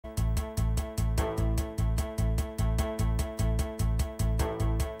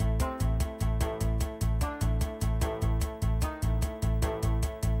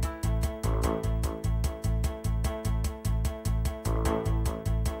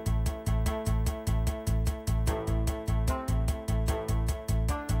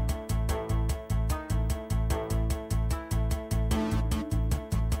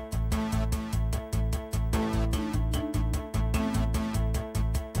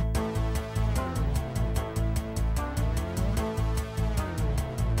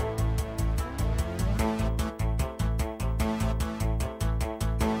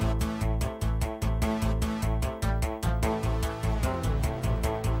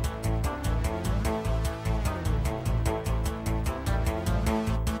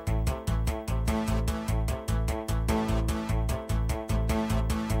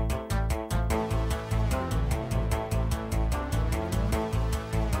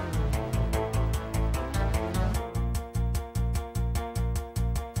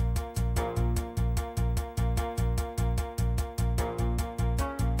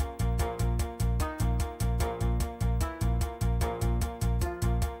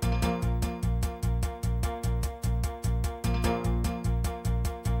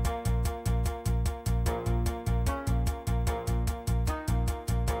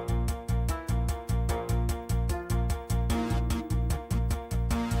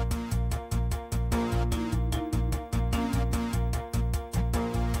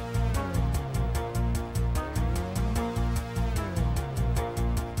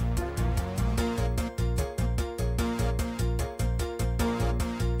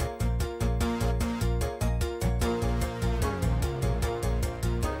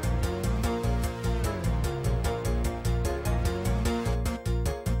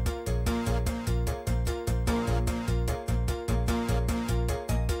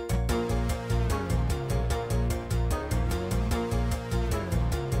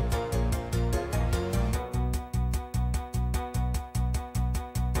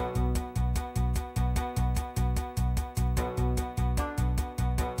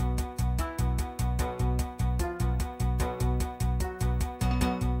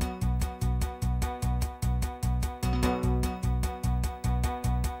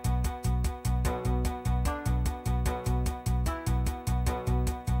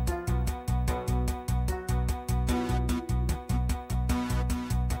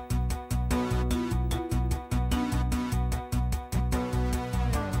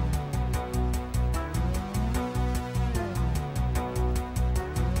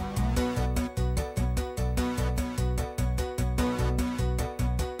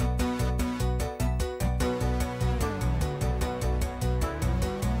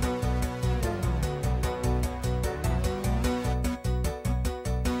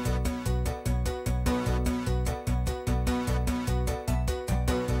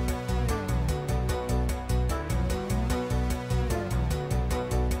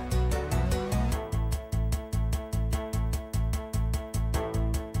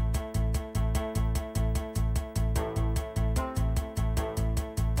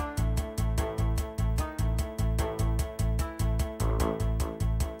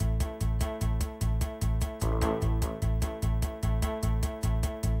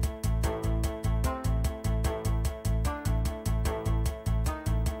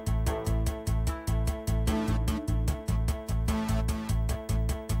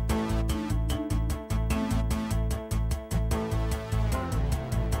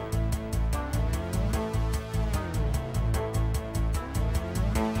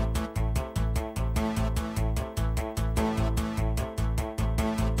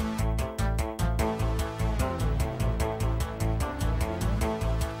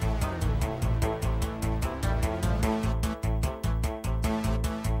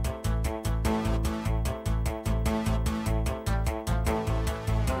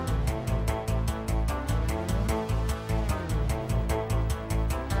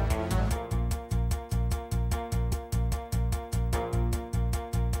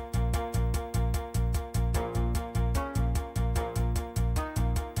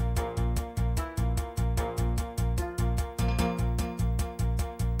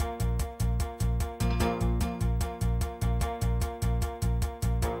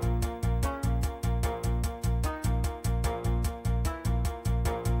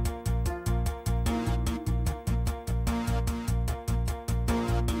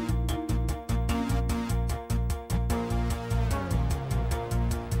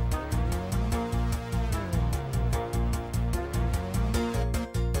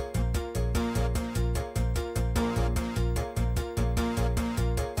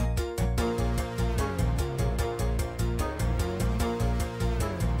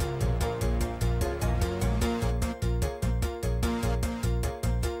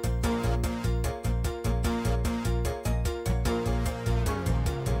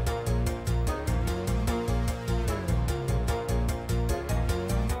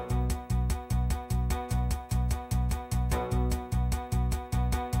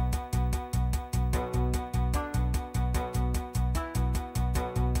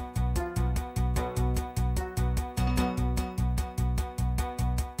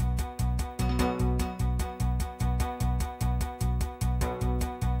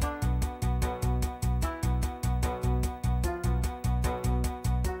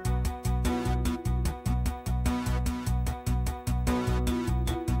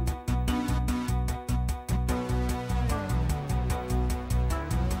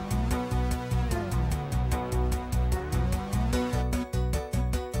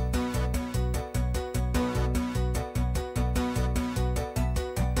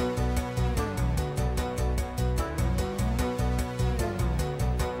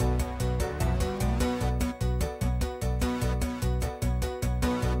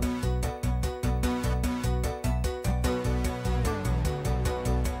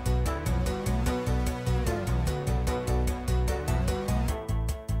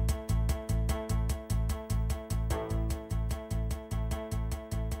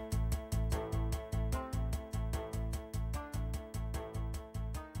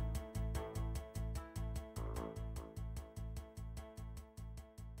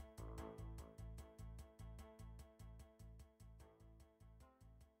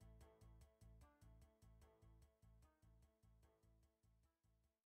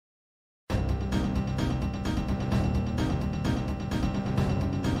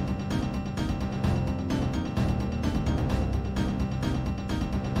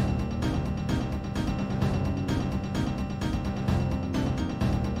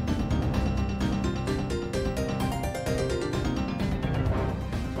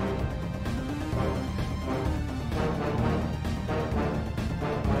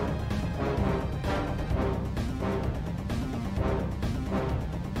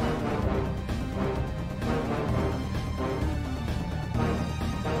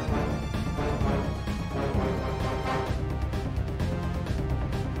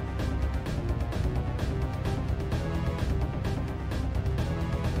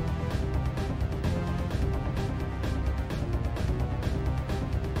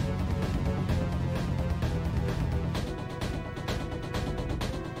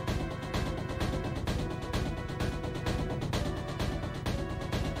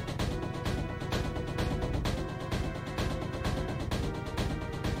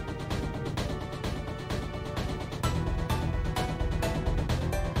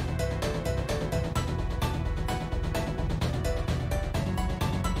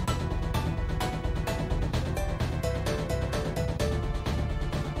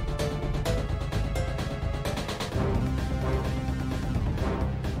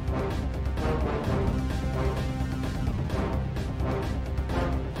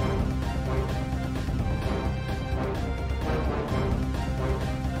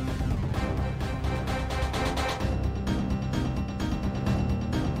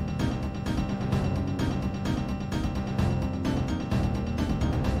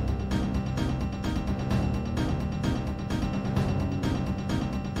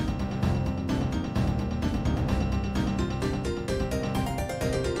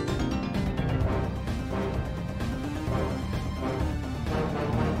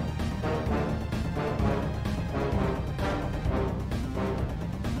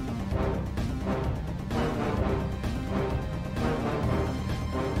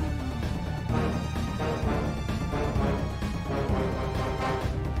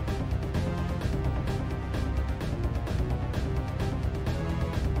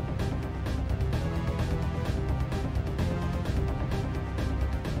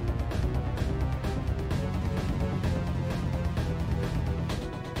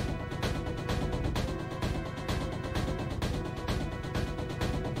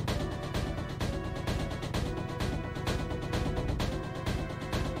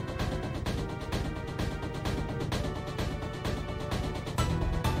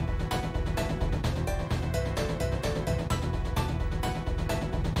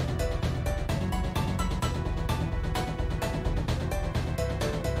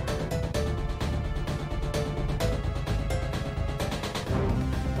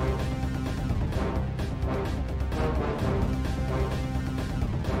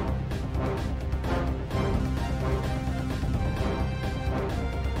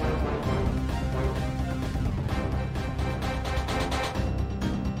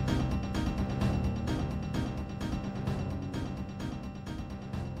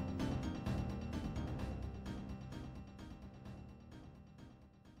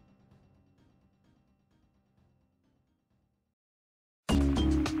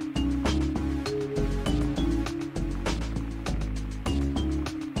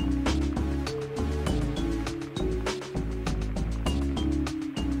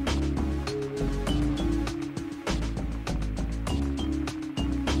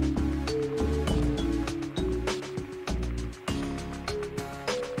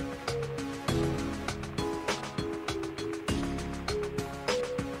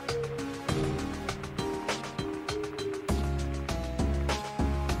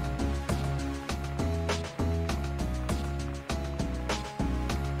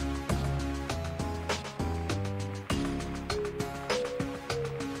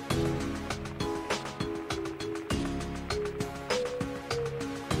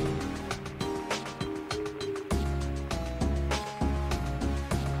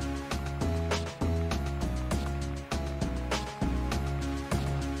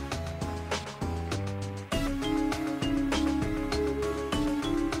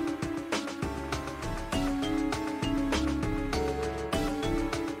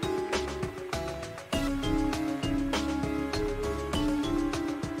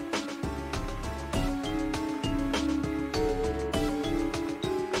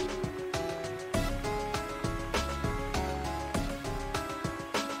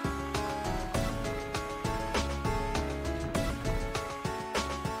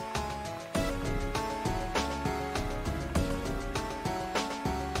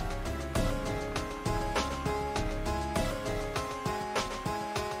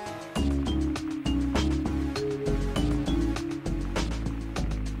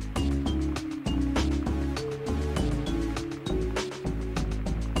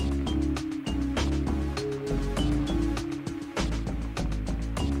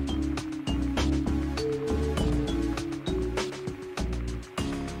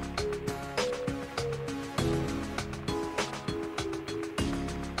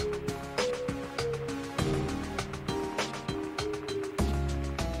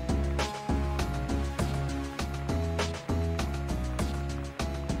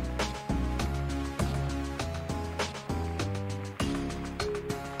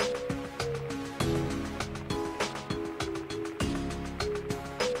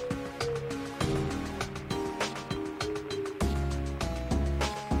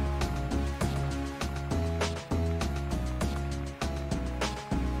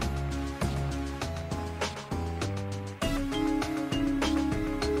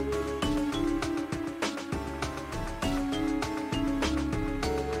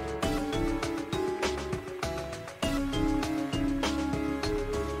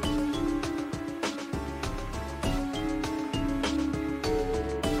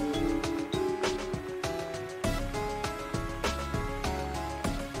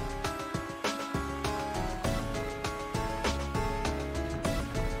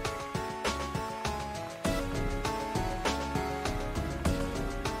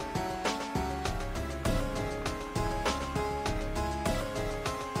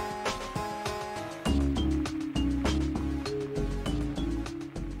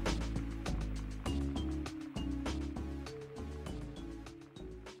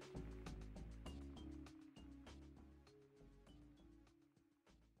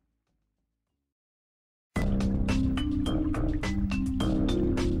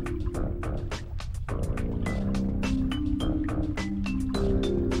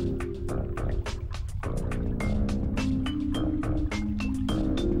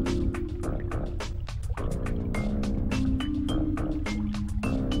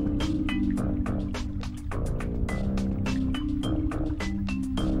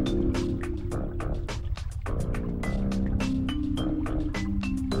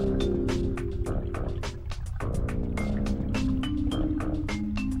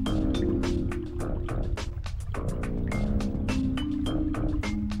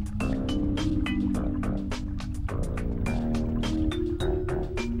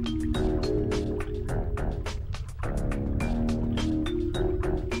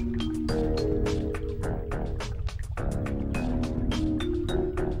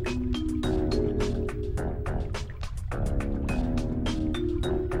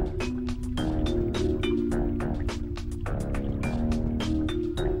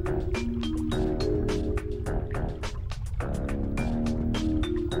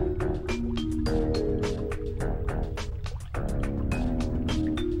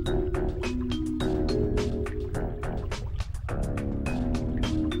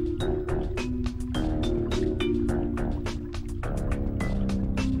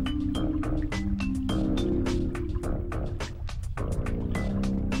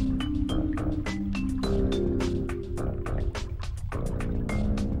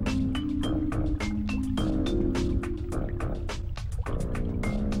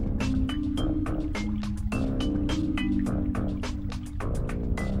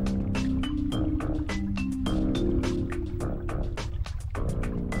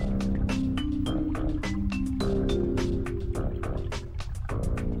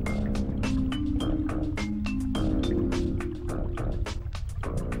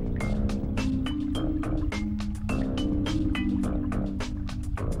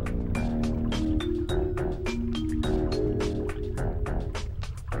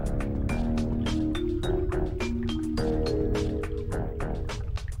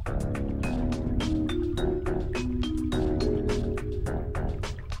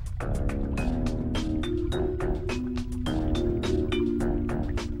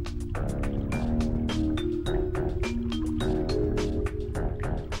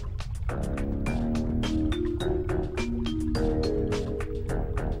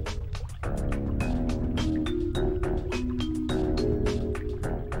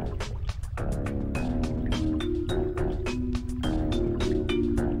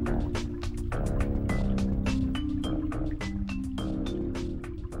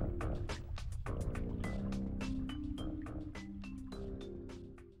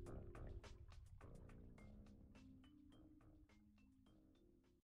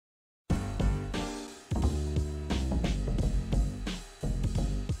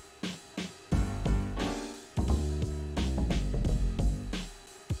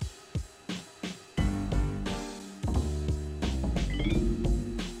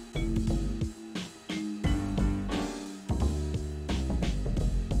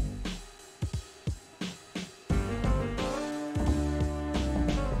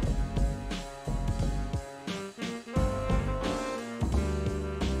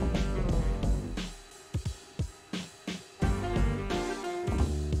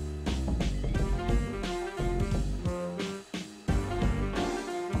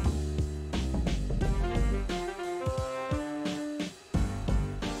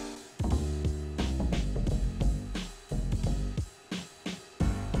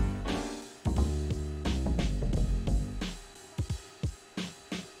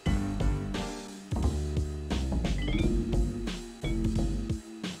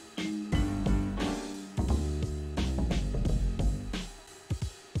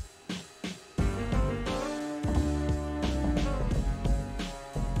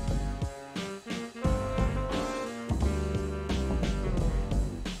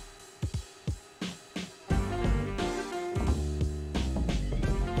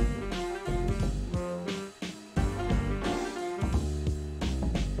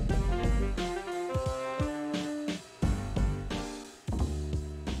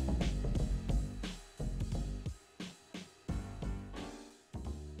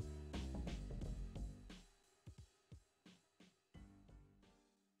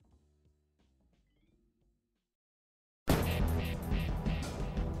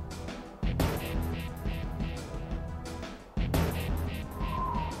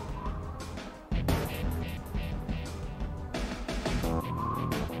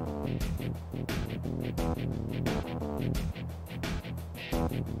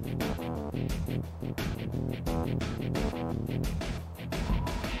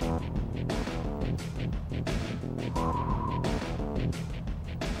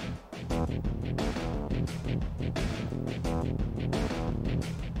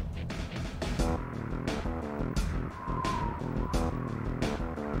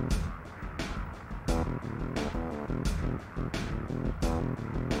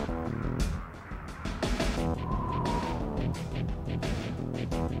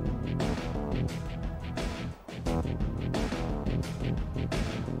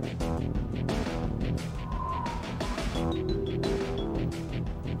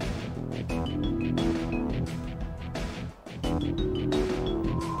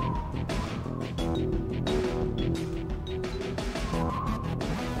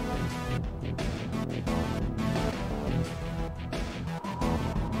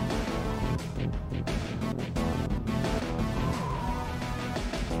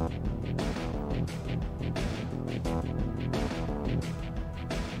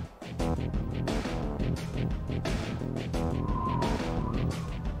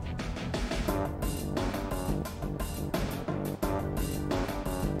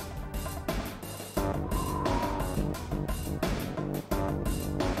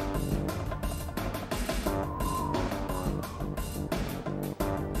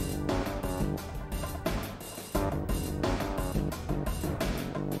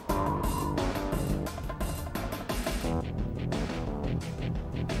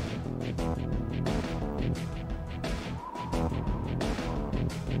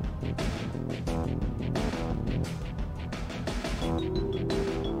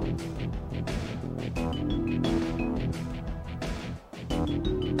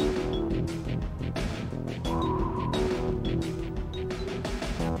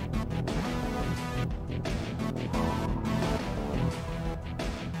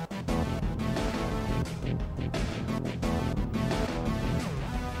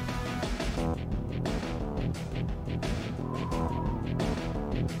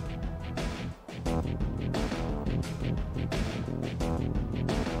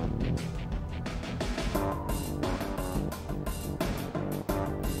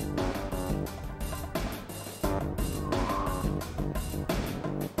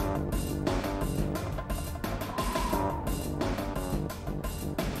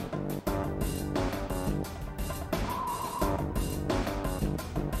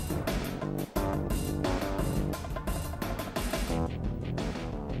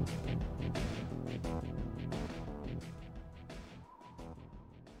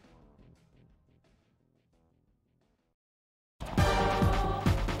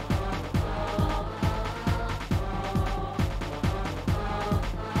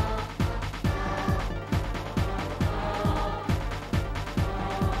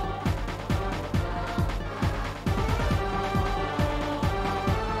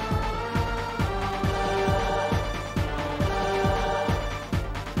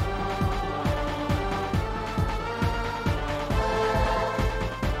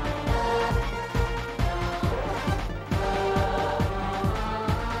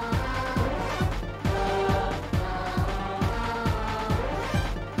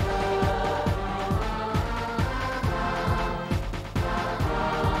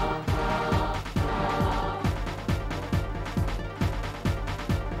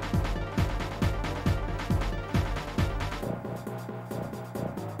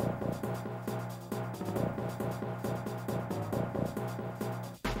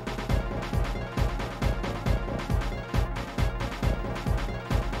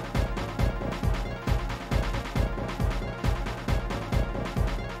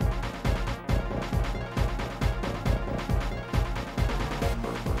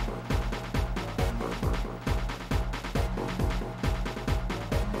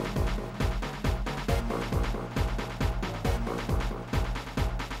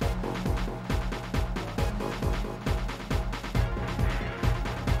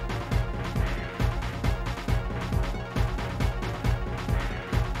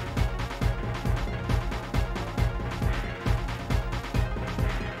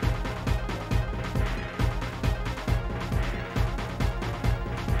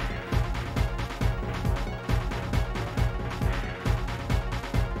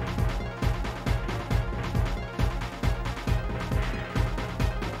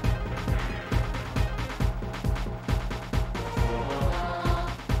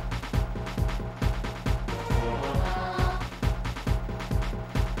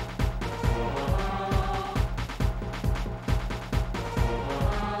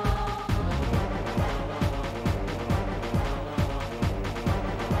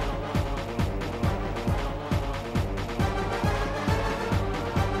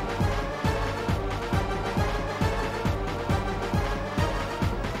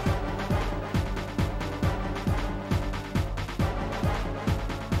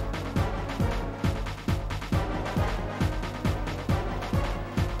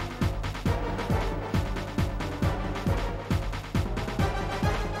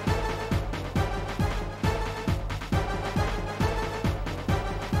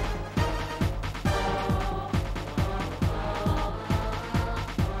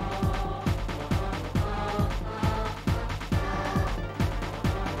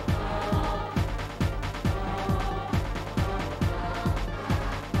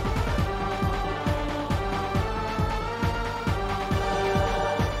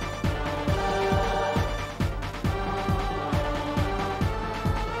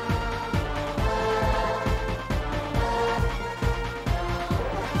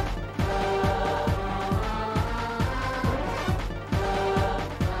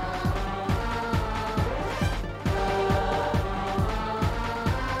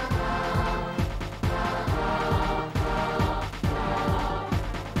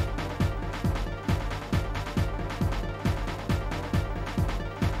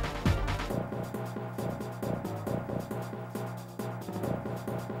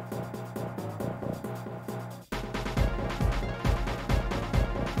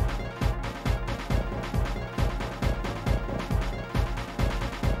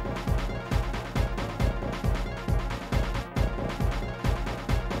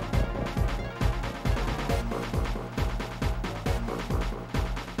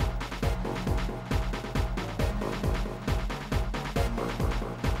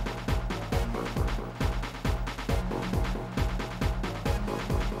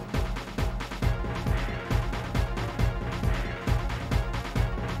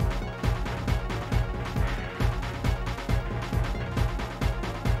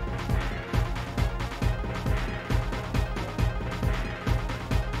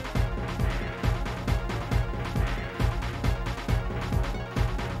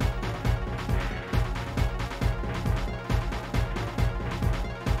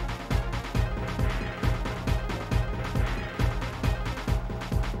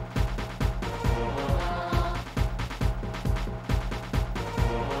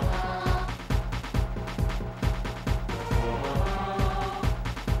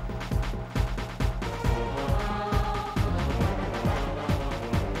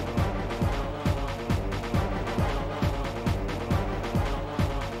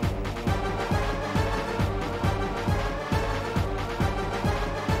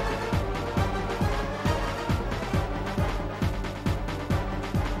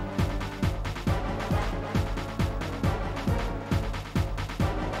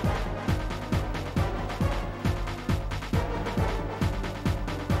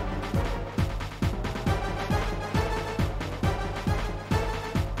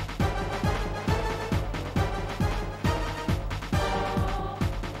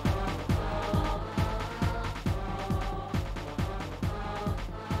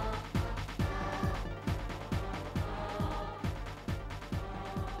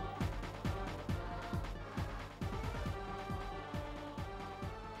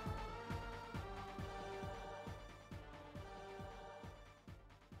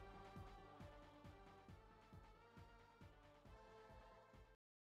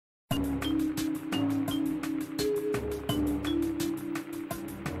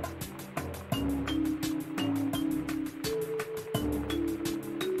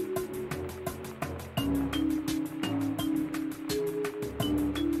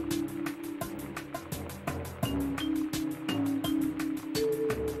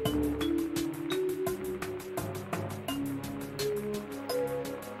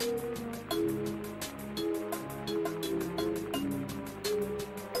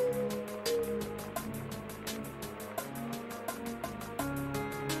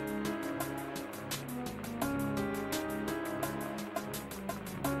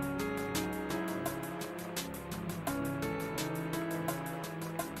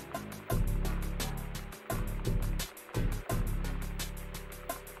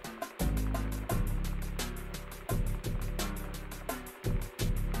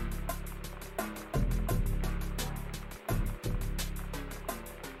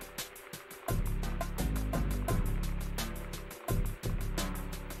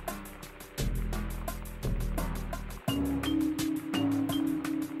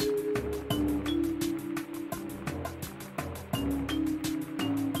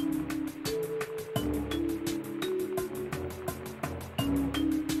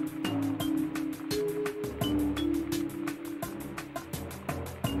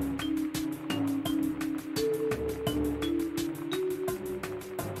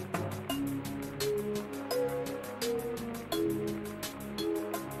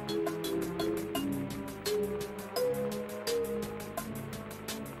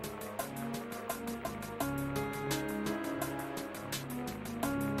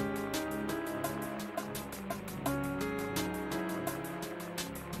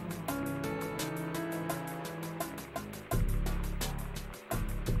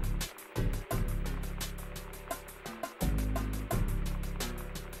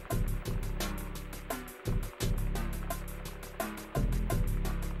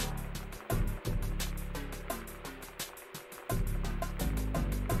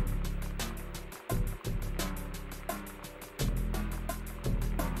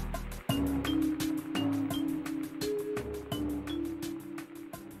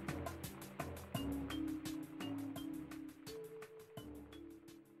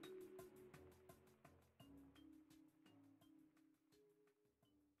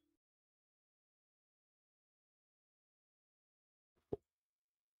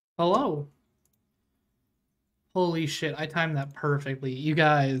Hello. Holy shit, I timed that perfectly. You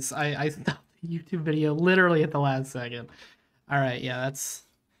guys, I stopped the YouTube video literally at the last second. Alright, yeah, that's...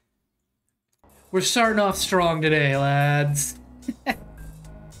 We're starting off strong today, lads.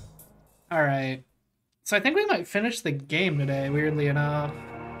 Alright. So I think we might finish the game today, weirdly enough.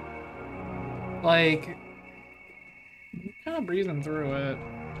 Like... kind of breezing through it.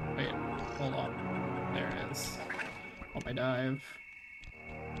 Wait, hold on. There it is. Oh, my dive.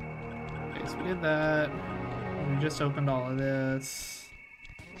 Okay, so we did that. We just opened all of this.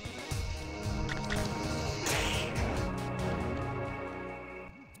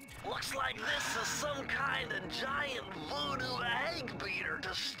 Looks like this is some kind of giant voodoo egg beater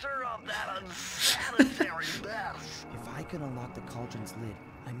to stir up that unsanitary mess. If I can unlock the cauldron's lid,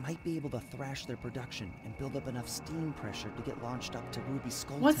 I might be able to thrash their production and build up enough steam pressure to get launched up to Ruby's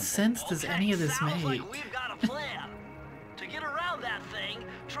Skull What Temple. sense does any of this sounds make? like we've got a plan. To get around that thing,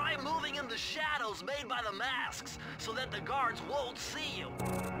 try moving in the shadows made by the masks so that the guards won't see you.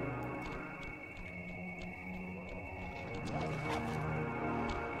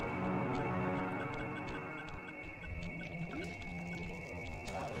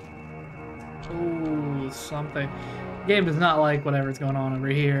 Ooh, something. Game does not like whatever's going on over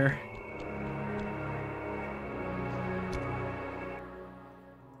here.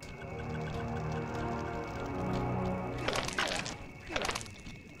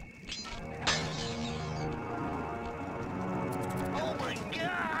 Oh my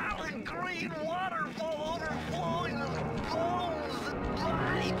god, the green waterfall overflowing with bones and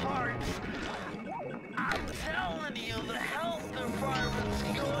body parts. I'm telling you, the health department's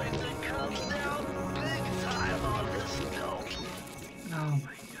going to come down big time on this film. Oh my god.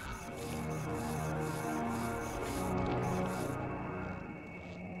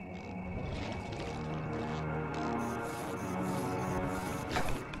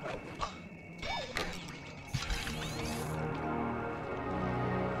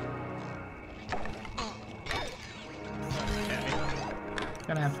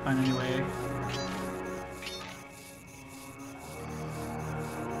 Gonna have to find a new way.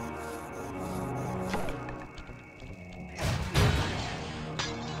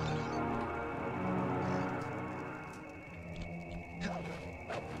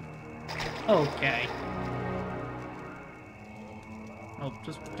 Okay. Oh,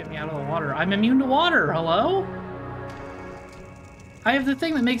 just get me out of the water. I'm immune to water, hello? I have the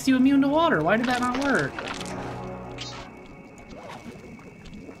thing that makes you immune to water. Why did that not work?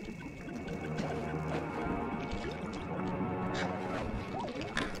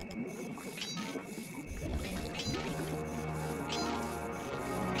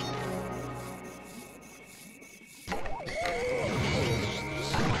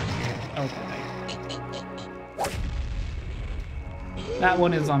 That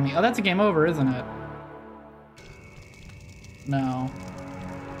one is on me. Oh, that's a game over, isn't it? No.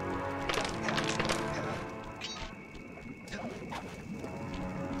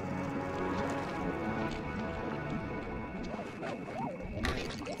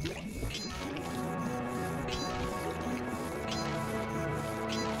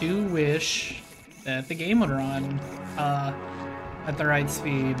 Do wish that the game would run at the right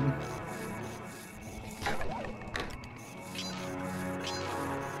speed.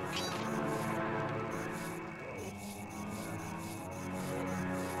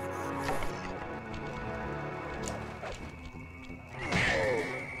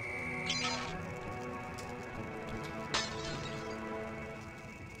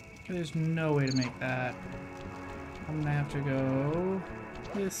 There's no way to make that. I'm gonna have to go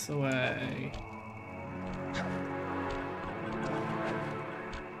this way.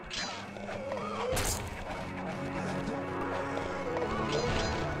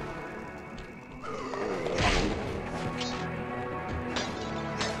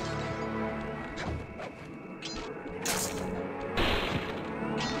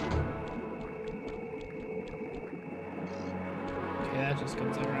 That just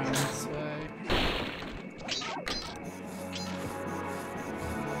comes around this way.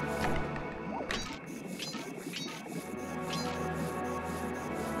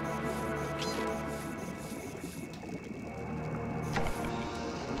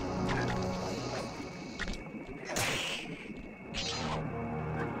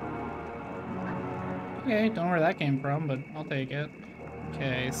 Okay, don't know where that came from, but I'll take it.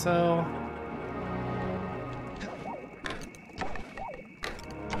 Okay, so...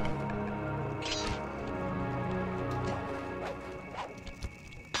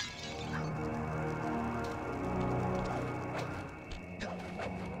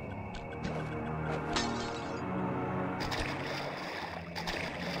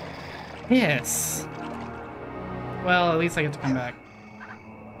 piss. Well, at least I get to come back.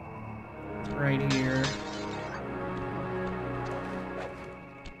 Right here.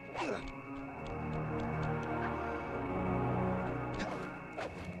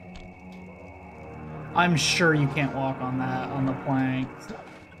 I'm sure you can't walk on that, on the plank.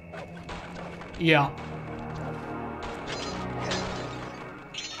 Yeah.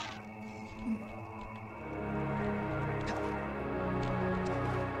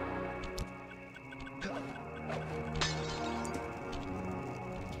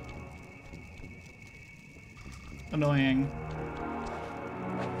 Annoying.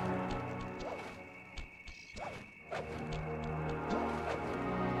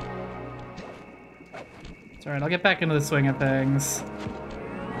 It's alright, I'll get back into the swing of things.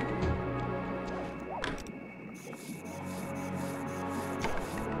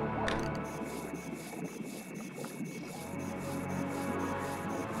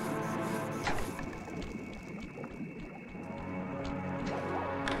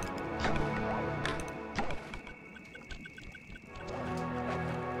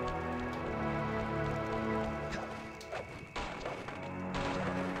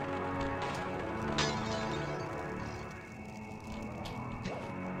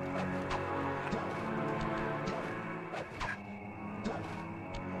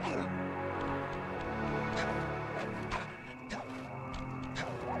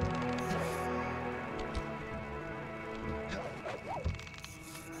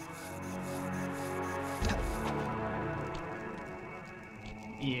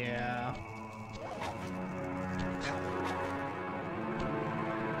 Yeah.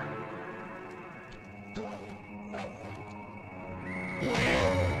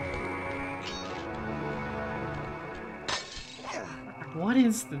 What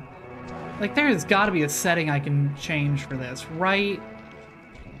is the... Like, there has got to be a setting I can change for this, right?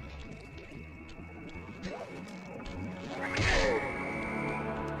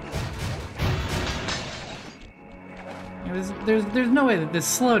 You know, there's no way that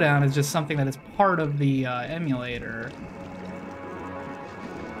this slowdown is just something that is part of the emulator.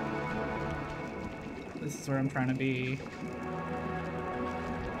 This is where I'm trying to be.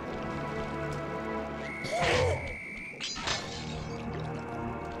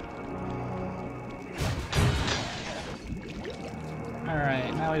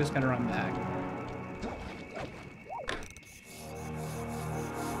 Alright, now we just gotta run back.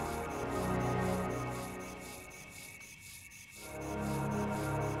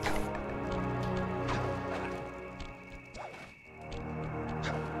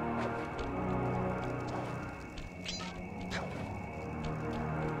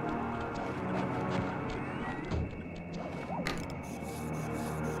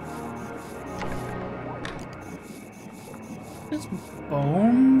 Just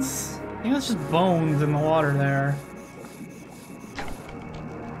bones? I think that's just bones in the water there.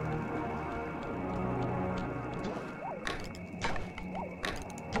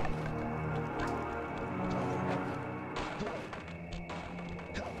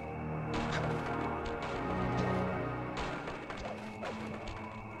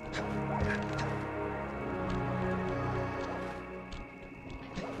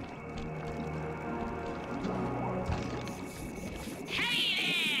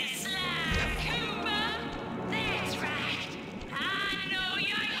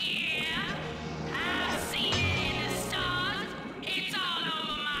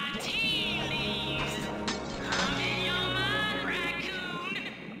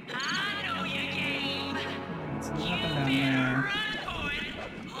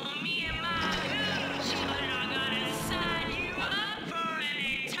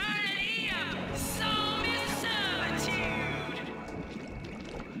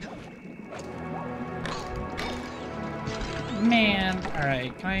 Man,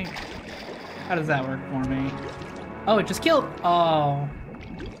 alright, can I... How does that work for me? Oh, it just killed... Oh.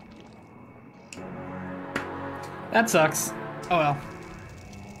 That sucks. Oh well. Do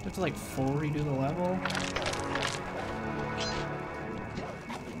I have to, like, full redo the level?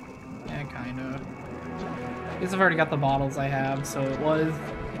 Yeah, kinda. I guess I've already got the bottles I have, so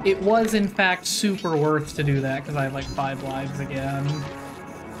it was in fact super worth to do that, because I have, like, 5 lives again.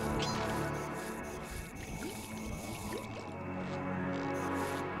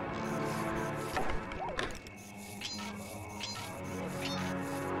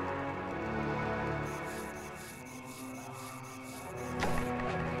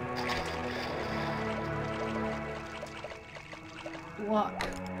 What?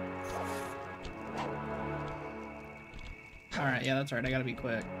 Alright, yeah, that's right. I gotta be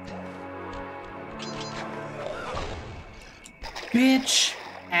quick. Bitch!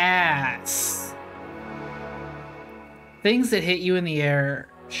 ass. Things that hit you in the air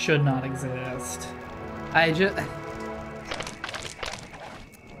should not exist.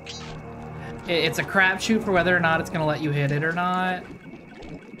 It's a crapshoot for whether or not it's gonna let you hit it or not.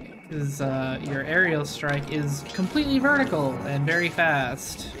 Because your aerial strike is completely vertical and very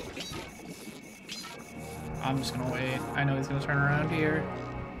fast. I'm just gonna wait. I know he's gonna turn around here.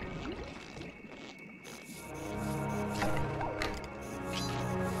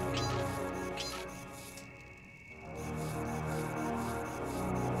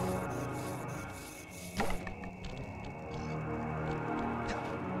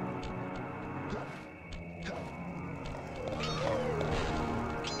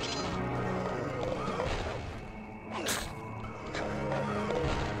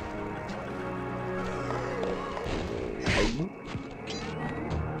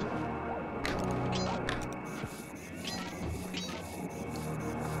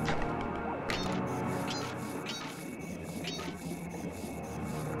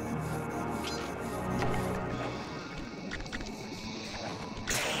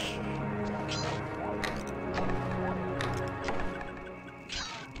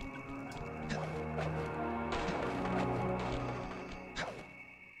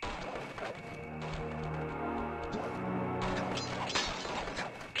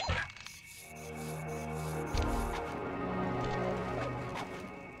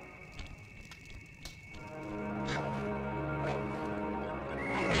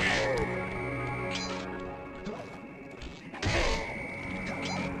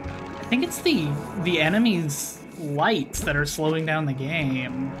 I think it's the enemy's lights that are slowing down the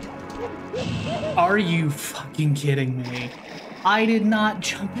game. Are you fucking kidding me? I did not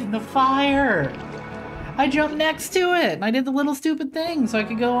jump in the fire! I jumped next to it! And I did the little stupid thing so I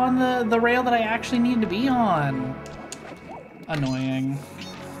could go on the rail that I actually needed to be on. Annoying.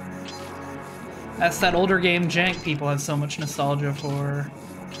 That's that older game jank people have so much nostalgia for.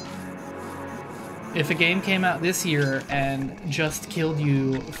 If a game came out this year and just killed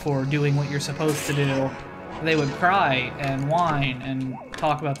you for doing what you're supposed to do, they would cry and whine and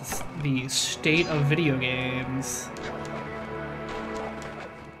talk about the state of video games.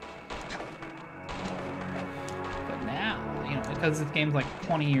 But now, you know, because this game's like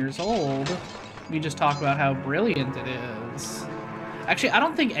 20 years old, we just talk about how brilliant it is. Actually, I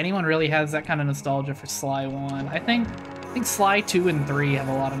don't think anyone really has that kind of nostalgia for Sly 1. I think Sly 2 and 3 have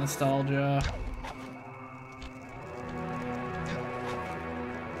a lot of nostalgia.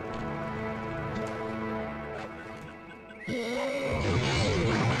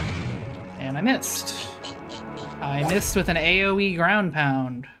 And I missed. I missed with an AoE ground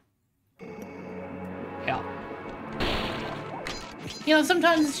pound. Yeah. You know,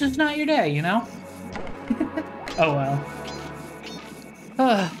 sometimes it's just not your day, you know? Oh well.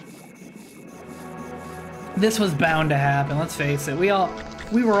 This was bound to happen, let's face it.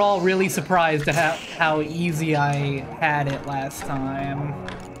 We were all really surprised at how easy I had it last time.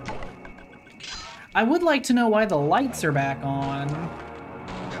 I would like to know why the lights are back on.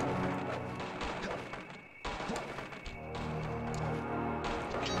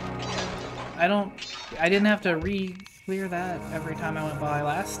 I didn't have to re-clear that every time I went by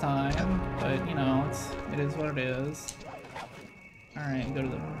last time, but you know, it is what it is. Alright, go to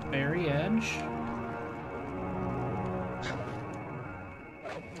the very edge.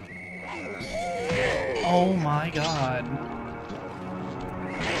 Oh my god.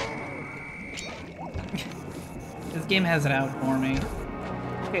 This game has it out for me.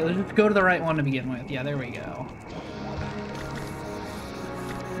 Okay, let's just go to the right one to begin with. Yeah, there we go.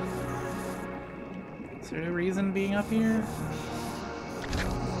 Is there a reason being up here?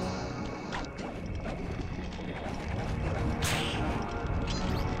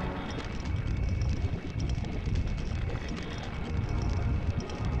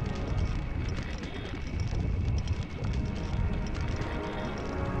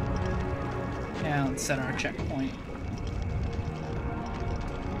 Now let's set our checkpoint.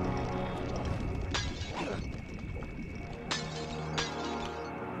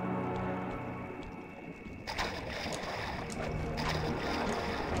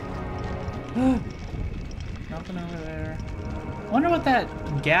 Nothing over there. Wonder what that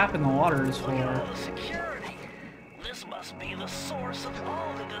gap in the water is for. Look at all the security. This must be the source of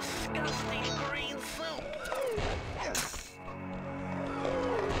all the disgusting green soup.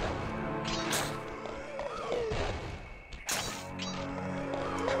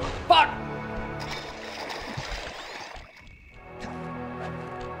 Fuck!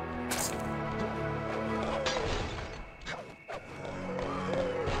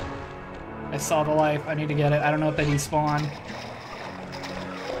 I saw the life. I need to get it. I don't know if they despawn.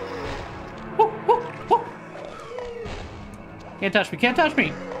 Can't touch me, can't touch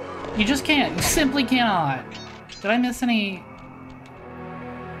me! You just can't, you simply cannot. Did I miss any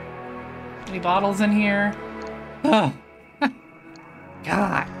bottles in here? Oh.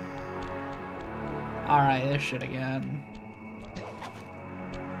 God. Alright, this shit again.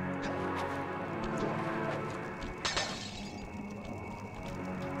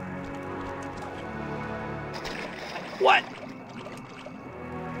 What?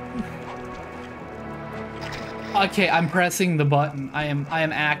 Okay, I'm pressing the button. I am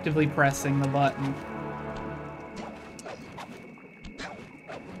actively pressing the button.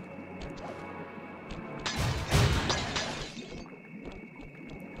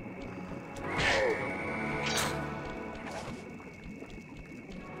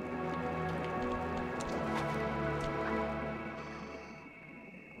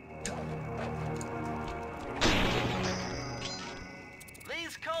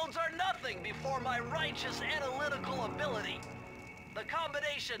 These codes are nothing before my righteous analytical ability. The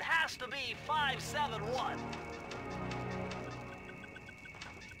combination has to be 571.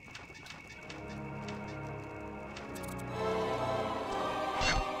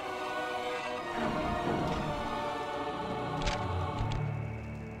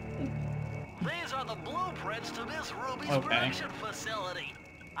 These are the blueprints to Miss Ruby's production facility.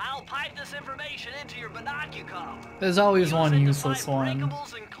 I'll pipe this information into your binocular. There's always one useless one.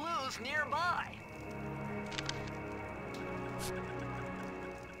 Breakables and clues nearby.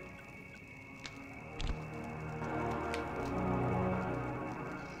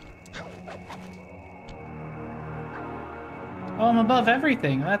 Oh, I'm above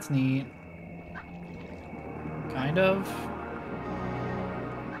everything. That's neat. Kind of.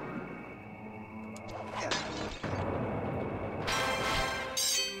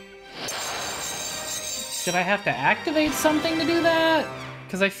 Did I have to activate something to do that?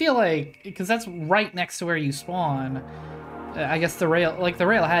 Because I feel like, because that's right next to where you spawn. I guess the rail, like the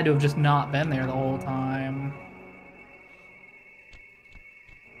rail had to have just not been there the whole time.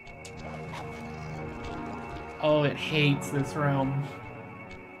 Oh, it hates this room.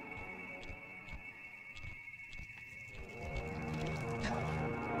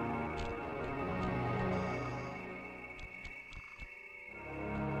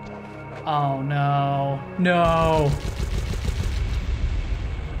 Oh no. No!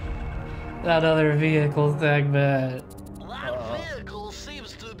 That other vehicle segment. That vehicle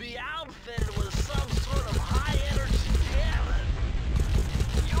seems to be outfitted with some sort of high-energy cannon.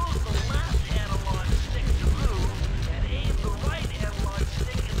 Use the left analog stick to move, and aim the right analog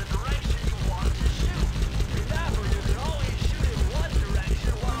stick in the direction you want to shoot. Remember, you can always shoot in one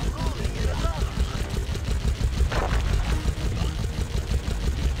direction while moving in another.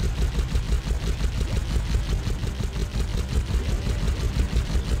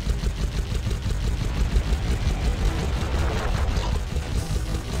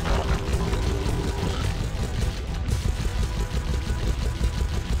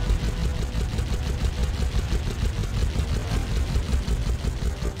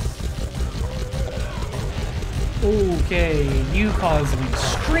 Okay, you cause an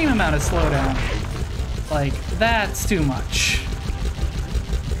extreme amount of slowdown. Like, that's too much.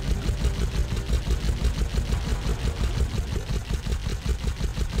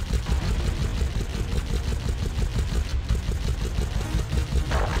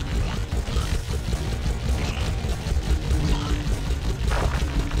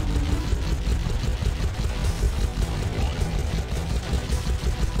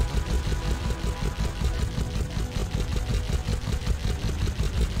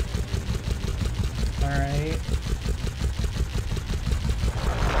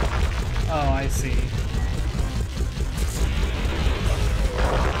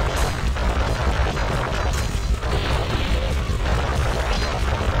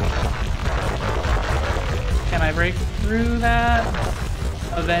 Break through that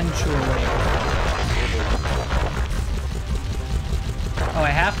eventually. Oh, I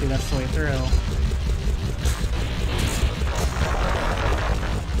have to, that's the way through.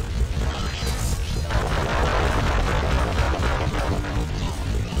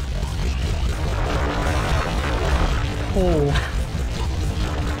 Oh.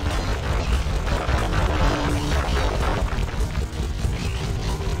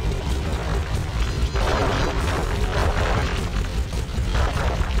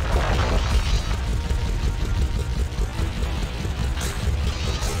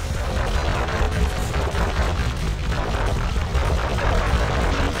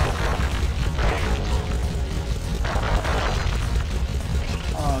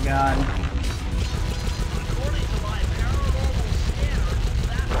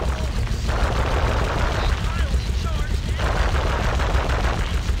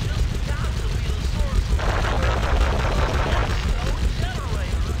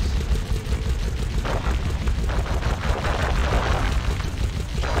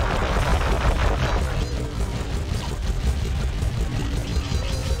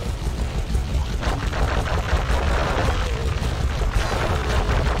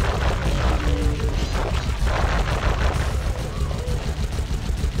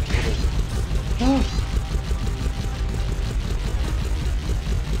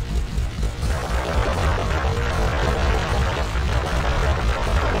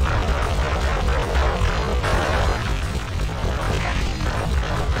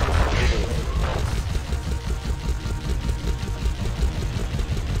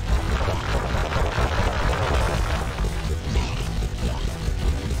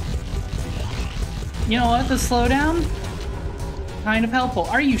 what? The slowdown? Kind of helpful.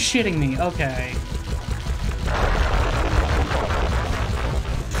 Are you shitting me? Okay.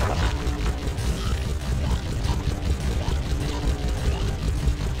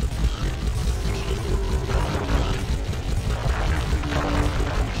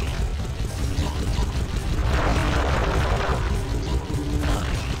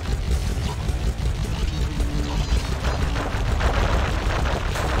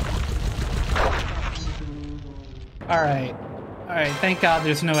 Alright. Alright, thank God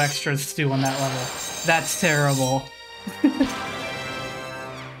there's no extra stew on that level. That's terrible.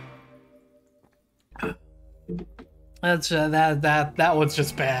 That's that was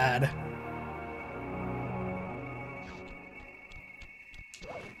just bad.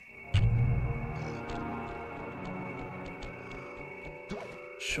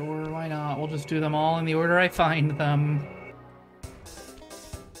 Sure, why not? We'll just do them all in the order I find them.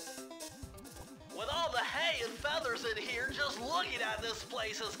 With all the hay and feathers in here, just looking at this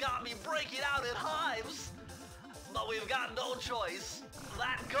place has got me breaking out in hives. But we've got no choice.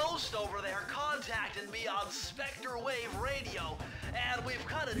 That ghost over there contacted me on Spectre Wave Radio, and we've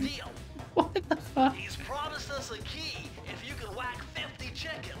cut a deal. What the fuck? He's promised us a key if you can whack 50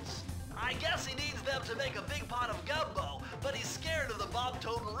 chickens. I guess he needs them to make a big pot of gumbo, but he's scared of the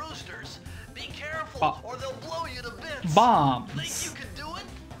bomb-toting roosters. Be careful, or they'll blow you to bits. Bombs. Think you can do it?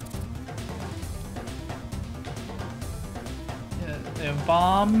 Yeah, they have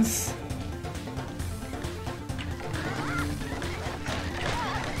bombs.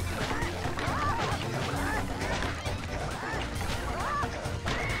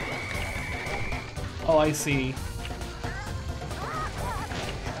 Oh, I see.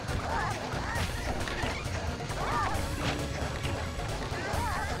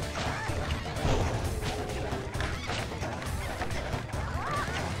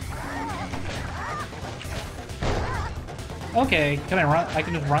 Okay, can I run? I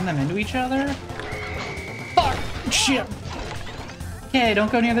can just run them into each other? Fuck! Shit! Okay, don't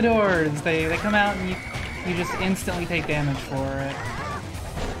go near the doors. They come out and you just instantly take damage for it.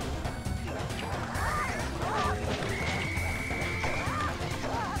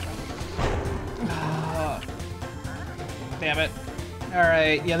 Damn it.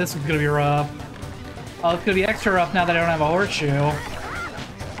 Alright, yeah, this is gonna be rough. Oh, it's gonna be extra rough now that I don't have a horseshoe.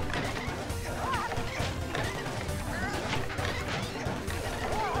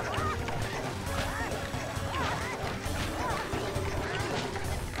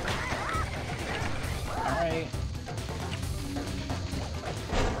 Alright.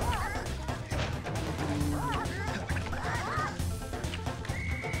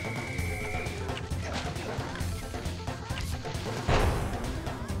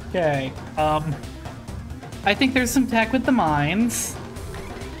 Okay, I think there's some tech with the mines.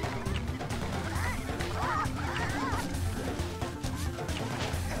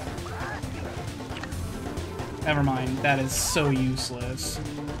 Never mind, that is so useless.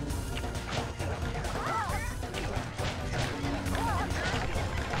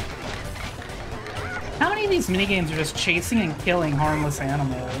 How many of these minigames are just chasing and killing harmless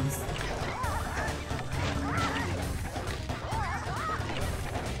animals?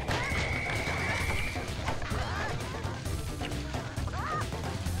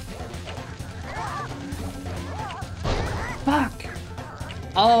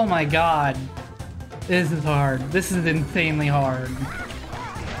 Oh my god. This is hard. This is insanely hard.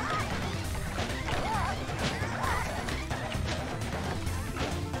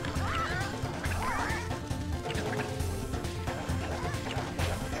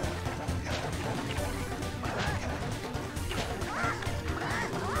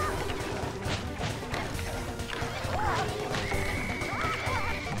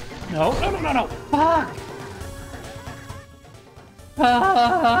 No, no, no, no, no. Fuck!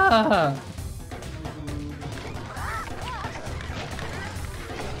 Ah!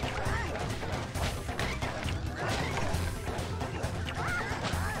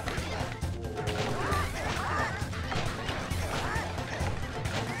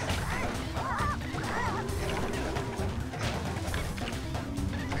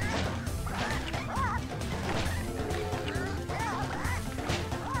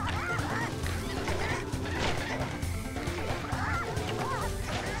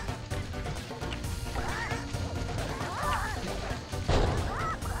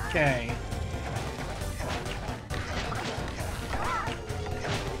 Okay.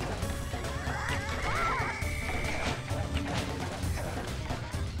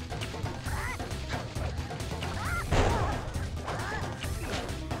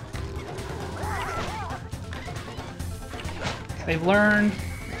 They've learned.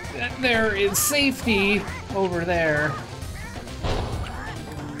 there is safety over there.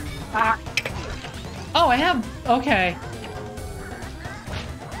 Ah. Oh, I have... Okay.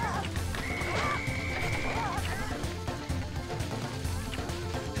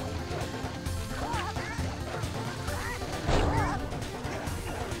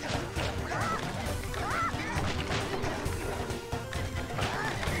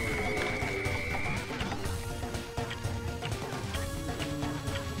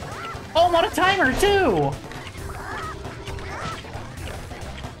 Oh, I'm on a timer, too!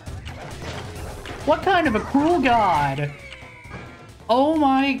 What kind of a cruel god? Oh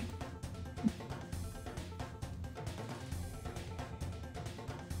my...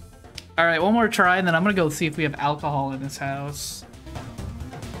 Alright, one more try, and then I'm gonna go see if we have alcohol in this house.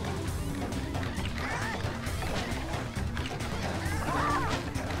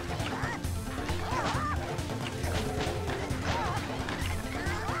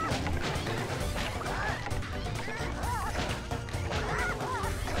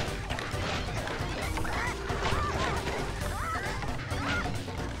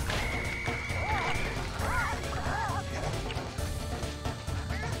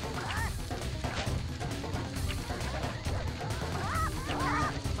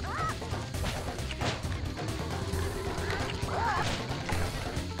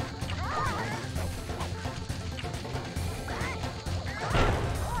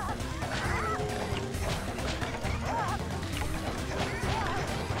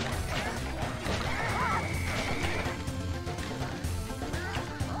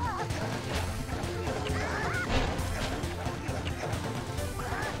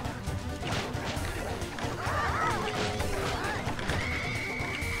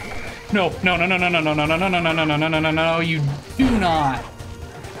 No, no, no, no, no, no, no, no, no, no, no, no, no, no, no, no, no, no, you do not.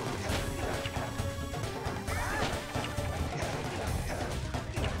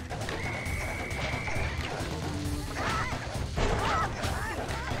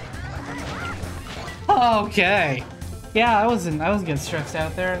 Okay. Yeah, I was getting stressed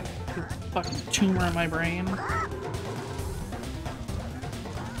out there. Fucking tumor in my brain.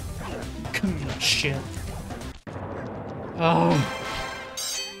 Come here, shit. Oh.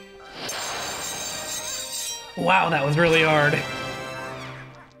 Wow, that was really hard.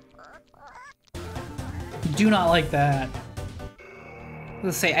 Do not like that.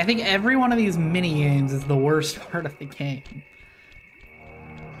 Let's say, I think every one of these mini games is the worst part of the game.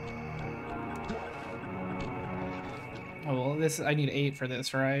 Oh, well, this, I need 8 for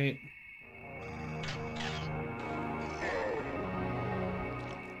this, right?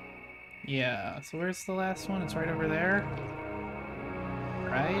 Yeah, so where's the last one? It's right over there.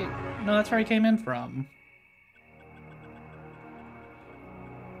 Right? No, that's where I came in from.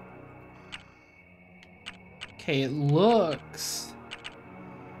 Okay, it looks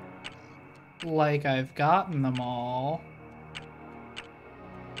like I've gotten them all.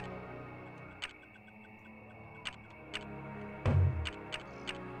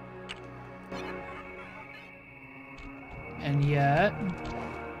 And yet...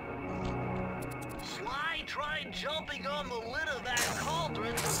 Sly tried jumping on the lid of that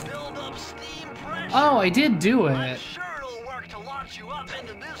cauldron to build up steam pressure. Oh, I did do it. I'm sure it'll work to launch you up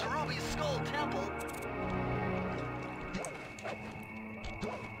into this Ruby Skull Temple.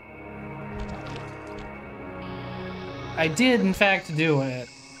 I did, in fact, do it.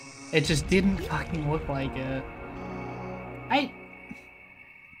 It just didn't fucking look like it.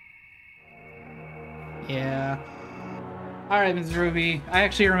 Yeah. Alright, Ms. Ruby. I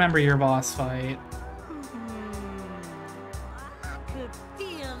actually remember your boss fight. I could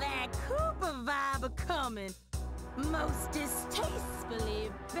feel that Cooper vibe a-coming. Most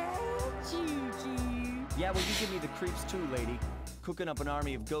distastefully bad juju. Yeah, well, you give me the creeps too, lady. Cooking up an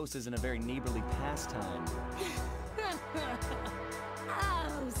army of ghosts isn't a very neighborly pastime.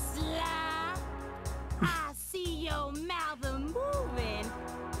 Oh, Sly. I see your mouth a-moving,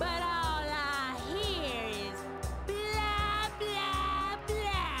 but all I hear is blah, blah,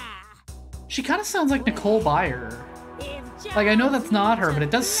 blah. She kind of sounds like Nicole Byer. Like, I know that's not her, but it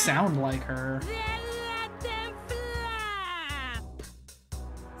does sound like her. Then let them flap.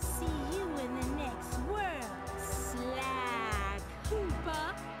 See you in the next world, Sly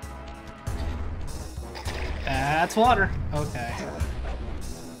Cooper. That's water. Okay.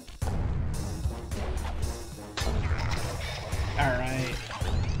 Alright.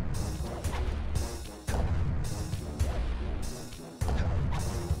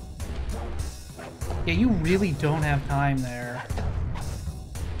 Yeah, you really don't have time there.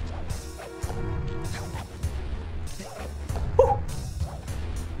 Whew.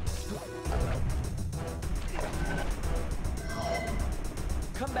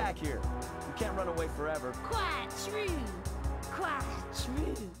 Come back can't run away forever. Quite true. Quite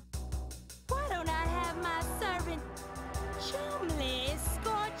true. Why don't I have my servant Chumley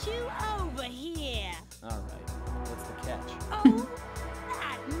escort you over here? Alright, what's the catch? Oh,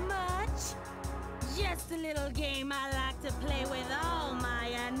 not much. Just a little game I like to play with all my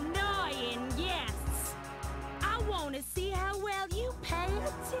annoying guests. I want to see how well you pay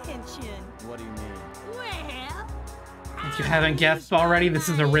attention. What do you mean? Well, If you haven't guessed already, this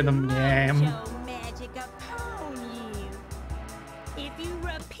is a rhythm game. mojo magic upon you. If you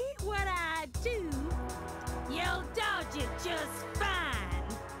repeat what I do, you'll dodge it just fine.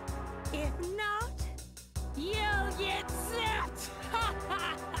 If not, you'll get zapped.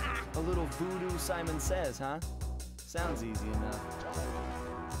 A little voodoo Simon Says, huh? Sounds easy enough.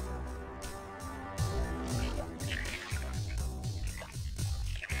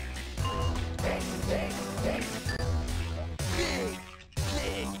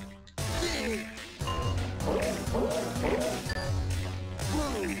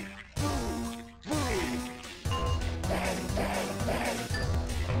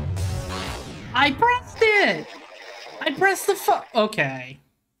 I pressed it! I pressed the okay.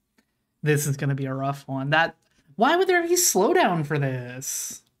 This is gonna be a rough one. Why would there be slowdown for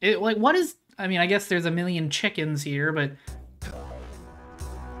this? Like, what is... I mean, I guess there's a million chickens here, but...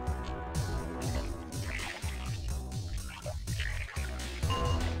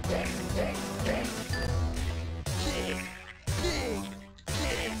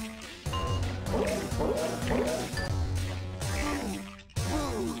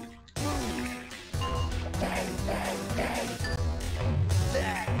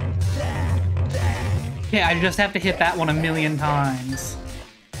 Yeah, I just have to hit that one a million times.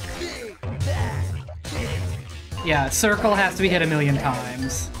 Yeah, circle has to be hit a million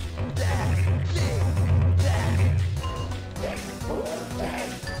times.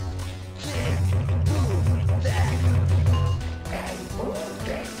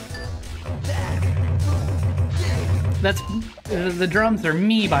 That's... the drums are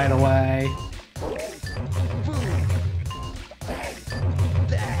me, by the way.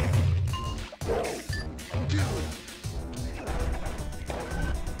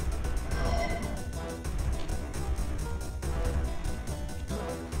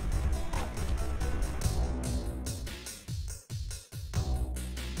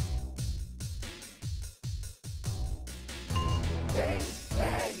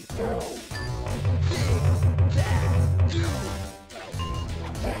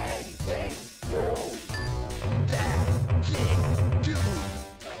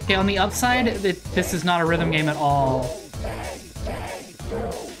 Okay, on the upside, this is not a rhythm game at all.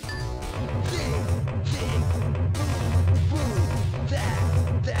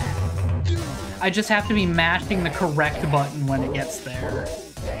 I just have to be mashing the correct button when it gets there.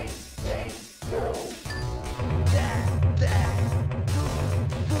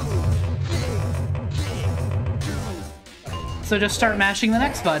 So just start mashing the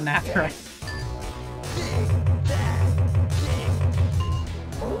next button after I...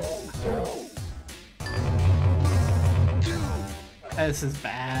 This is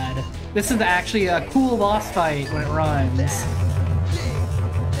bad. This is actually a cool boss fight when it runs.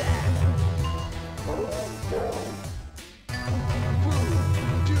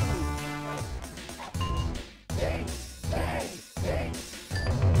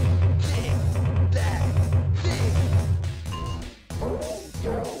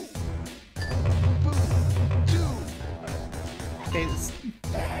 Okay,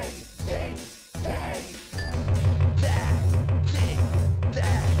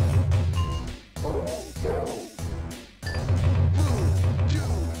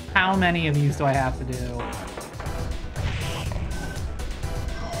 how many of these do I have to do?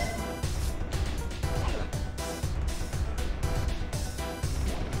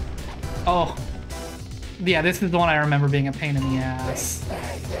 Oh. Yeah, this is the one I remember being a pain in the ass.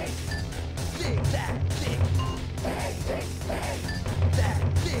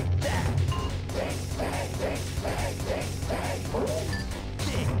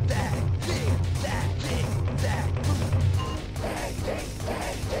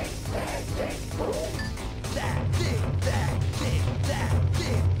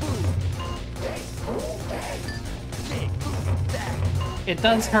 It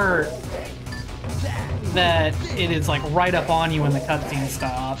does hurt that it is like right up on you when the cutscene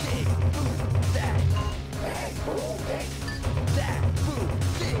stops.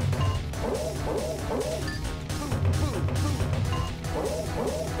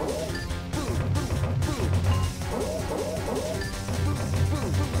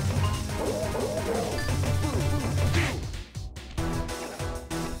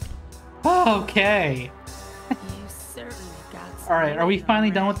 Okay. You certainly got some Alright, are we living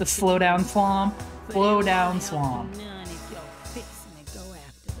finally done with the rats slow down to do. swamp? But Slow it down won't help swamp. none if you're fixing to go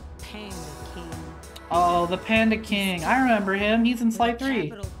after the Panda King. Oh, the Panda King. I remember him. He's in With a Slide 3.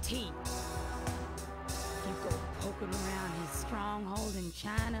 capital T. You go poking around his stronghold in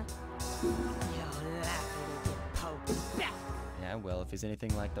China, you're likely to get poked back. Yeah, well, if he's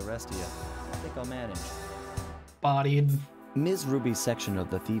anything like the rest of you, I think I'll manage. Bodied. Ms. Ruby's section of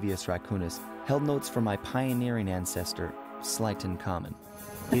the Thievius Raccoonus held notes from my pioneering ancestor, Slyton Common.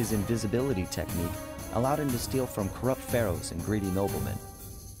 His invisibility technique allowed him to steal from corrupt pharaohs and greedy noblemen.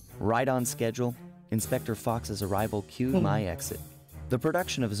 Right on schedule, Inspector Fox's arrival cued my exit. The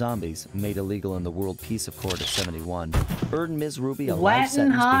production of zombies, made illegal in the World Peace Accord of 71, earned Ms. Ruby a life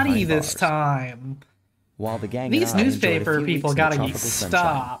Latin sentence hottie behind this bars. time. While the gang These and I enjoyed a newspaper few people weeks in the gotta be tropical sunshine,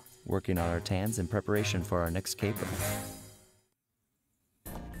 stopped. working on our tans in preparation for our next caper.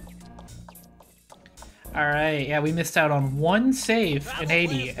 Alright, yeah, we missed out on one save in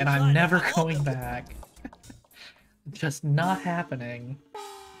Haiti, and I'm never going back. Just not happening.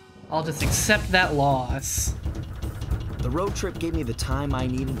 I'll just accept that loss. The road trip gave me the time I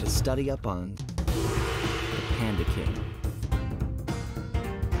needed to study up on the Panda King.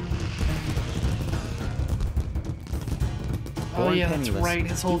 Oh Born yeah, that's penniless, right,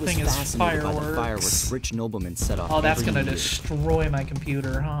 his whole he was thing is fascinated by the fireworks. fireworks rich noblemen set off Oh, that's every gonna New Year. destroy my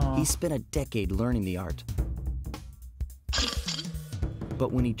computer, huh? He spent a decade learning the art.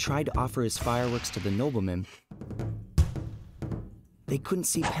 But when he tried to offer his fireworks to the noblemen, they couldn't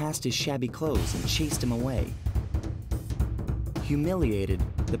see past his shabby clothes and chased him away. Humiliated,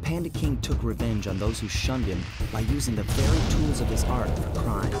 the Panda King took revenge on those who shunned him by using the very tools of his art for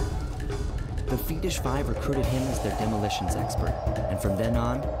crime. The Fiendish Five recruited him as their demolitions expert, and from then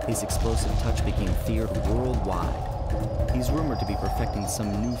on, his explosive touch became feared worldwide. He's rumored to be perfecting some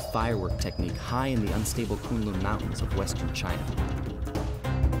new firework technique high in the unstable Kunlun Mountains of western China.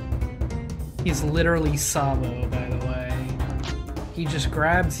 He's literally Sabo, by the way. He just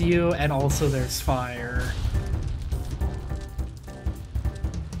grabs you, and also there's fire.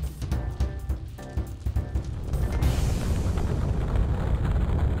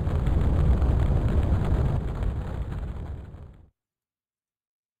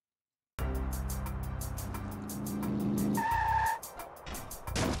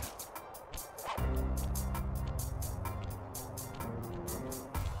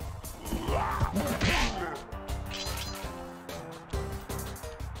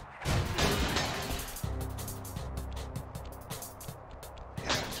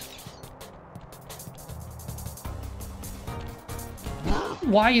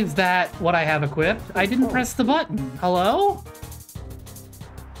 Why is that what I have equipped? I didn't press the button. Hello?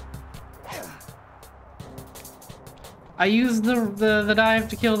 I used the dive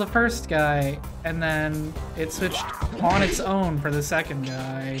to kill the first guy, and then it switched on its own for the second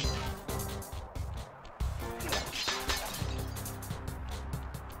guy.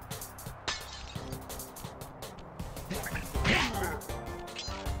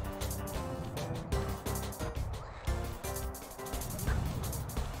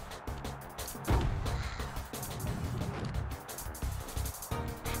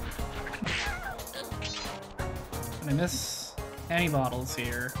 Can I miss any bottles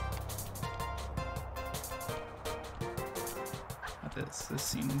here? Not this. This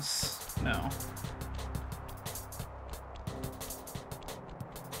seems... no.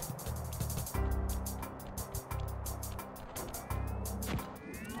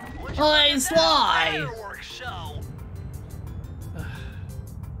 Play Sly! Fireworks show.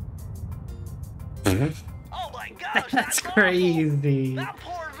 Oh my gosh, That's awful. crazy. That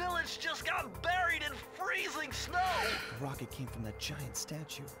poor village just got buried in freezing snow. The rocket came from that giant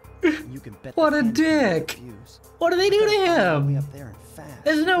statue. You can bet What the a Panda King dick. refused. What do they do to Gotta find a way him? up there and fast.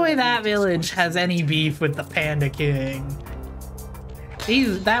 There's no way that Otherwise, we'll village just has any beef with the Panda King.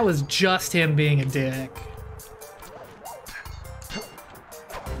 That was just him being a dick.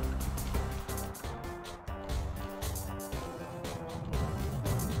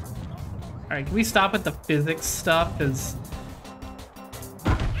 Alright, can we stop with the physics stuff? Because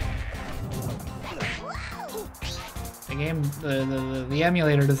the game, the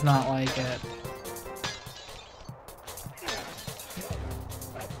emulator does not like it.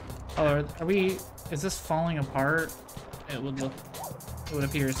 Oh, are we... is this falling apart? It would look... it would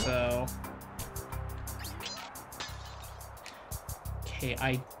appear so. Okay,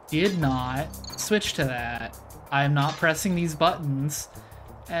 I did not switch to that. I am not pressing these buttons.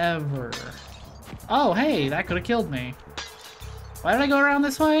 Ever. Oh, hey, that could have killed me. Why did I go around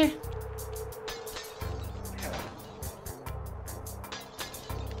this way?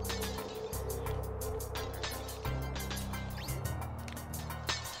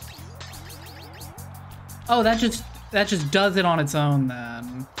 Oh, that just does it on its own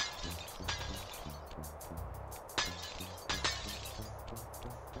then.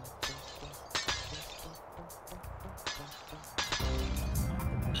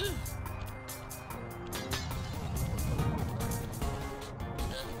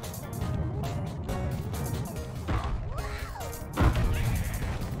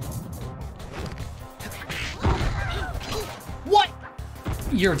 What?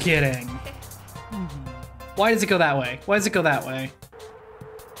 You're kidding. Why does it go that way? Why does it go that way?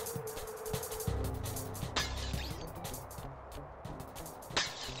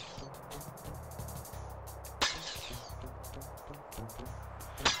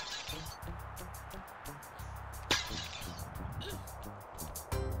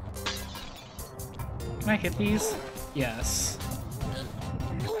 Can I hit these? Yes.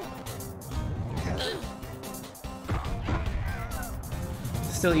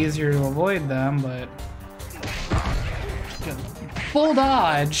 Still easier to avoid them, but full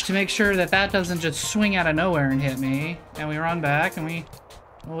dodge to make sure that that doesn't just swing out of nowhere and hit me. And we run back and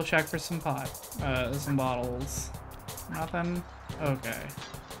we'll check for some some bottles. Nothing? Okay.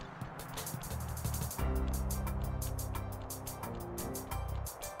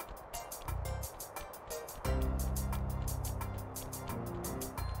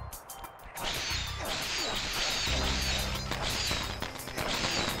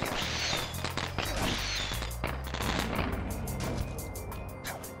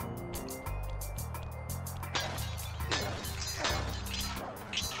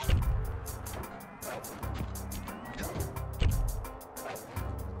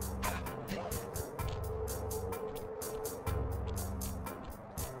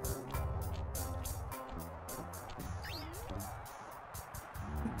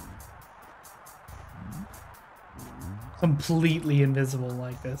 Completely invisible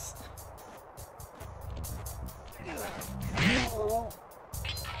like this.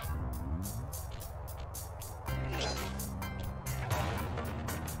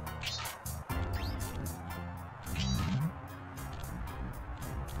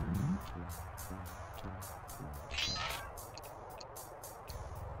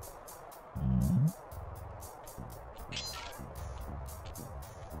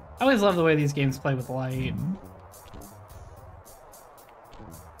 I always love the way these games play with light.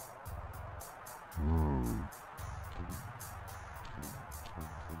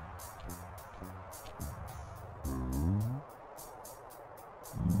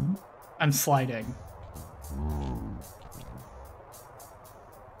 I'm sliding.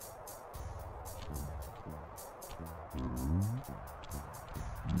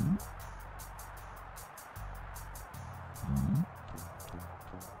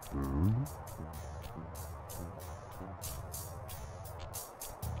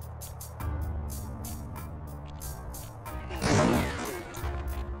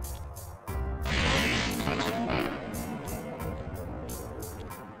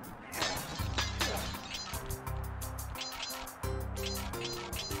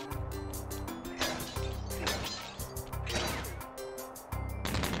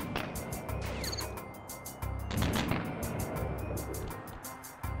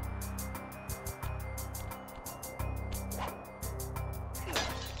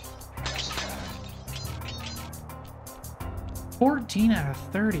 $14 out of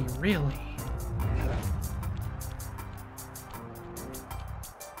 30, really?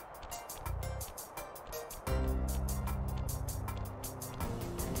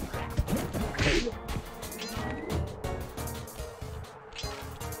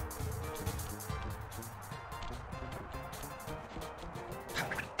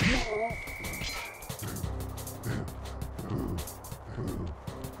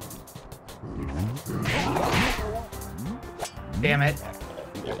 Damn it.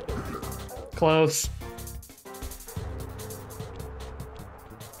 Close.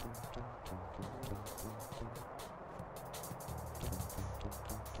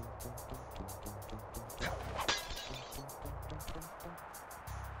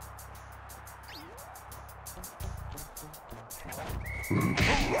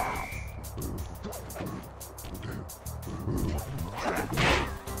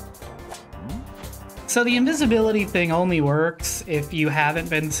 So the invisibility thing only works if you haven't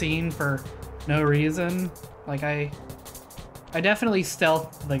been seen for no reason. Like I definitely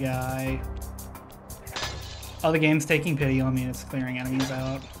stealthed the guy. Oh, the game's taking pity on me and it's clearing enemies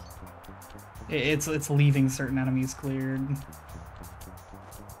out. It's leaving certain enemies cleared.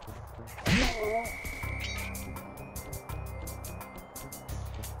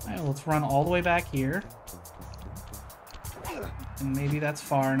 Alright, let's run all the way back here. And maybe that's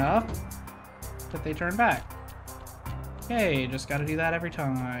far enough. that they turn back. Okay, just gotta do that every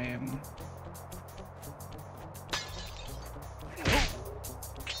time.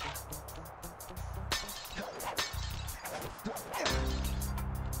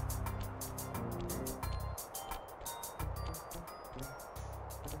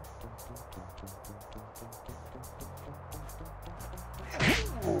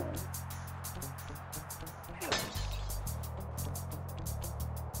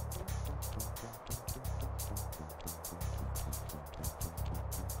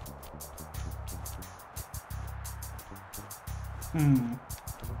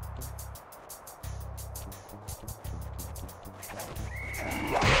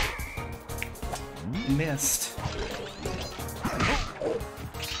 Missed.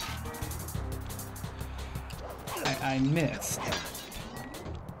 I missed.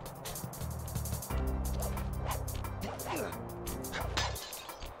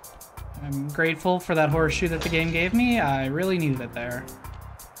 I'm grateful for that horseshoe that the game gave me. I really needed it there.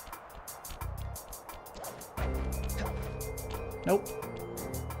 Nope.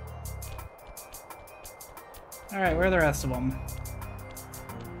 Alright, where are the rest of them?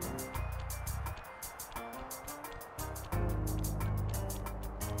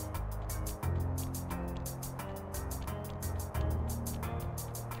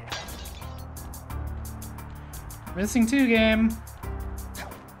 Missing 2 game.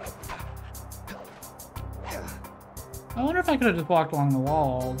 I wonder if I could have just walked along the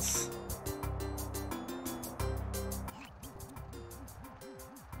walls.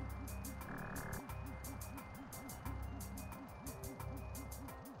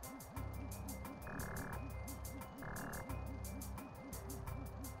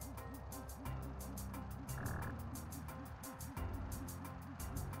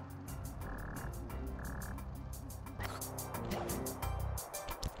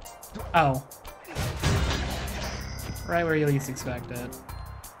 Oh. Right where you least expect it.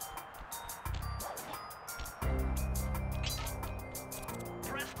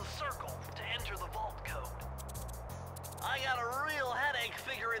 Press the circle to enter the vault code. I got a real headache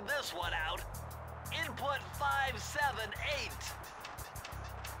figuring this one out. Input 578.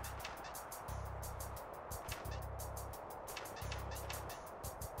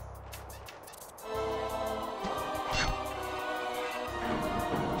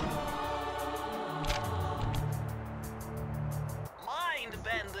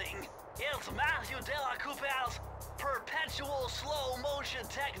 Mind-bending. It's Matthew de la Coupe's perpetual slow motion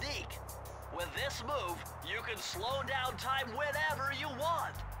technique. With this move, you can slow down time whenever you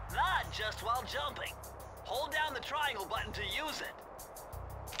want, not just while jumping. Hold down the triangle button to use it.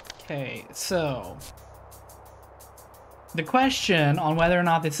 Okay, so the question on whether or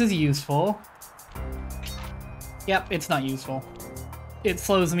not this is useful. Yep, it's not useful. It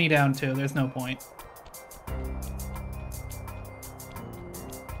slows me down too, there's no point.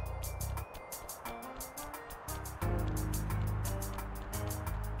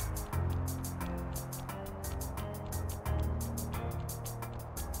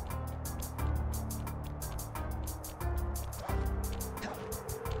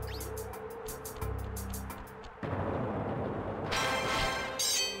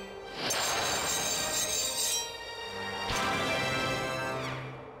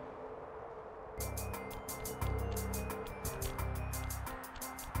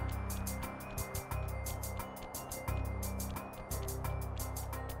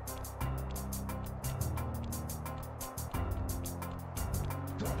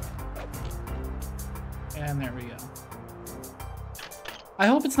 And there we go. I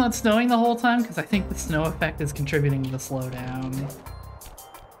hope it's not snowing the whole time, because I think the snow effect is contributing to the slowdown.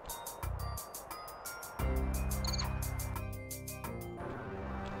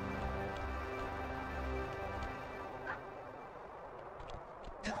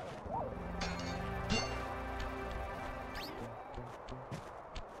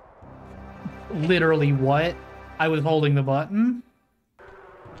 Literally what? I was holding the button?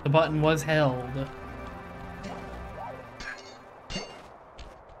 The button was held.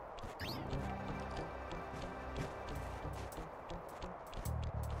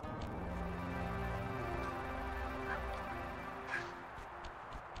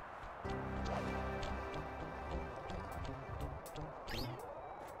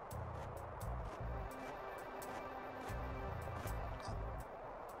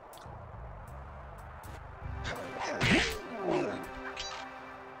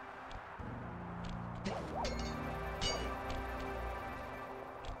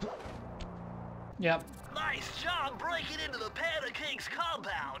 Yep. Nice job breaking into the Panda King's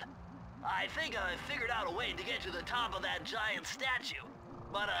compound. I think I figured out a way to get to the top of that giant statue.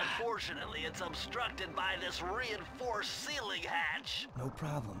 But unfortunately, it's obstructed by this reinforced ceiling hatch. No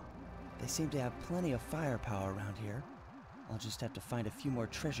problem. They seem to have plenty of firepower around here. I'll just have to find a few more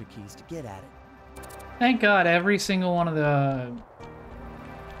treasure keys to get at it. Thank God every single one of the...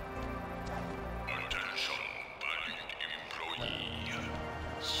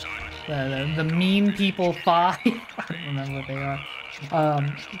 The mean people 5. I don't remember what they are.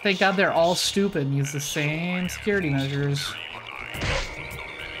 Thank God they're all stupid and use the same security measures.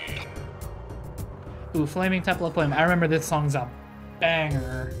 Ooh, Flaming Temple of Flame. I remember this song's a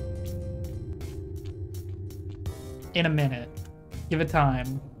banger. In a minute. Give it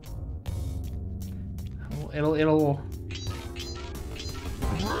time. It'll...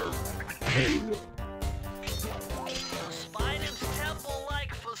 Despite its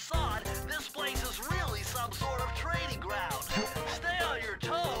temple-like facade, this place is really some sort of trading ground. Stay on your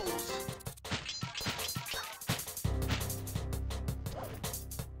toes.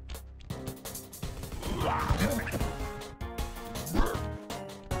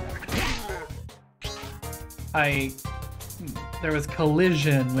 There was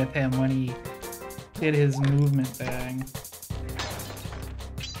collision with him when he did his movement thing.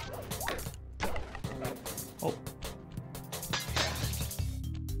 Oh.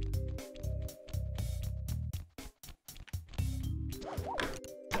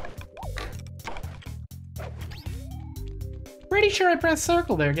 Pretty sure I pressed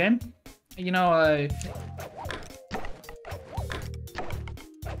circle there, game. You know,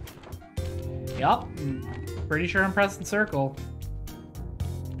 yup. Pretty sure I'm pressing circle.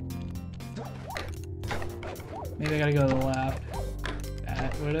 Maybe I gotta go to the left.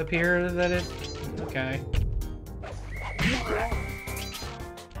 That would appear that it... Okay.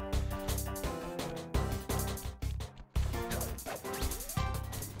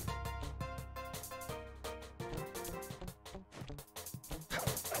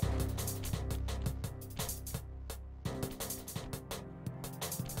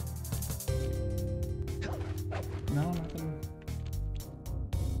 No, nothing.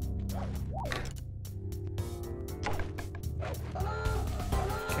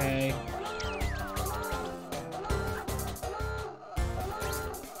 Okay.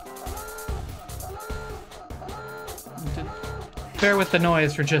 Bear with the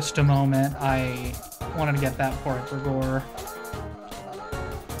noise for just a moment. I wanted to get that for it for gore.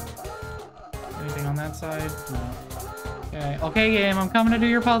 Anything on that side? No. Okay, okay, game. I'm coming to do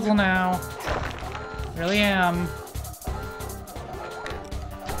your puzzle now. Really am.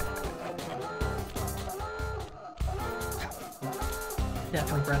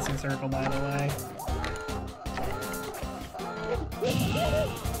 Definitely pressing circle, by the way.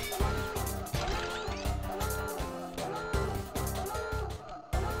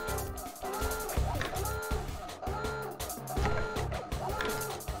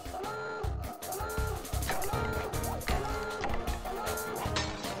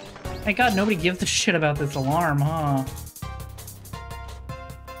 Thank God nobody gives a shit about this alarm, huh?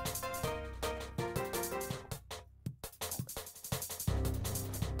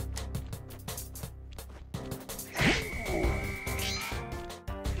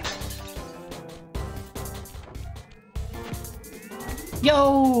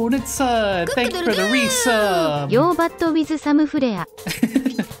 Yo, Nitsa! Thank you for the resub! Yo bat with some flare.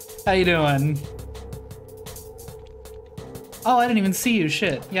 How you doing? Oh, I didn't even see you,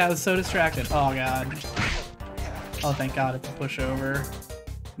 shit. Yeah, I was so distracted. Oh, God. Oh, thank God, it's a pushover.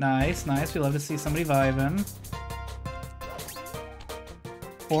 Nice, nice. We love to see somebody vibing.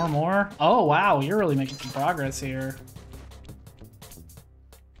 4 more? Oh, wow, you're really making some progress here.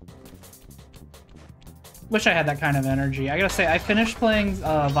 Wish I had that kind of energy. I gotta say, I finished playing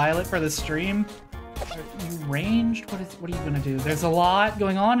Violet for the stream. Are you ranged? What are you gonna do? There's a lot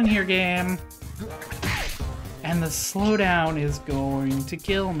going on in here, game. And the slowdown is going to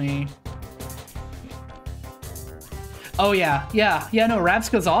kill me. Oh yeah, no,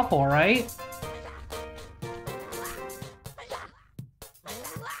 Rabska's awful, right?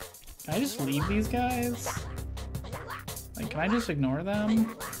 Can I just leave these guys? Like, can I just ignore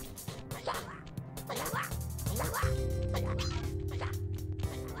them?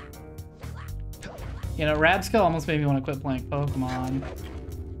 You know, Rabska almost made me want to quit playing Pokemon.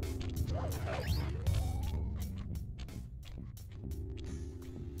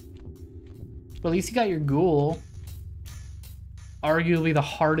 But at least you got your Ghoul. Arguably the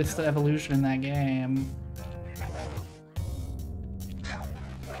hardest evolution in that game.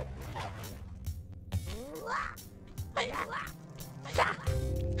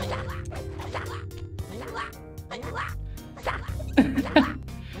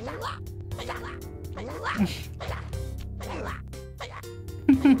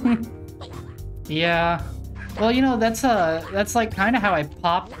 Yeah. Well, you know, that's like kind of how I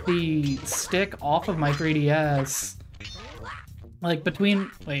popped the stick off of my 3DS. Like between,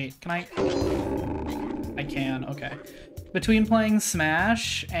 wait, can I can, okay. Between playing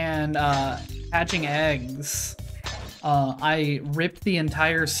Smash and hatching eggs, I ripped the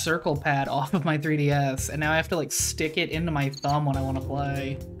entire circle pad off of my 3DS, and now I have to like stick it into my thumb when I want to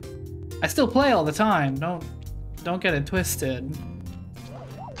play. I still play all the time, don't get it twisted.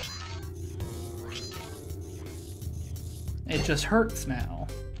 It just hurts now.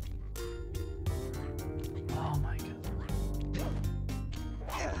 Oh my god.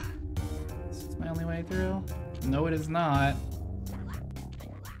 Is this my only way through? No, it is not.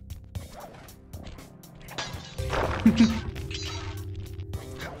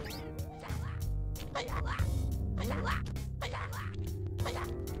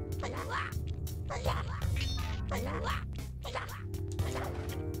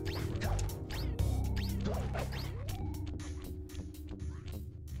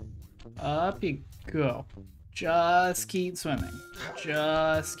 Up you go. Just keep swimming.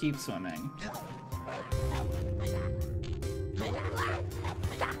 Just keep swimming.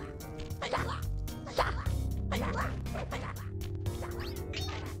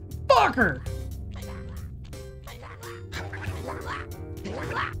 Fucker!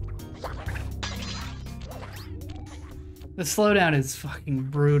 The slowdown is fucking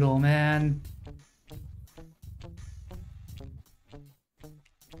brutal, man.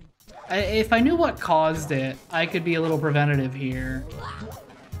 If I knew what caused it, I could be a little preventative here.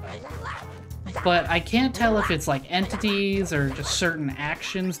 But I can't tell if it's like entities or just certain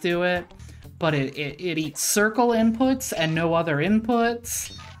actions do it. But it eats circle inputs and no other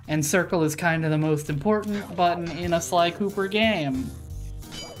inputs. And circle is kind of the most important button in a Sly Cooper game.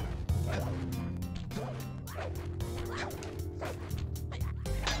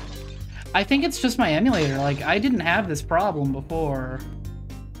 I think it's just my emulator. Like, I didn't have this problem before.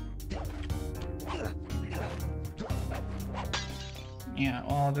 Yeah,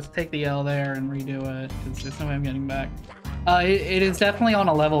 well, I'll just take the L there and redo it, because there's no way I'm getting back. It is definitely on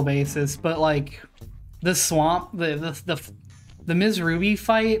a level basis, but like, the swamp, the Ms. Ruby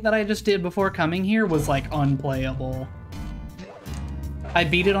fight that I just did before coming here was like unplayable. I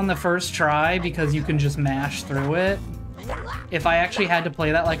beat it on the first try because you can just mash through it. If I actually had to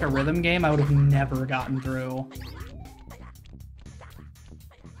play that like a rhythm game, I would have never gotten through.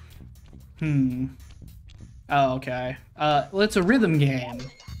 Oh, okay. Well, it's a rhythm game.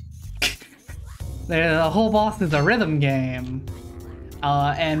 The whole boss is a rhythm game.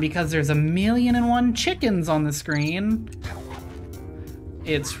 And because there's 1,000,001 chickens on the screen,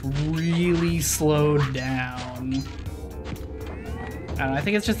 it's really slowed down. I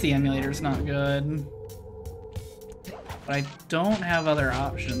think it's just the emulator's not good. But I don't have other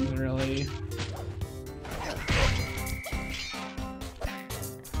options, really.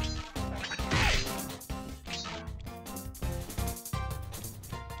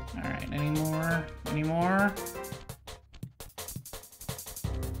 Alright, any more? Any more?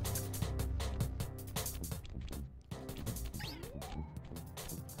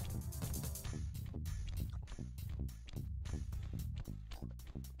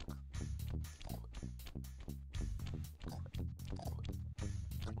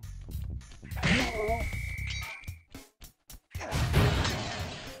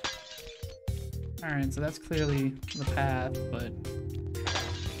 Alright, so that's clearly the path, but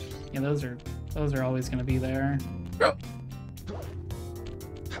yeah, those are always gonna be there. Oh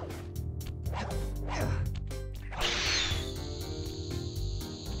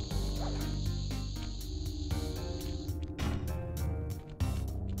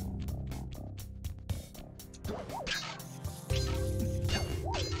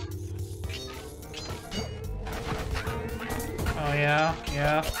yeah,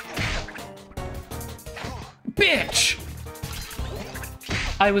 yeah. Bitch!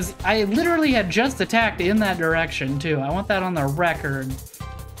 I literally had just attacked in that direction too. I want that on the record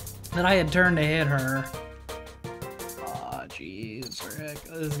that I had turned to hit her. Aw, jeez, Rick.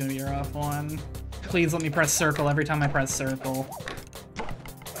 This is gonna be a rough one. Please let me press circle every time I press circle.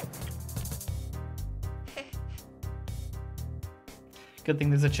 Good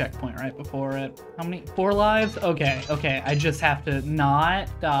thing there's a checkpoint right before it. How many? 4 lives? Okay, okay. I just have to not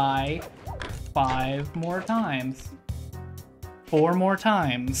die 5 more times. 4 more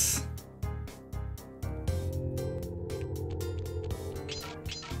times.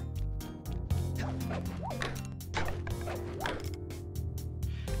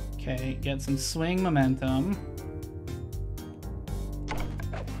 Okay, get some swing momentum.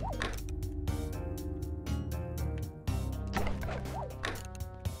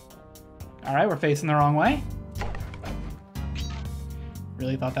 Alright, we're facing the wrong way.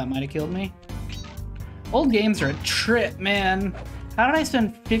 Really thought that might have killed me. Old games are a trip, man. How did I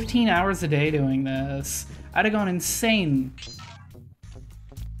spend 15 hours a day doing this? I'd have gone insane.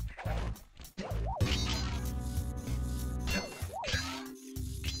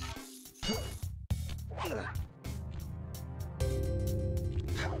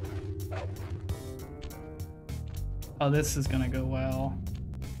 Oh, this is gonna go well.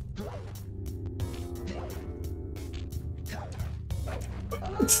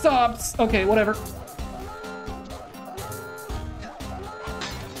 It stops! Okay, whatever.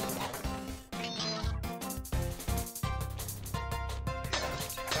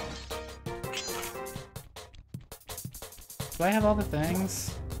 Do I have all the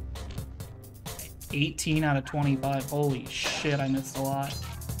things? 18 out of 25. Holy shit, I missed a lot.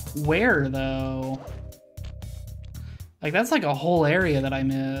 Where, though? Like, that's like a whole area that I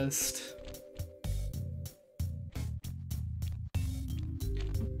missed.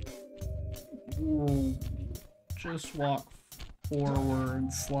 Ooh, just walk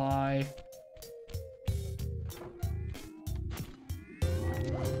forward, Sly.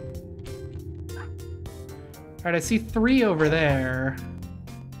 Alright, I see 3 over there.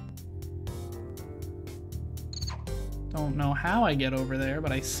 Don't know how I get over there,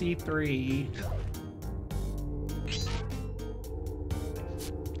 but I see 3.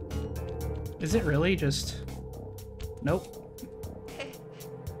 Is it really just... Nope.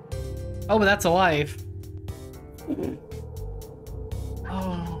 Oh, but that's a life.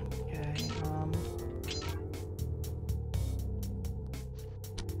 Oh, okay.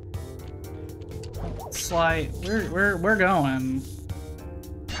 Sly, we're going.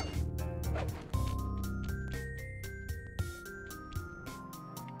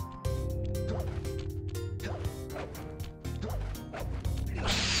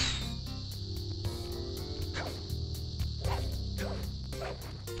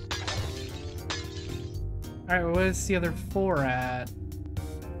 Alright, well, where's the other 4 at?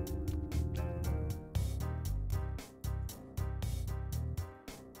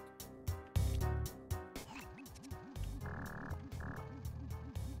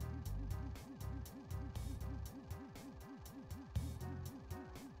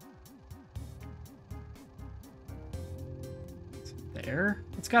 Is it there?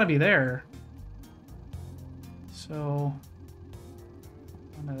 It's gotta be there. So,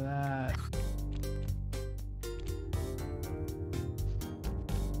 none of that.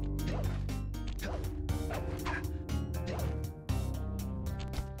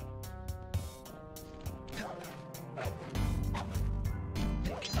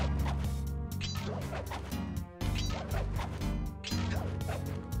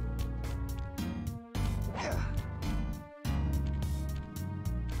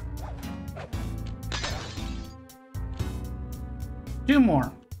 Two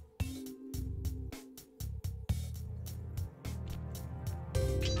more.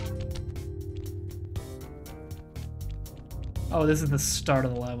 Oh, this is the start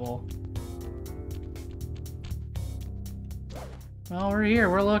of the level. Well, we're here,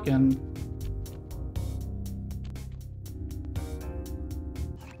 we're looking.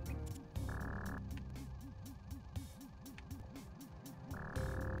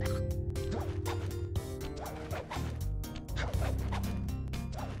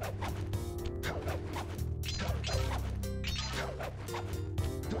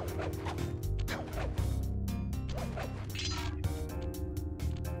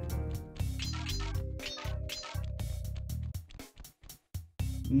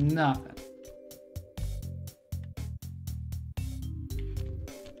 Nothing.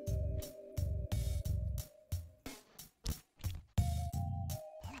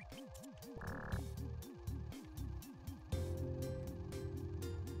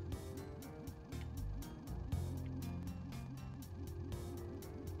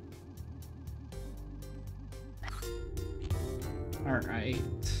 All right.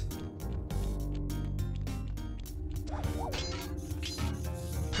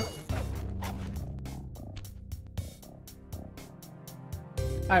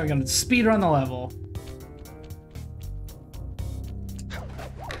 Alright, we're gonna speed run the level.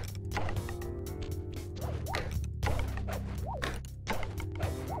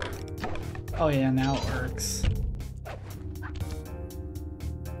 Oh yeah, now it works.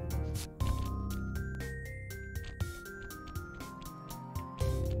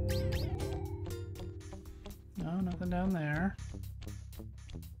 No, nothing down there.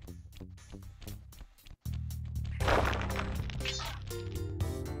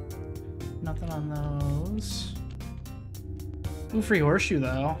 Nothing on those. Ooh, free horseshoe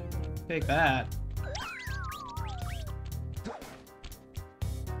though. Take that.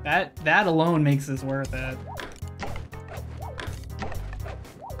 That alone makes this worth it.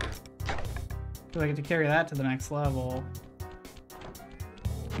 Feel like I get to carry that to the next level.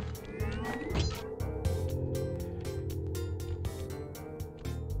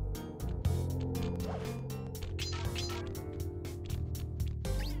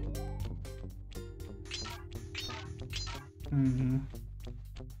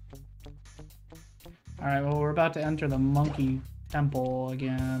 Alright, well, we're about to enter the monkey temple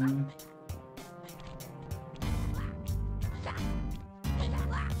again.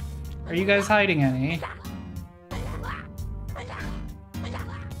 Are you guys hiding any?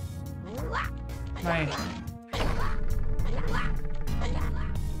 My...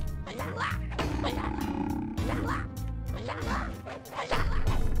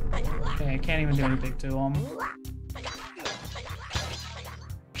 Okay, I can't even do anything to them.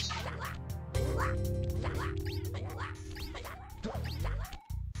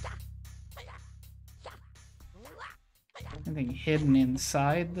 Anything hidden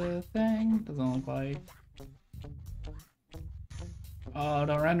inside the thing? Doesn't look like. Oh,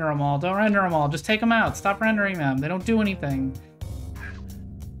 don't render them all. Don't render them all. Just take them out. Stop rendering them. They don't do anything.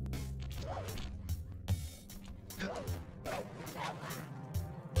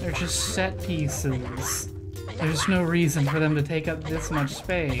 They're just set pieces. There's no reason for them to take up this much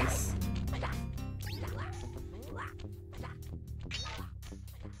space.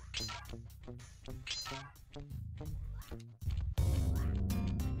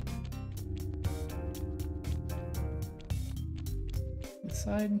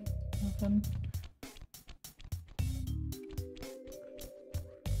 Side, nothing.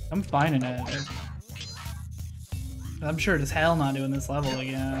 I'm finding it. I'm sure as hell not doing this level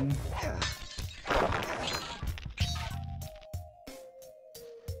again.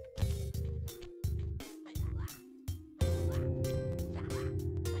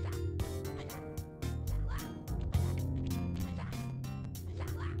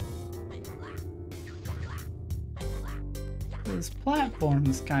 Those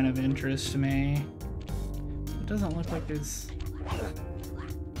platforms kind of interest me. It doesn't look like there's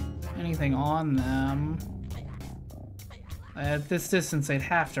anything on them. At this distance, they'd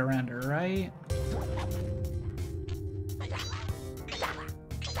have to render, right?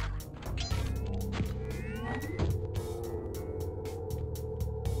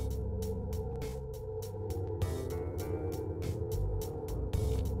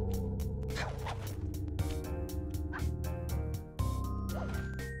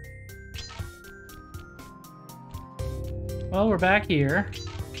 Well, we're back here.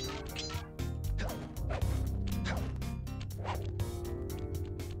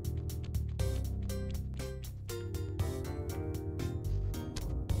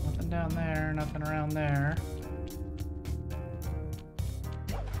 Nothing down there, nothing around there.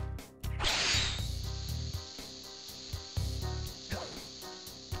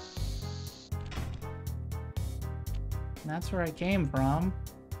 And that's where I came from.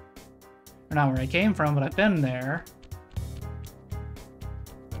 Or not where I came from, but I've been there.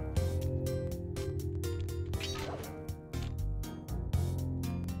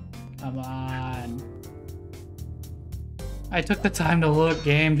 Come on. I took the time to look,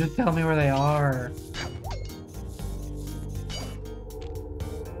 game. Just tell me where they are.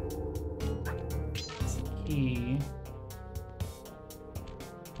 It's the key.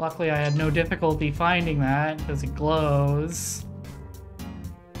 Luckily, I had no difficulty finding that because it glows.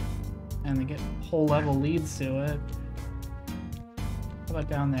 And the whole level leads to it. How about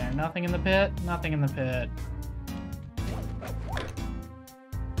down there? Nothing in the pit? Nothing in the pit.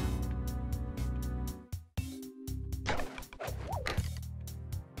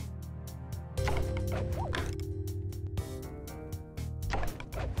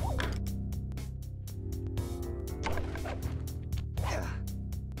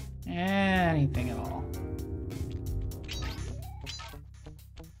 Anything at all.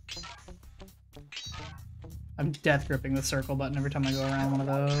 I'm death gripping the circle button every time I go around one of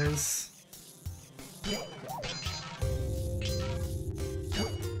those.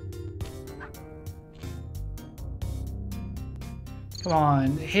 Come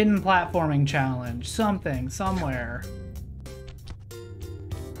on, hidden platforming challenge. Something, somewhere.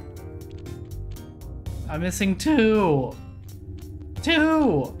 I'm missing two.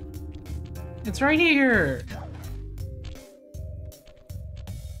 Two! It's right here!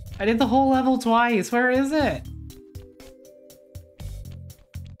 I did the whole level twice. Where is it?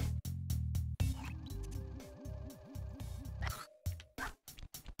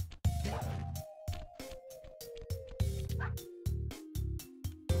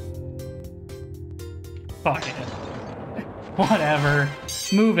 Fuck it. Whatever.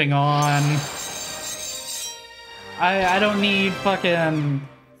 Moving on. I don't need fucking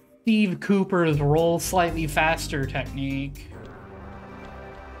Steve Cooper's roll slightly faster technique.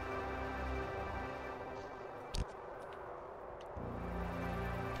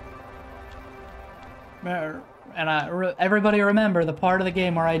 And everybody remember the part of the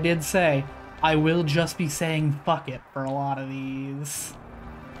game where I did say, I will just be saying fuck it for a lot of these.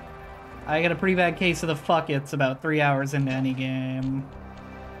 I got a pretty bad case of the fuck it's about 3 hours into any game.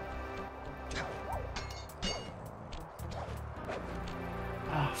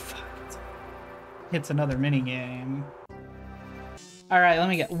 Oh, fuck. It's another minigame. Alright, let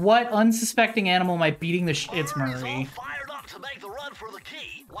me get... What unsuspecting animal am I beating the It's Murray. Fired up to make the run for the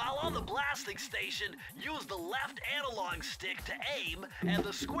key. While on the blasting station, use the left analog stick to aim and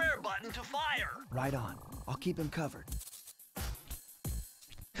the square button to fire. Right on. I'll keep him covered.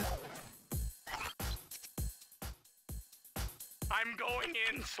 I'm going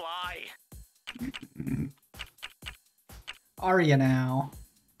in, Sly. Are you now?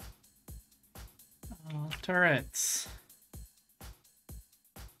 Turrets.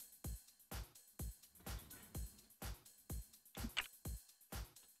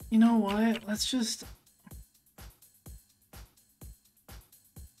 You know what? Let's just...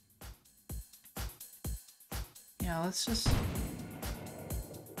 Yeah, let's just...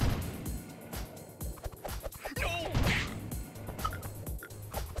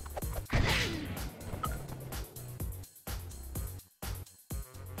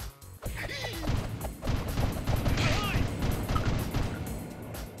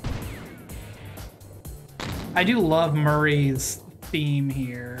 I do love Murray's theme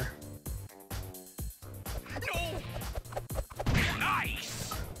here.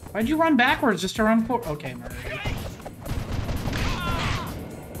 Nice. Why'd you run backwards just to run forward? Okay, Murray.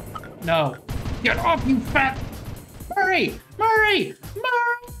 No. Get off, you fat... Murray! Murray!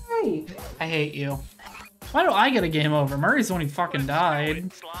 Murray! I hate you. Why do I get a game over? Murray's the one who fucking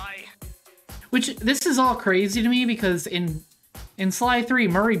died. Which, this is all crazy to me because in Sly 3,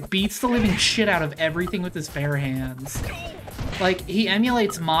 Murray beats the living shit out of everything with his bare hands. Like, he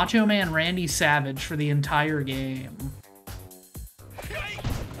emulates Macho Man Randy Savage for the entire game.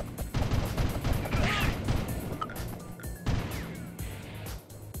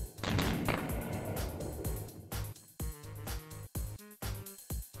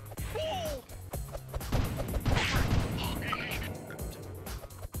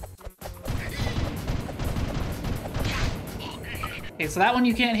 Okay, so that one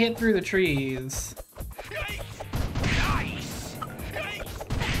you can't hit through the trees.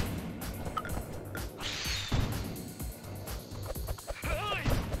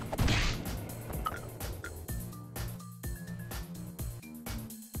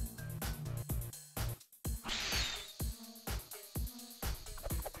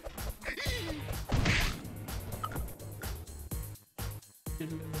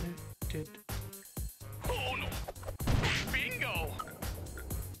 Oh no! Bingo!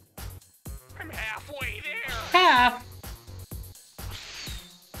 I'm halfway there. Half.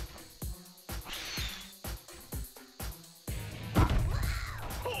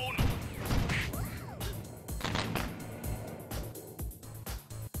 Oh no!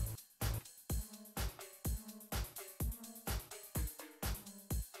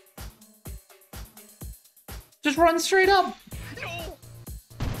 Just run straight up. No!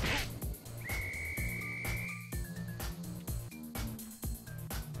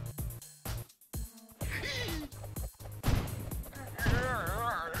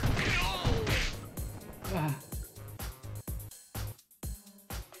 Ugh.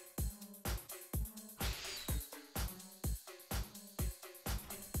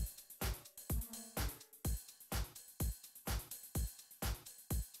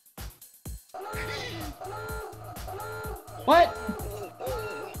 What?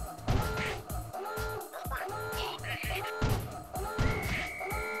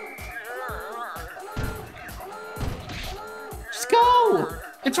 Just go!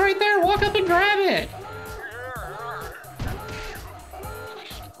 It's right there. Walk up and grab it.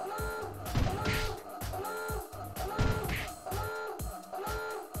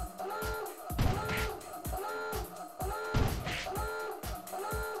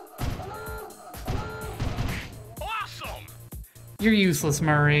 Awesome! You're useless,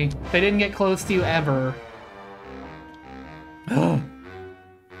 Murray. They didn't get close to you ever. Ugh.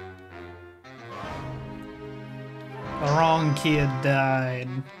 The wrong kid died.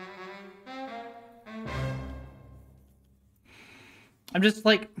 I'm just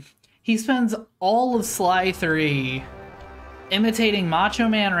like, he spends all of Sly 3 imitating Macho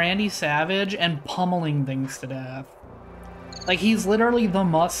Man Randy Savage and pummeling things to death. Like, he's literally the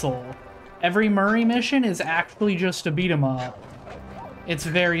muscle. Every Murray mission is actually just to beat him up. It's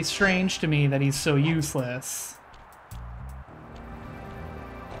very strange to me that he's so useless.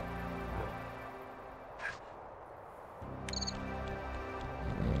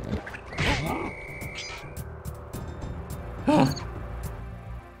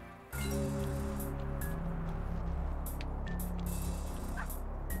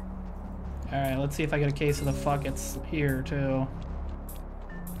 Alright, let's see if I get a case of the fuck it's here, too.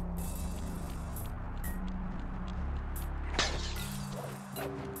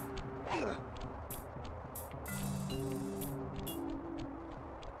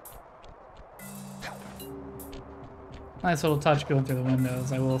 Nice little touch going through the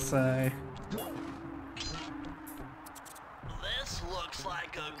windows, I will say. This looks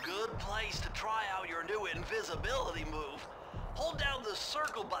like a good place to try out your new invisibility move. Hold down the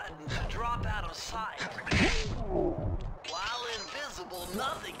circle button to drop out of sight. While invisible,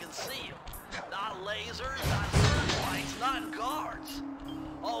 nothing can see you. Not lasers, not searchlights, not guards.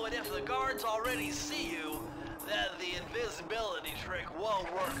 Oh, and if the guards already see you, then the invisibility trick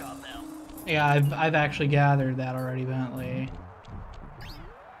won't work on them. Yeah, I've actually gathered that already, Bentley.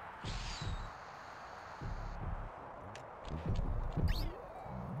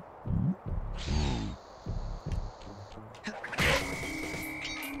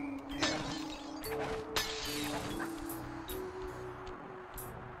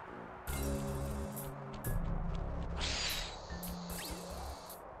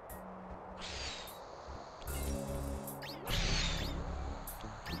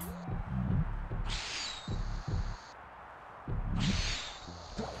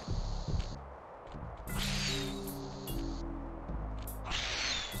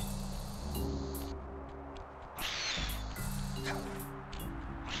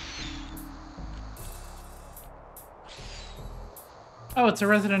 Oh, it's a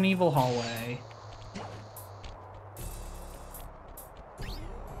Resident Evil hallway.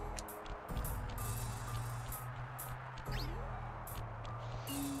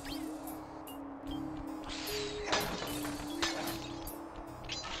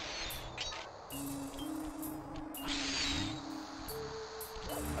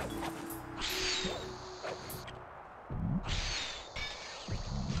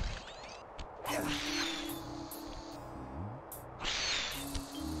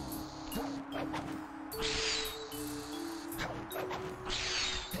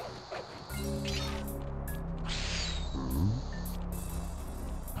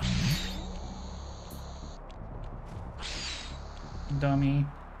 Dummy.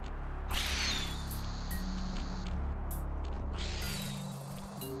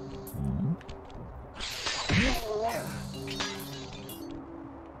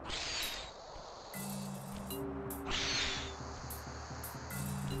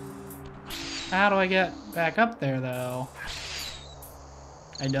 How do I get back up there, though?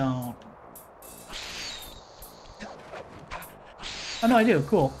 I don't. Oh, no, I do.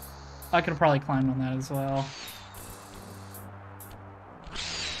 Cool. I could have probably climbed on that as well.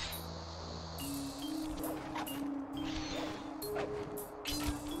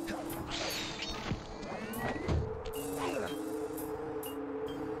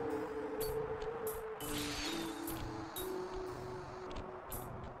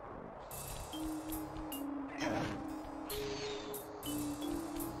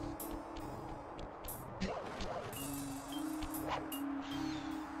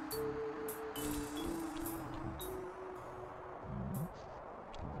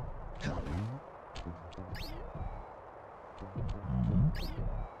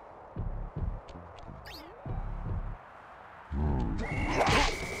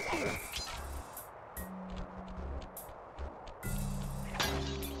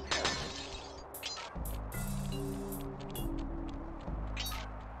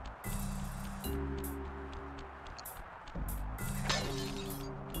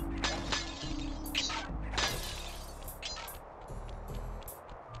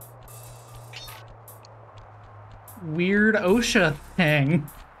 Weird OSHA thing.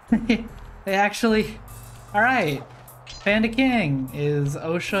 They actually... Alright. Panda King is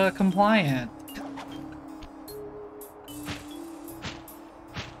OSHA compliant.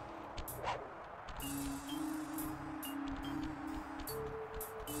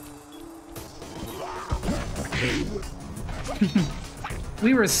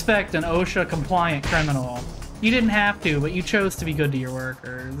 We respect an OSHA compliant criminal. You didn't have to, but you chose to be good to your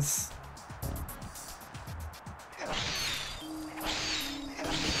workers.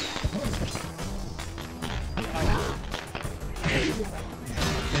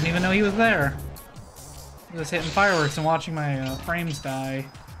 even know he was there. I was hitting fireworks and watching my frames die.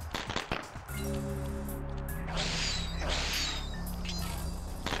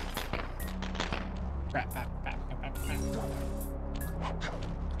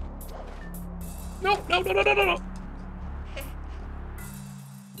 No.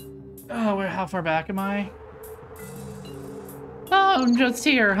 Oh, how far back am I? Oh, I'm just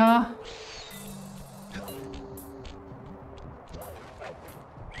here, huh?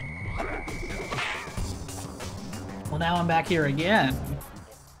 Well, now I'm back here again.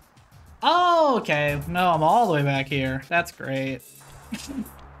 Oh, okay. No, I'm all the way back here. That's great.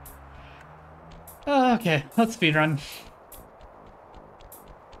 Okay, let's speedrun.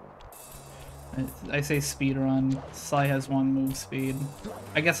 I say speedrun. Sly has 1 move speed.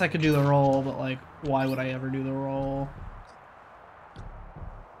 I guess I could do the roll, but like, why would I ever do the roll?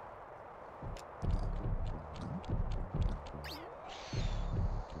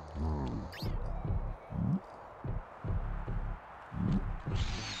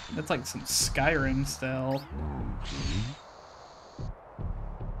 That's like some Skyrim style.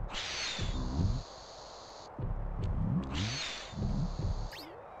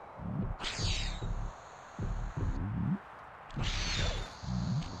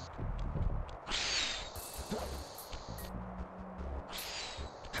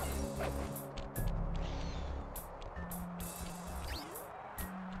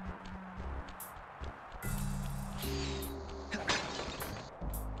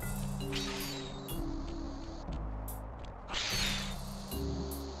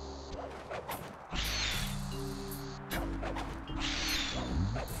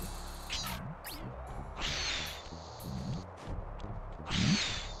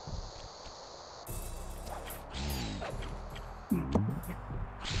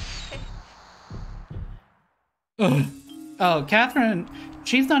 Ugh. Oh, Catherine,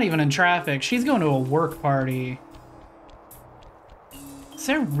 she's not even in traffic. She's going to a work party. Is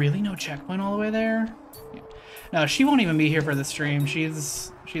there really no checkpoint all the way there? Yeah. No, she won't even be here for the stream.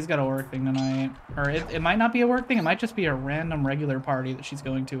 She's got a work thing tonight. Or it might not be a work thing. It might just be a random regular party that she's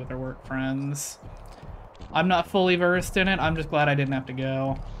going to with her work friends. I'm not fully versed in it. I'm just glad I didn't have to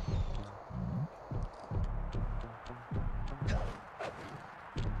go.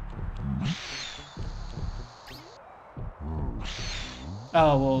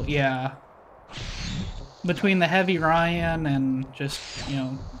 Oh, well, yeah. Between the heavy Ryan and just, you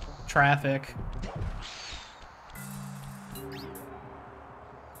know, traffic.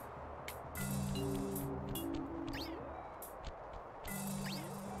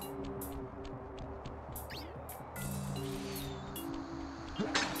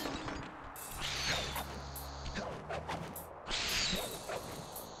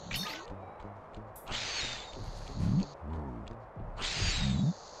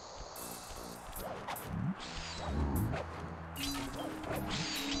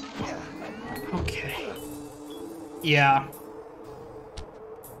 Yeah.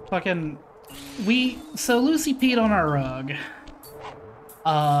 Fucking... So Lucy peed on our rug.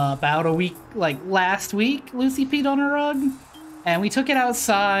 About a week... Like, last week, Lucy peed on our rug. And we took it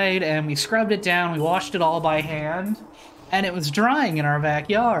outside, and we scrubbed it down, we washed it all by hand. And it was drying in our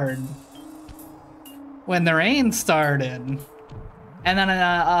backyard. When the rain started. And then,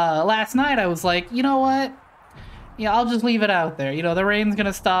 last night I was like, you know what? Yeah, I'll just leave it out there. You know, the rain's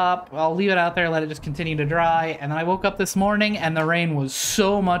gonna stop. I'll leave it out there, let it just continue to dry. And then I woke up this morning and the rain was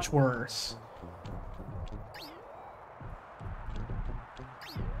so much worse.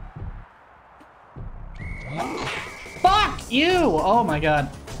 Fuck you! Oh my god.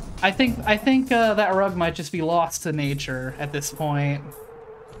 I think that rug might just be lost to nature at this point.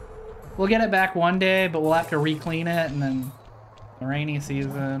 We'll get it back one day, but we'll have to re-clean it and then the rainy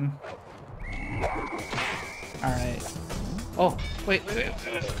season. Alright. Oh, wait.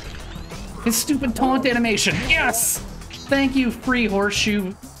 His stupid taunt animation. Yes! Thank you, free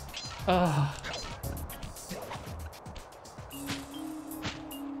horseshoe. Ugh.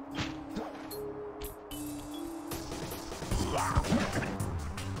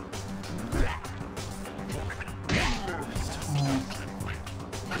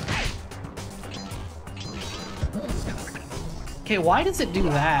 Okay, why does it do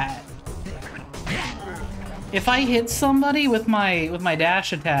that? If I hit somebody with my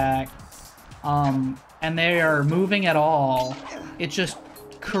dash attack, and they are moving at all, it just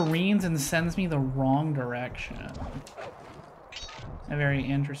careens and sends me the wrong direction. A very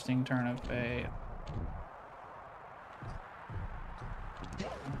interesting turn of fate.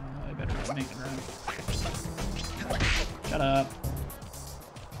 I better just make it right. Shut up.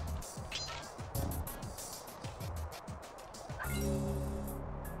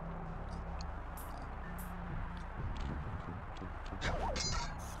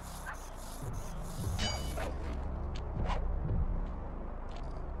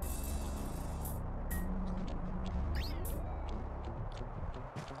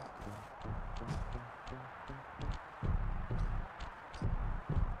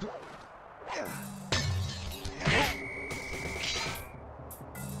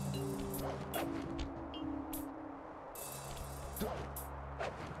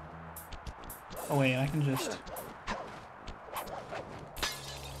 Oh wait, I can just...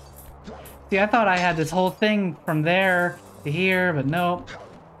 See, I thought I had this whole thing from there to here, but nope.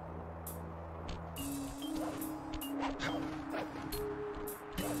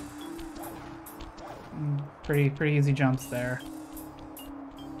 Pretty easy jumps there.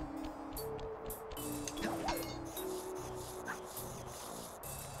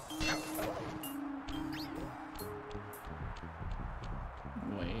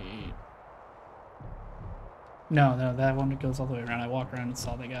 Wait. No, that one goes all the way around. I walk around and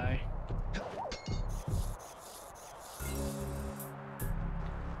saw the guy.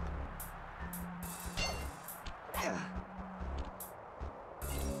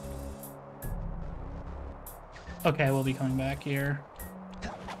 Okay, we'll be coming back here.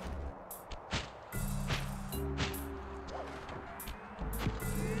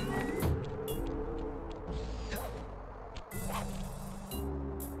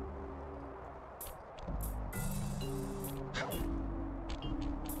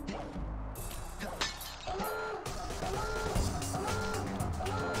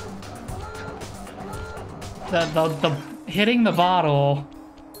 The hitting the bottle,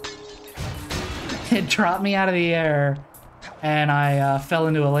 it dropped me out of the air, and I fell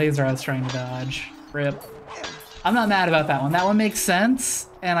into a laser I was trying to dodge. Rip. I'm not mad about that one. That one makes sense,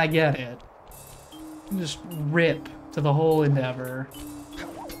 and I get it. Just rip to the whole endeavor.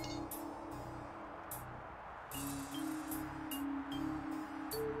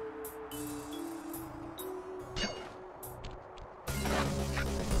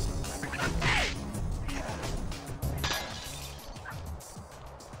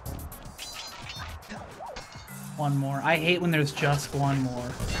 One more. I hate when there's just one more.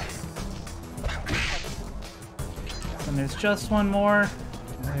 When there's just one more,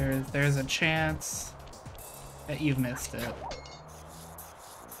 there's a chance that you've missed it.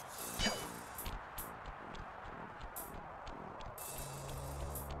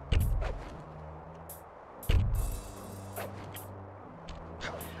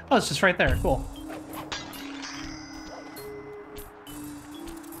 Oh, it's just right there. Cool.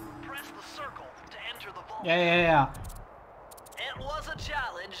 Yeah. It was a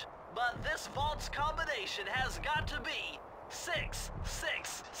challenge, but this vault's combination has got to be 6,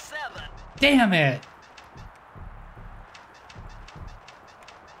 6, 7. Damn it!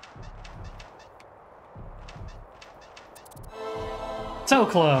 So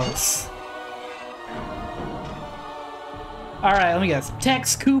close. Alright, let me guess.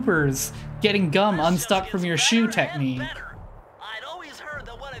 Tex Cooper's getting gum unstuck from your shoe technique. I'd always heard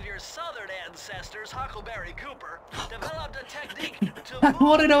that one of your southern ancestors, Huckleberry Cooper, developed a technique to I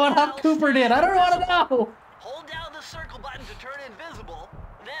want to know what Huck Cooper did. I don't want to know. Hold down the circle button to turn invisible,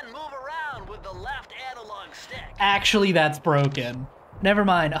 then move around with the left analog stick. Actually, that's broken. Never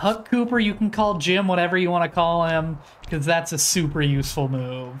mind. Huck Cooper, you can call Jim whatever you want to call him, because that's a super useful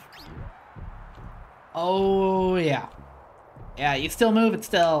move. Oh, yeah. Yeah, you still move at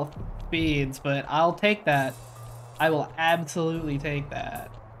stealth speeds, but I'll take that. I will absolutely take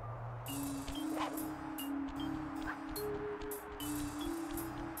that.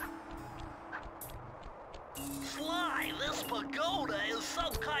 Sly, this pagoda is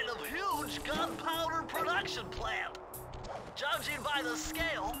some kind of huge gunpowder production plant. Judging by the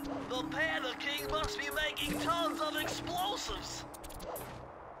scale, the Panda King must be making tons of explosives.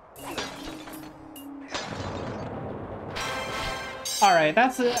 Alright,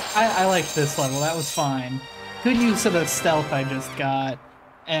 that's it. I liked this level. That was fine. Good use of the stealth I just got.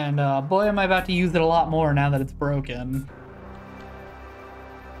 And boy, am I about to use it a lot more now that it's broken.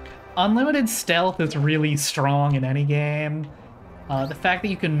 Unlimited stealth is really strong in any game. The fact that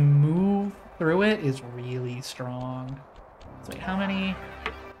you can move through it is really strong. So wait, how many?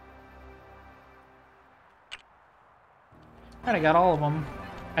 Alright, I got all of them.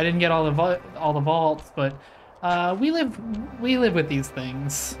 I didn't get all the vaults, but we live with these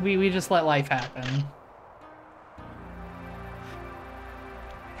things. We just let life happen.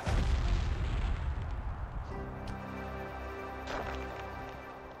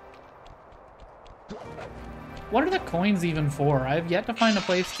 What are the coins even for? I've yet to find a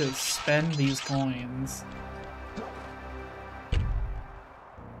place to spend these coins.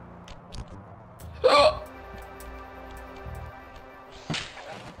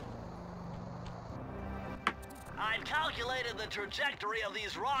 I've calculated the trajectory of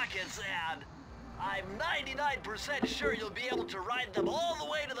these rockets and I'm 99% sure you'll be able to ride them all the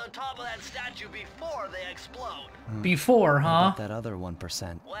way to the top of that statue before they explode. Before, How huh? about that other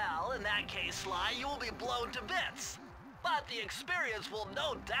 1%? Well, in that case, Sly, you will be blown to bits. But the experience will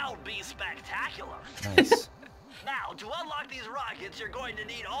no doubt be spectacular. Nice. Now, to unlock these rockets, you're going to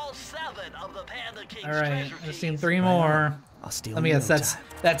need all 7 of the Panda King's All right, treasure I've keys. seen 3 more. I'll steal Let me in guess.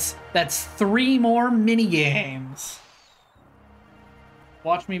 no That's 3 more mini games.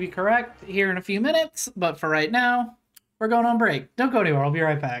 Watch me be correct here in a few minutes, but for right now, we're going on break. Don't go anywhere. I'll be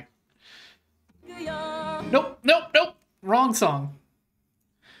right back. Nope, nope, nope. Wrong song.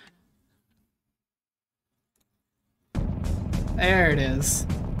 There it is.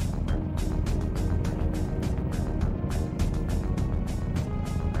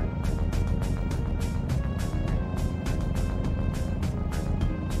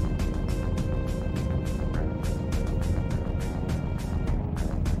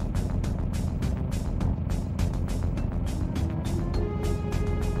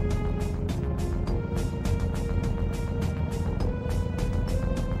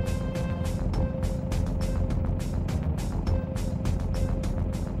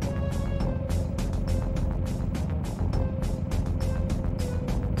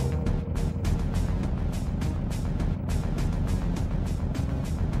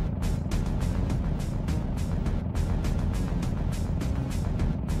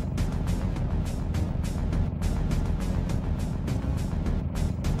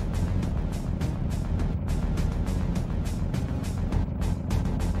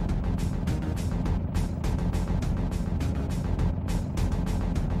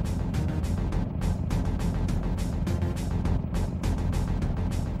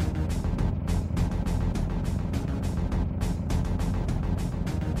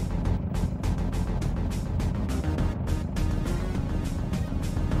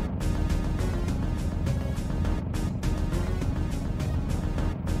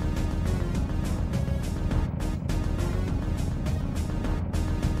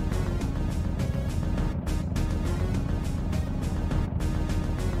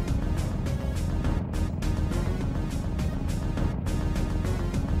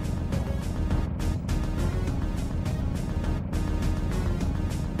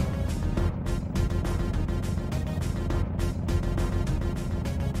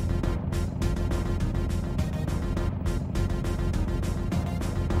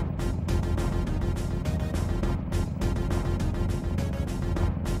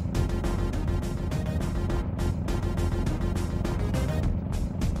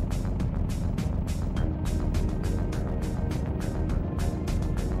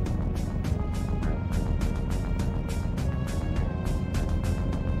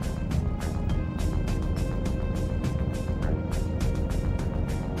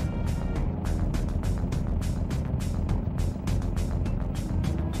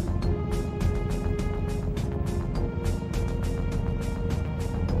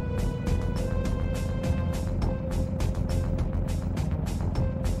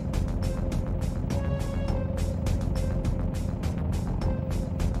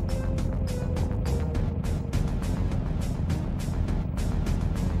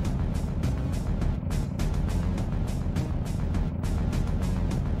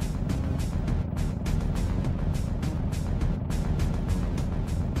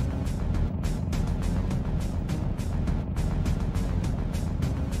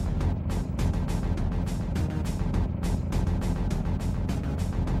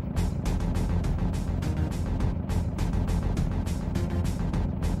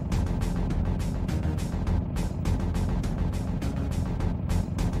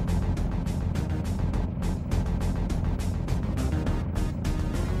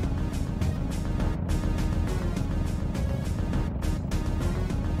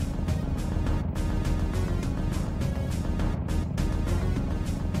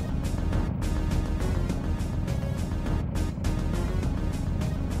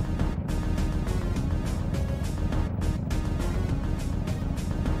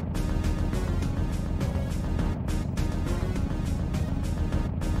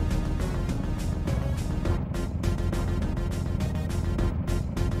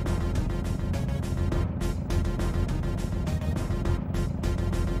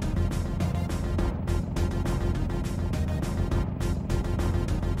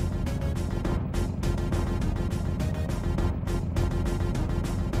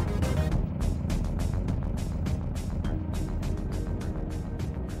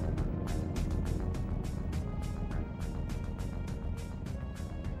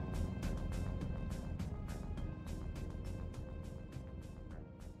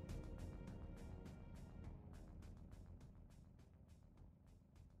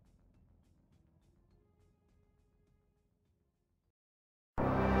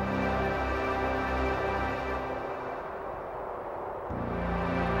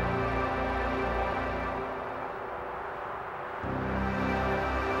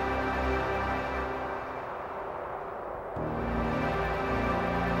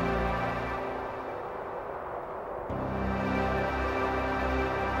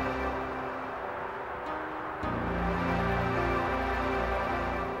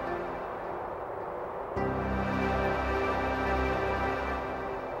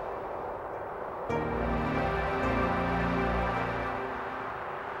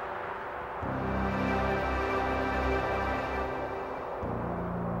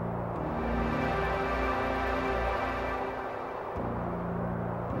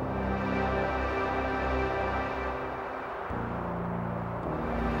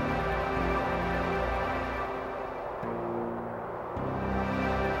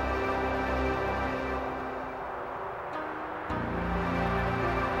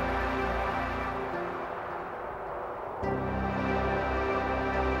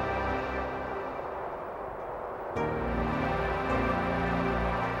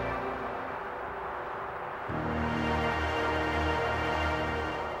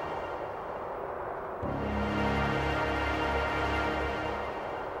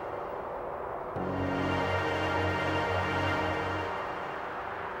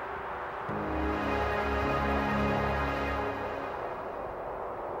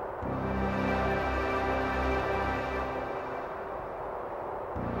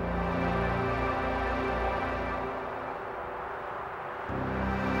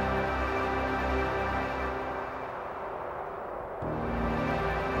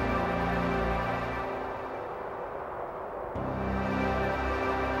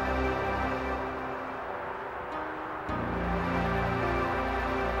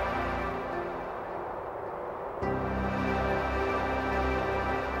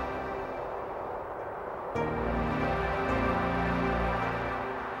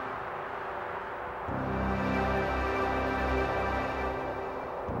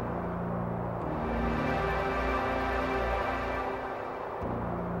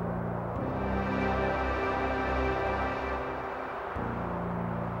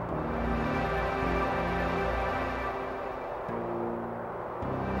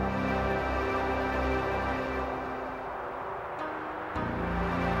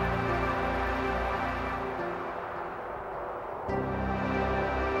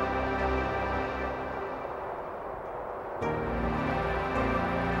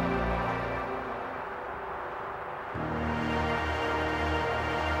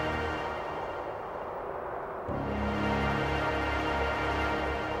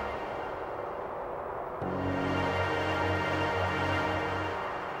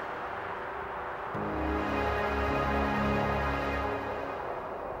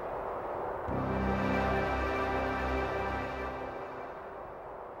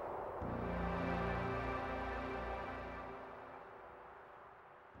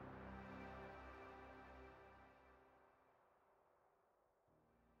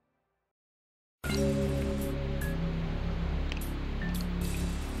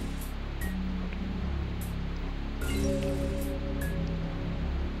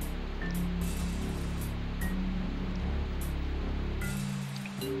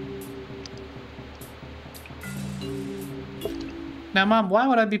 Now, Mom, why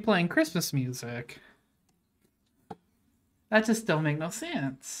would I be playing Christmas music? That just don't make no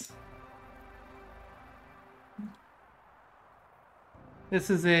sense. This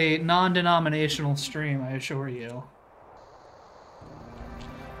is a non-denominational stream, I assure you.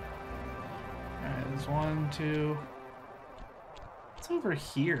 Alright, there's 1, 2... What's over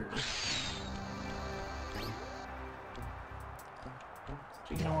here?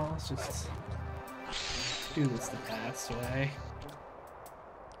 You know what, let's just do this the fast way.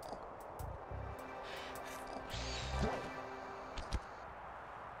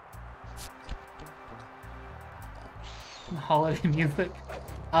 Holiday music.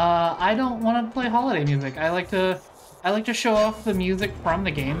 I don't want to play holiday music. I like to show off the music from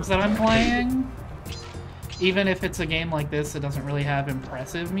the games that I'm playing. Even if it's a game like this that doesn't really have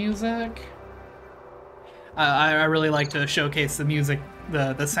impressive music. I really like to showcase the music,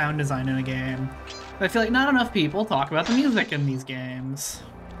 the sound design in a game. I feel like not enough people talk about the music in these games.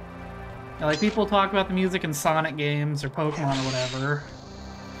 Like, people talk about the music in Sonic games or Pokemon or whatever.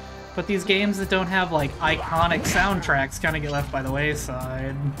 But these games that don't have, like, iconic soundtracks kind of get left by the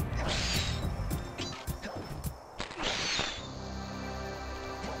wayside.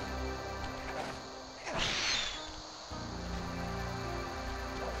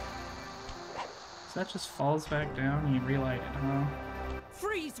 So that just falls back down and you relight it, huh?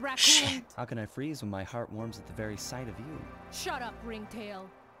 Freeze, raccoon! Shit. How can I freeze when my heart warms at the very sight of you? Shut up, Ringtail.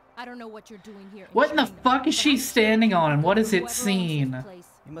 I don't know what you're doing here. What in the fuck is she standing on and what is it seen?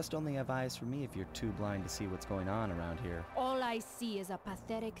 You must only have eyes for me if you're too blind to see what's going on around here. All I see is a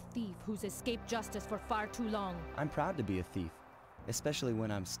pathetic thief who's escaped justice for far too long. I'm proud to be a thief, especially when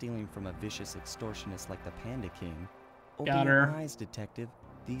I'm stealing from a vicious extortionist like the Panda King. Open Got your her. eyes, detective.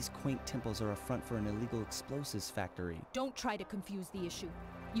 These quaint temples are a front for an illegal explosives factory. Don't try to confuse the issue.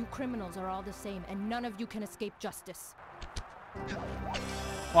 You criminals are all the same, and none of you can escape justice.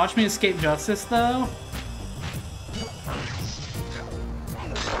 Watch me escape justice, though.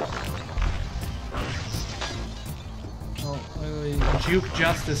 Oh, juke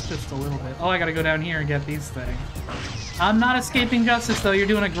justice just a little bit. Oh, I gotta go down here and get these things. I'm not escaping justice, though. You're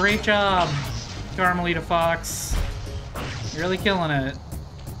doing a great job, Carmelita Fox. You're really killing it.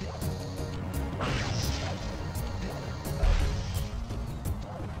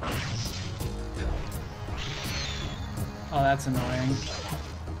 Oh, that's annoying.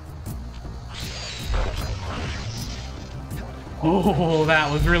 Oh,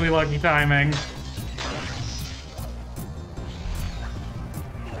 that was really lucky timing.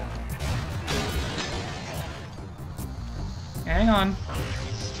 Hang on.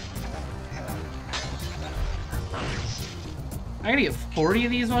 I gotta get 40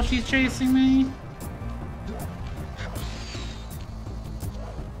 of these while she's chasing me?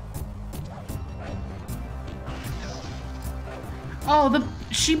 Oh,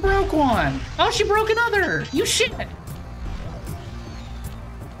 she broke one! Oh, she broke another! You shit!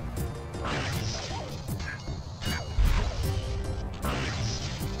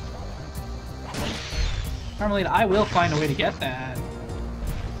 Carmelita, I will find a way to get that.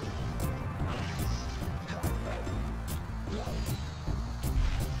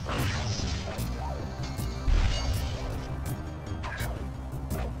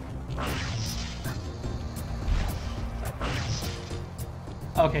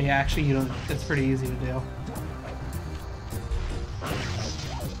 Okay, yeah, actually, you don't. It's pretty easy to do.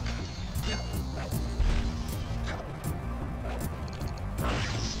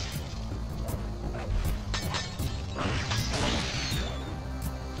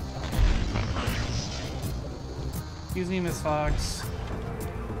 Excuse me, Miss Fox.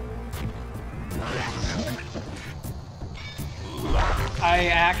 I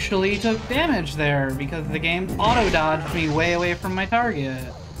actually took damage there because the game auto-dodged me way away from my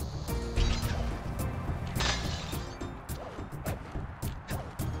target.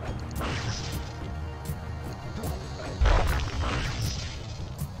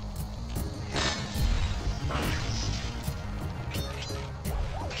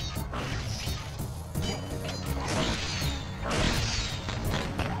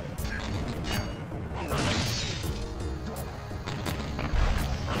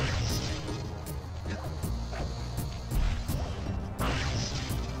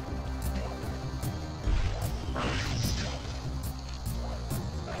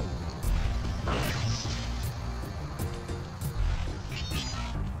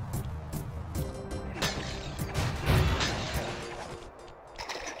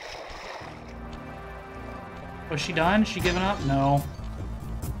 Was she done? Is she giving up? No.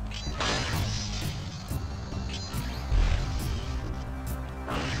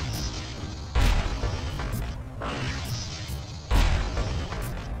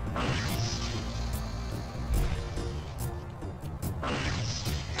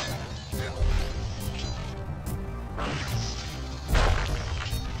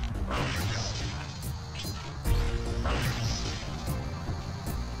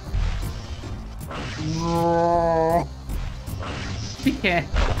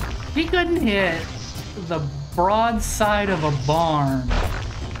 He couldn't hit the broad side of a barn.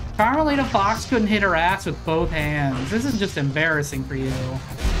 Carmelita Fox couldn't hit her ass with both hands. This is just embarrassing for you.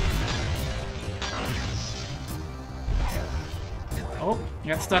 Oh,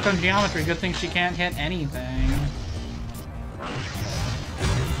 you got stuck on geometry. Good thing she can't hit anything.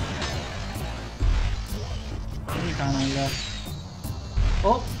 Carmelita.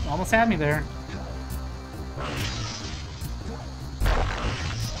 Oh, almost had me there.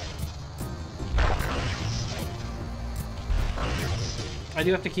 I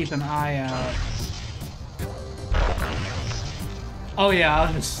do have to keep an eye out. Oh yeah,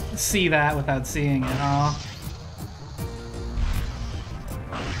 I'll just see that without seeing it, huh?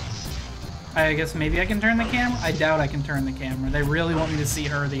 I guess maybe I can turn the camera? I doubt I can turn the camera. They really want me to see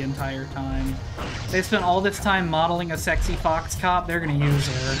her the entire time. They spent all this time modeling a sexy fox cop, they're gonna use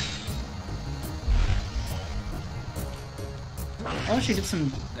her. Oh, she did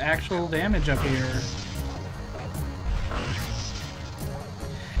some actual damage up here.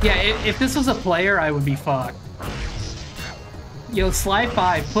 Yeah, if this was a player, I would be fucked. Yo, Sly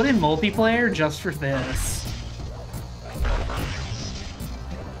 5, put in multiplayer just for this.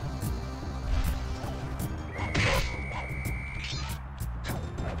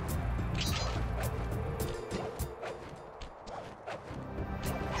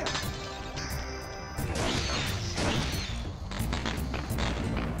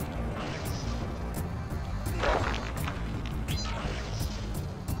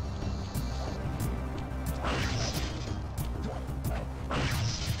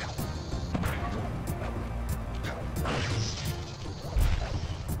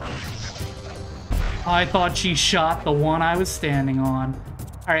 I thought she shot the one I was standing on.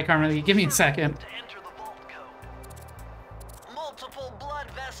 Alright, Carmelita, give me a second.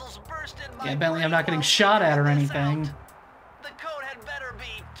 Yeah, Bentley, I'm not getting shot at or anything. The code had better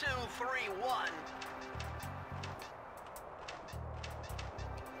be 231.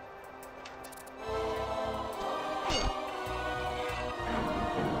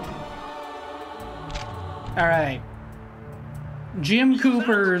 Alright. Jim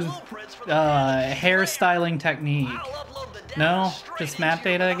Cooper's hairstyling technique. No? Just map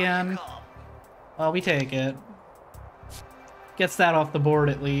data again? Well, we take it. Gets that off the board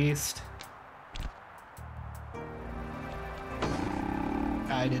at least.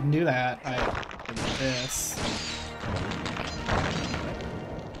 I didn't do that. I did this.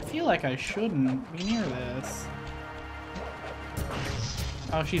 I feel like I shouldn't be near this.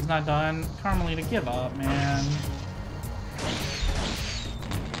 Oh, she's not done? Carmelita, give up, man.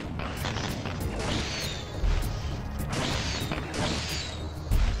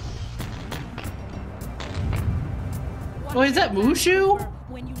 Oh, is that Mushu?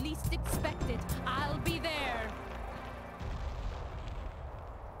 When you least expect it, I'll be there.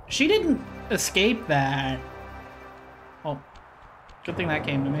 She didn't escape that. Oh, good thing that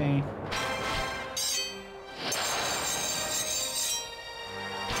came to me.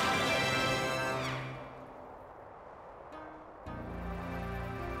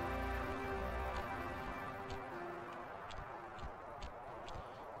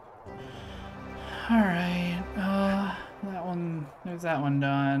 Alright, that one, there's that one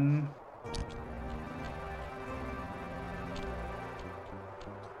done.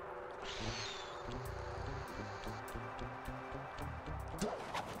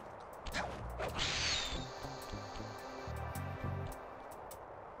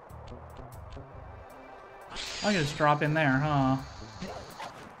 I can just drop in there, huh?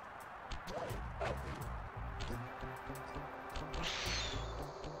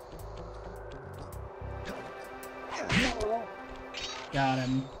 Got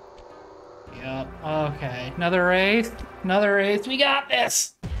him. Yep. Okay. Another race. Another race. We got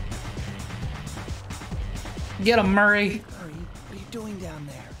this. Get him, Murray. Murray, what are you doing down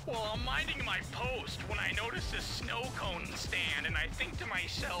there? Well, I'm minding my post when I notice this snow cone stand, and I think to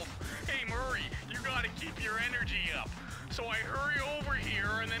myself, hey, Murray, you gotta keep your energy up. So I hurry over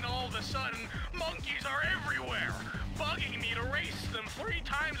here, and then all of a sudden, monkeys are everywhere, bugging me to race them 3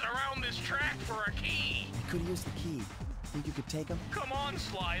 times around this track for a key. You could use the key. Think you could take him? Come on,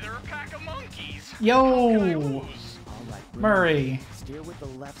 Sly, they're a pack of monkeys. Yo! How can I lose? All right, Murray. Steer with the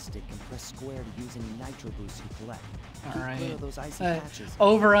left stick and press square to use any nitro boosts you collect. Keep Alright. clear of those icy patches.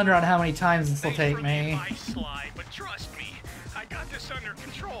 Over under on how many times this will Thanks take for the me. advice, Sly, but trust me, I got this under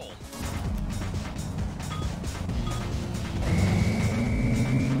control.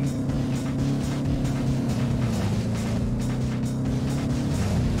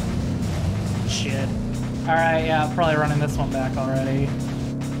 Shit. Alright, yeah, I'm probably running this one back already.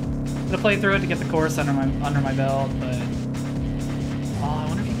 I'm gonna play through it to get the course under my belt, but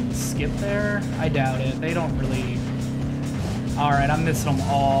skip there? I doubt it. They don't really... Alright, I'm missing them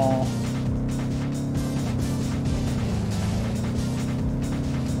all.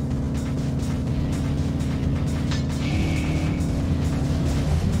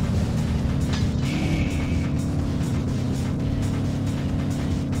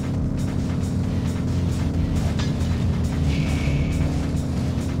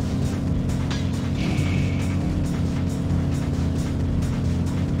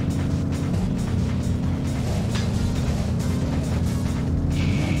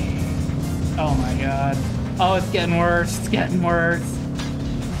 Oh my god. Oh, it's getting worse. It's getting worse.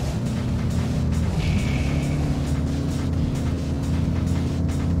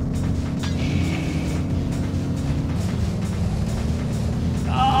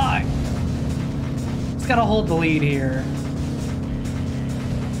 Ah! Just gotta hold the lead here.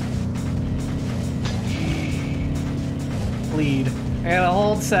 Lead. I gotta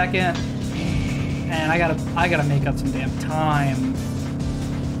hold second. And I gotta make up some damn time.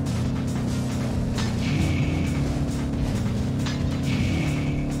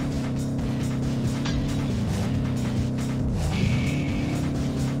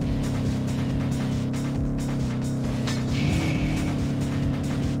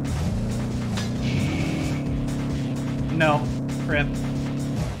 No. Rip.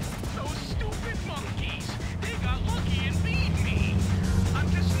 Those stupid monkeys. They got lucky and beat me. I'm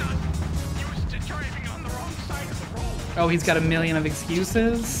just not used to driving on the wrong side of the road. Oh, he's got a million of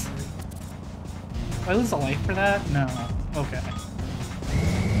excuses? Do I lose a life for that? No. Okay.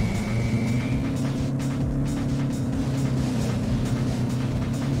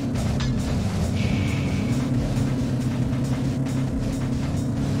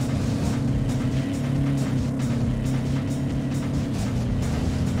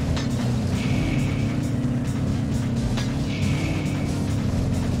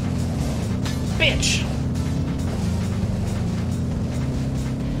 Bitch!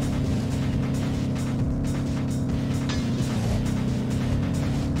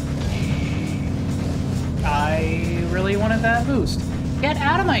 I really wanted that boost. Get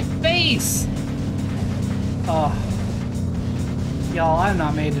out of my face! Oh. Y'all, I'm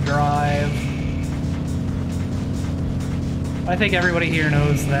not made to drive. I think everybody here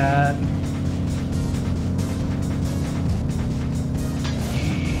knows that.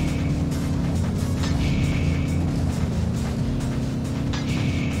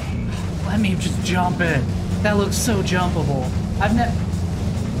 Let me just jump it. That looks so jumpable.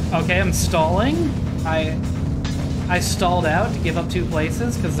 Okay, I'm stalling. I stalled out to give up 2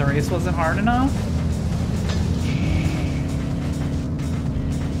 places because the race wasn't hard enough.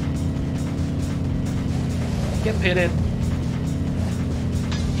 Get pitted.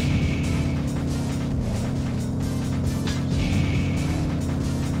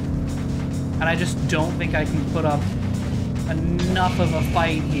 And I just don't think I can put up enough of a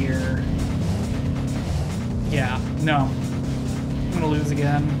fight here. Yeah, no. I'm gonna lose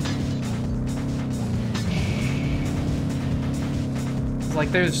again. It's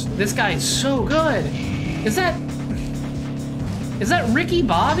like this guy is so good. Is that Ricky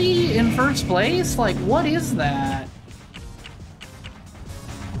Bobby in first place? Like, what is that?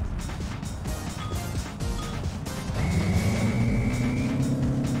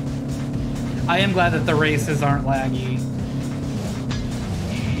 I am glad that the races aren't laggy.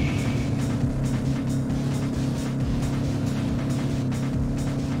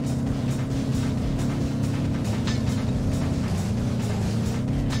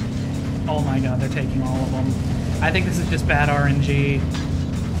 Oh my god, they're taking all of them. I think this is just bad RNG.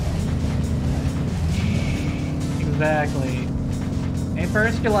 Exactly. Ain't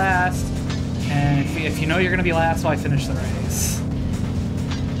first, you're last. And if you know you're gonna be last, why finish the race?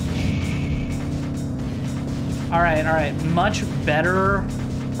 Alright, alright. Much better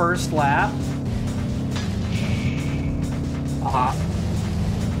first lap. Aha.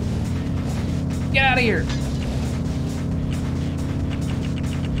 Get out of here!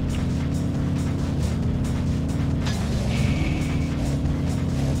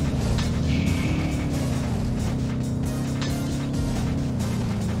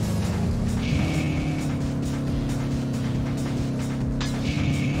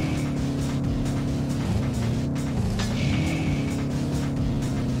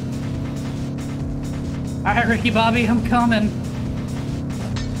 Alright, Ricky Bobby, I'm coming.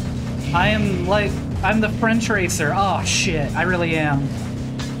 I'm the French racer. Oh, shit. I really am.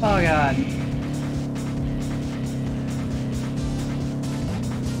 Oh, God.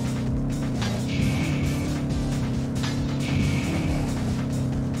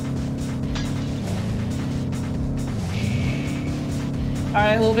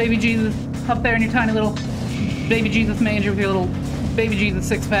 Alright, little baby Jesus. Up there in your tiny little baby Jesus manger with your little baby Jesus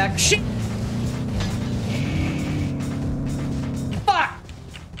six-pack. Shit! Fuck!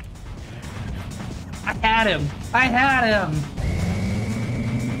 I had him! I had him!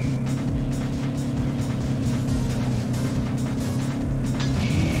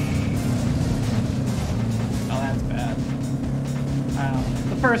 Oh, that's bad.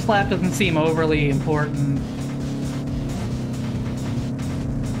 The first lap doesn't seem overly important.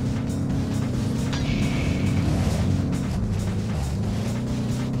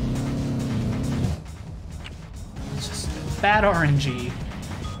 Bad RNG.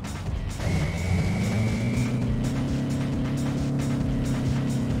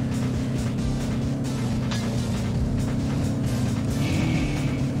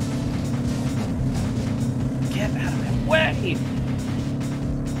 Get out of my way!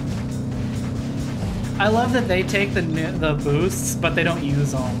 I love that they take the boosts, but they don't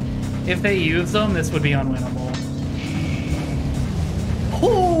use them. If they use them, this would be unwinnable.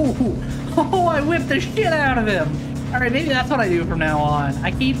 Oh! Oh, I whipped the shit out of him! Alright, maybe that's what I do from now on.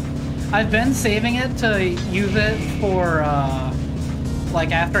 I've been saving it to use it for,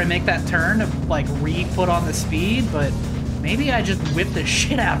 like, after I make that turn, to, like, re-put on the speed, but maybe I just whip the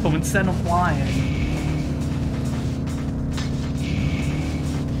shit out of him and send him flying.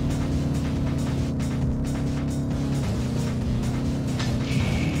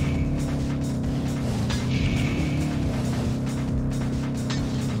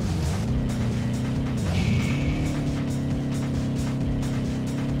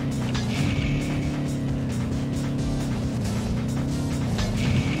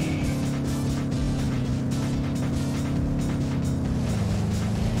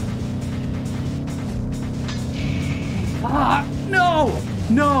 Ah, no!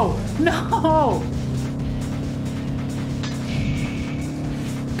 No! No!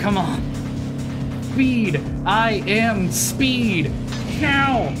 Come on. Speed! I am speed!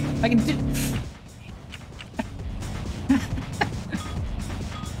 Now! I can do...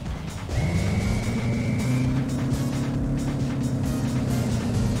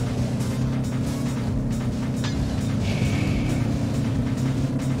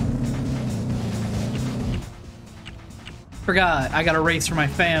 Forgot, I got a race for my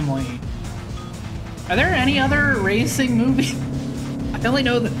family. Are there any other racing movies? I only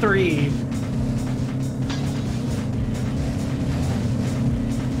know the 3.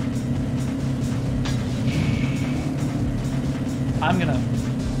 I'm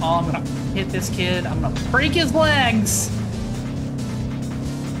gonna hit this kid. I'm gonna break his legs.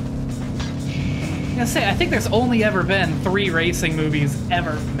 I'm gonna say, I think there's only ever been 3 racing movies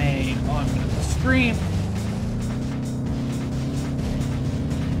ever made. Oh, I'm gonna scream.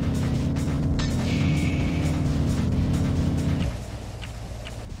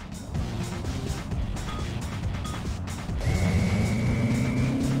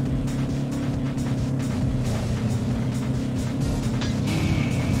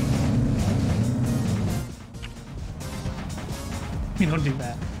 You don't do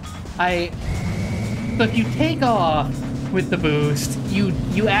that. So if you take off with the boost,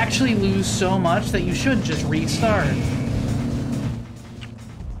 you actually lose so much that you should just restart.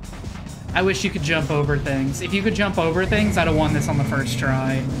 I wish you could jump over things. If you could jump over things, I'd have won this on the first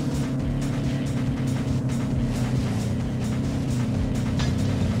try.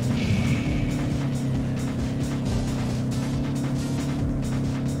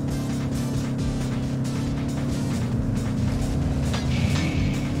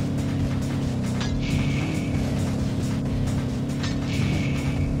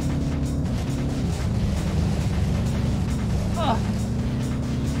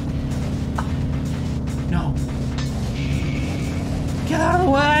 No. Get out of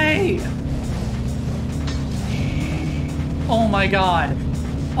the way! Oh my god.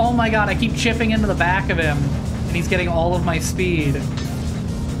 Oh my god, I keep chipping into the back of him, and he's getting all of my speed.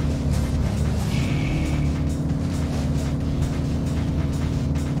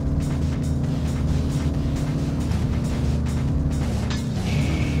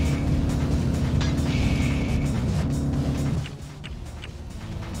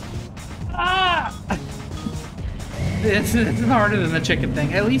 This is harder than the chicken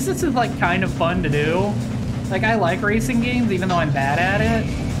thing. At least this is, like, kind of fun to do. Like, I like racing games, even though I'm bad at it.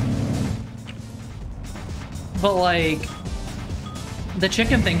 But, like, the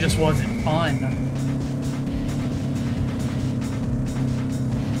chicken thing just wasn't fun.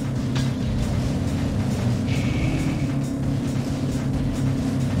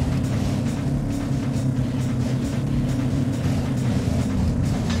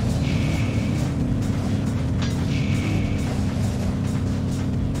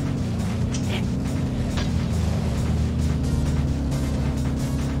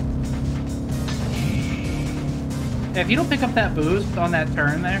 If you don't pick up that boost on that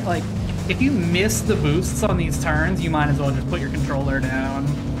turn there, like, if you miss the boosts on these turns, you might as well just put your controller down.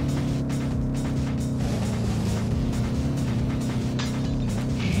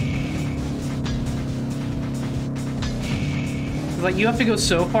 Like, you have to go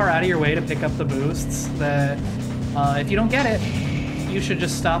so far out of your way to pick up the boosts that if you don't get it, you should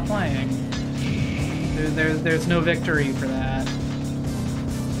just stop playing. There's no victory for that.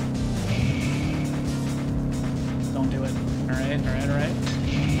 Don't do it. Alright, alright, alright.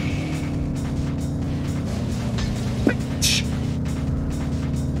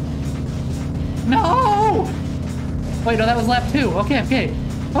 No! Wait, no, that was lap 2. Okay, okay.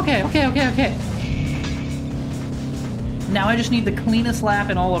 Okay, okay, okay, okay. Now I just need the cleanest lap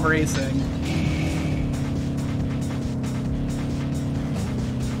in all of racing.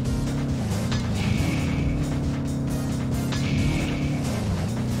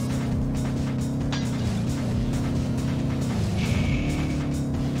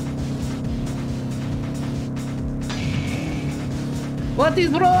 What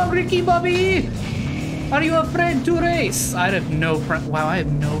is wrong, Ricky Bobby? Are you afraid to race? I have no wow, I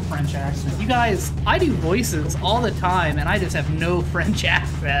have no French accent. You guys, I do voices all the time, and I just have no French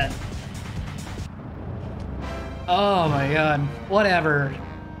accent. Oh my god. Whatever.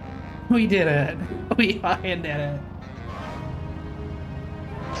 We did it. We fucking did it.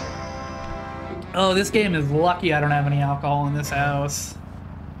 Oh, this game is lucky I don't have any alcohol in this house.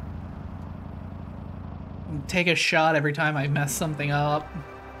 Take a shot every time I mess something up.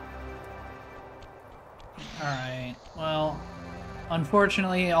 Alright, well,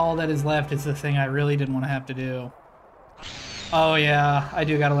 unfortunately, all that is left is the thing I really didn't want to have to do. Oh yeah, I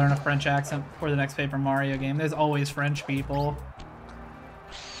do gotta learn a French accent for the next Paper Mario game. There's always French people.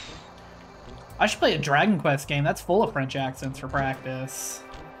 I should play a Dragon Quest game that's full of French accents for practice.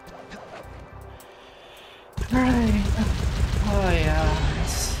 Alright. Oh yeah,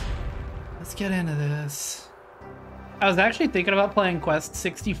 let's get into this. I was actually thinking about playing Quest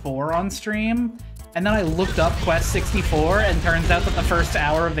 64 on stream, and then I looked up Quest 64, and turns out that the first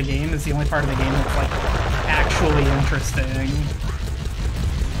hour of the game is the only part of the game that's, like, actually interesting.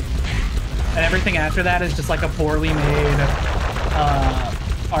 And everything after that is just, like, a poorly made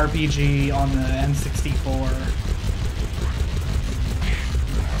RPG on the N64.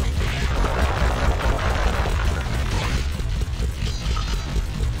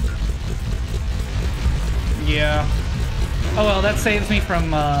 Yeah. Oh well, that saves me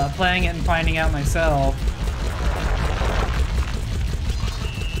from playing it and finding out myself.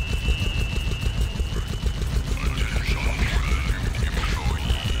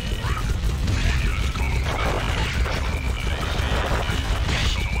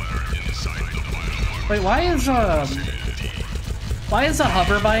 Wait, why is a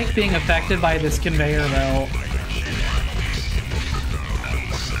hover bike being affected by this conveyor belt?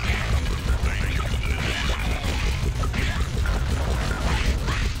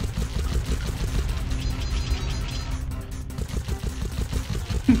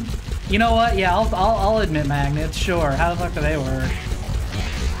 You know what? Yeah, I'll admit magnets. Sure. How the fuck do they work?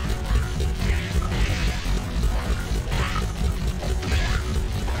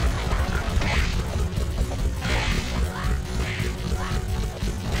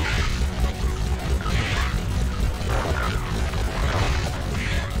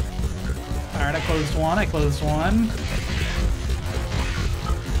 All right, I closed one. I closed one.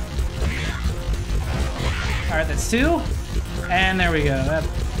 All right, that's 2, and there we go.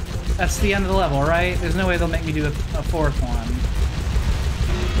 That's the end of the level, right? There's no way they'll make me do a 4th one.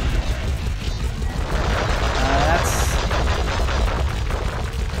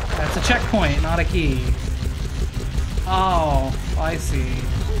 That's a checkpoint, not a key. Oh, I see.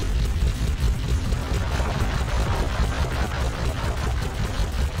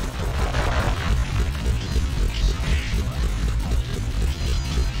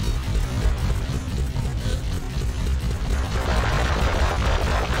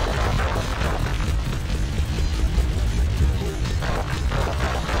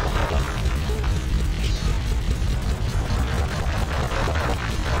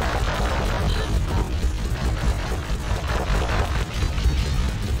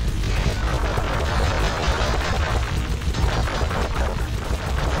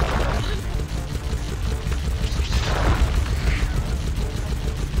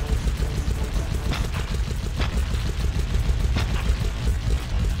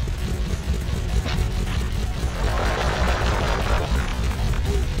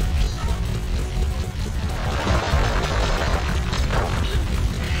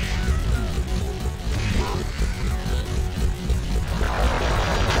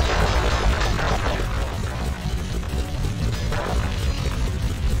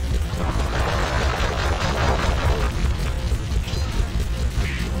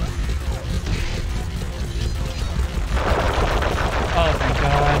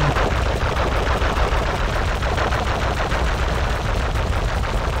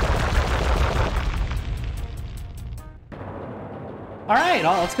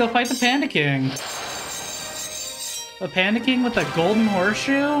 let's go fight the Panda King. The Panda King with the golden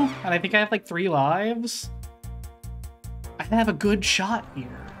horseshoe? And I think I have like 3 lives. I have a good shot here.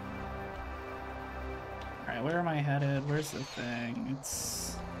 Alright, where am I headed? Where's the thing?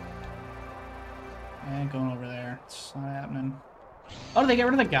 It's... I ain't going over there. It's just not happening. Oh, did they get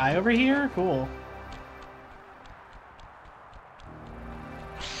rid of the guy over here? Cool.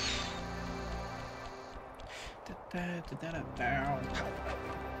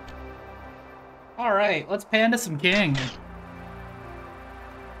 Alright, let's panda some king.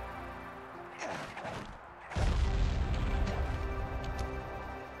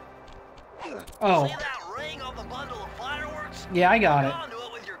 Oh. See that ring on the bundle of fireworks? Yeah, I got it. Onto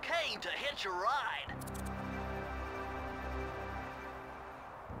it with your cane to hitch a ride.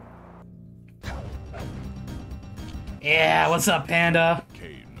 Yeah, what's up, Panda?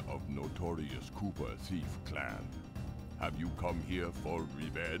 Kane of notorious Cooper thief clan. Have you come here for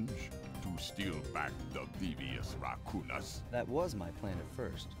revenge? To steal back the devious raccoonus? That was my plan at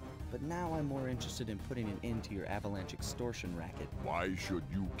first, but now I'm more interested in putting an end to your avalanche extortion racket. Why should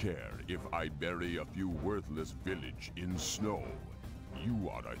you care if I bury a few worthless village in snow? You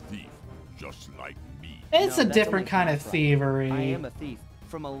are a thief, just like me. It's No, a that's different only kind half of right. thievery. I am a thief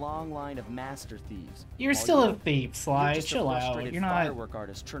from a long line of master thieves. You're All still you- a thief, Sly. You're just Chill a out. frustrated You're not. firework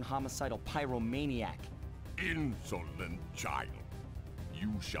artist turned homicidal pyromaniac. Insolent child.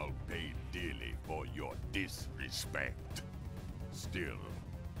 You shall pay dearly for your disrespect. Still,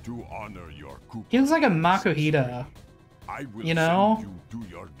 to honor your Cooper, He looks like a Makuhita. I will You know? send you to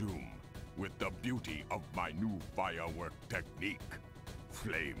your doom with the beauty of my new firework technique.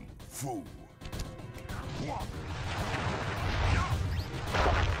 Flame Fu.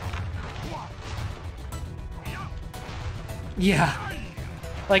 Yeah.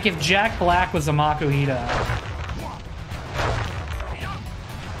 Like if Jack Black was a Makuhita.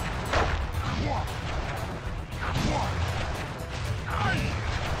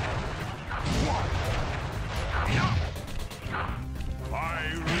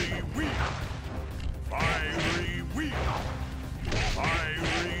 Fiery wheel. Fiery wheel.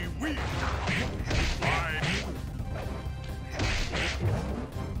 Fiery wheel.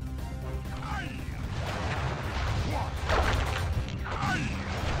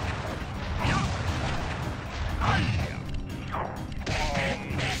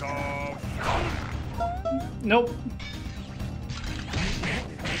 Nope.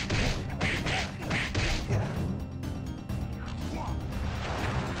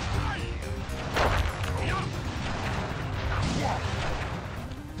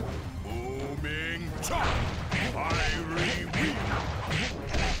 Booming chop. Fiery wheel.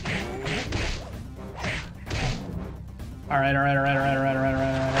 Alright.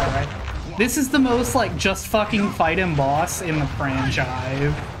 This is the most, like, just fucking fight him boss in the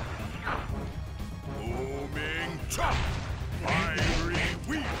franchise. Booming chop. Fiery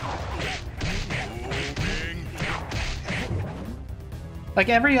wheel. Booming chop. Like,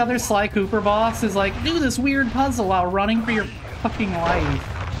 every other Sly Cooper boss is like, do this weird puzzle while running for your fucking life.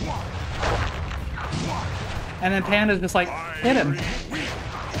 And then Panda's just like, hit him.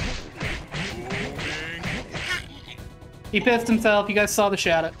 He pissed himself. You guys saw the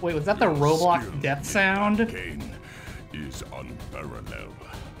shadow. Wait, was that the Roblox death sound? Kane is unparalleled.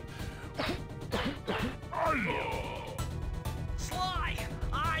 Sly,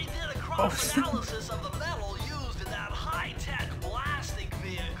 I did a cross-analysis of the metal used in that high-tech blasting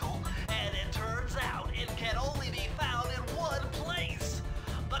vehicle, and it turns out it can only be found in one place.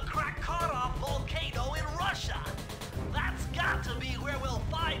 The Krakatoa volcano in Russia. That's got to be where we'll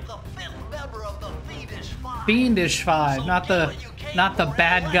find the 5th member of the Fiendish Five. Fiendish Five, So not get the what you came not the for,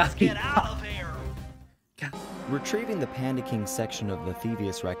 bad and let's get guy. out of here. Retrieving the Panda King section of the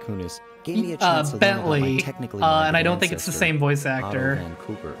Thievius Raccoonus gave me a chance to learn about my Bentley, technically and I minded don't think it's the ancestor, same voice Otto actor. Van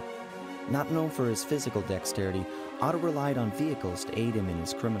Cooper. Not known for his physical dexterity, Otto relied on vehicles to aid him in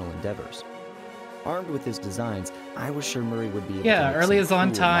his criminal endeavors. Armed with his designs, I was sure Murray would be able to Yeah, make early some is on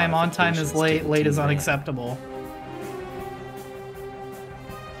cool time is modifications to late, the late is T-Ram. unacceptable.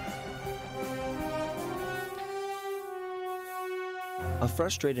 A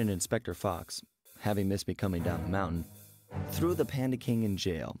frustrated Inspector Fox, having missed me coming down the mountain, threw the Panda King in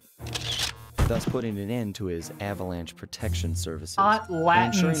jail, thus putting an end to his avalanche protection services. Hot and Latin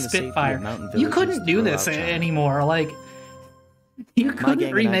ensuring the safety of Spitfire. mountain You villages couldn't do throughout this China. anymore. Like, you My couldn't gang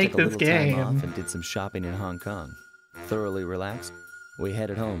and I remake took a this little time off game. and did some shopping in Hong Kong. Thoroughly relaxed, we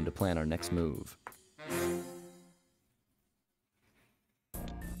headed home to plan our next move.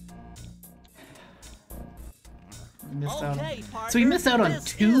 Missed out on- Okay, So we partner, missed out on this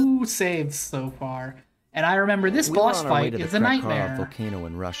 2 saves so far. And I remember this We were boss on our way fight to the is a Krakarov nightmare. volcano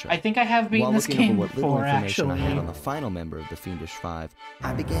in Russia. I think I have beaten While this looking over game what little before, information actually. I had on the final member of the Fiendish Five,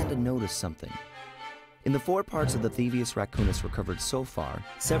 I began to notice something. In the 4 parts of the Thievius Raccoonus recovered so far,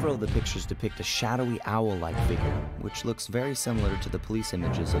 several of the pictures depict a shadowy owl-like figure, which looks very similar to the police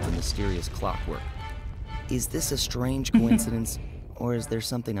images of the mysterious clockwork. Is this a strange coincidence, or is there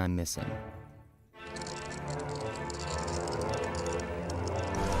something I'm missing?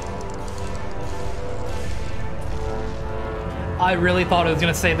 I really thought it was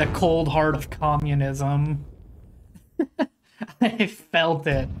going to say the cold heart of communism. I felt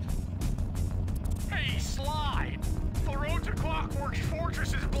it. Hey, Slide! The road to Clockwork's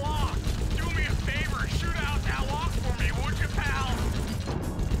fortress is blocked. Do me a favor, shoot out that lock for me, would you, pal?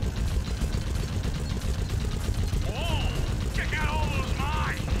 Whoa! Check out all those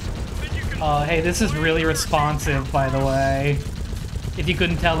mines! Then you can... Hey, this is really responsive, by the way. If you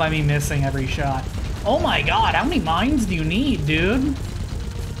couldn't tell by me missing every shot. Oh my god, how many mines do you need, dude?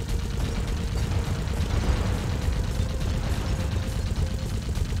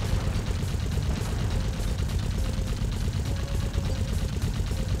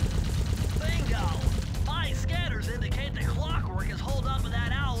 Bingo! My scanners indicate the Clockwork is holed up in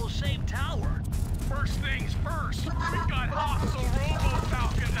that owl-shaped tower. First things first, we've got hostile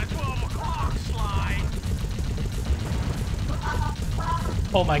robo-falcons at 12 o'clock, Slide.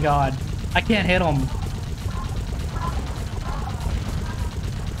 Oh my god. I can't hit him.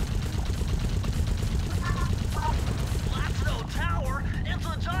 That's no tower, it's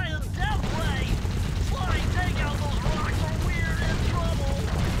a giant death ray! Slide, take out those rocks or we're in trouble!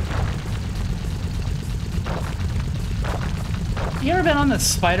 You ever been on the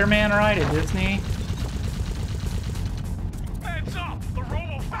Spider-Man ride at Disney? Heads up, the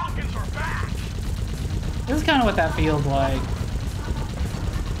robo-falcons are back. This is kind of what that feels like.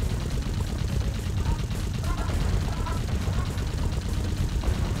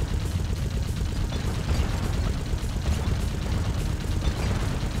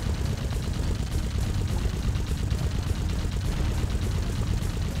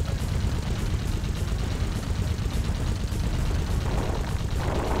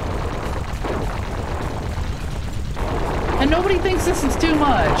 And nobody thinks this is too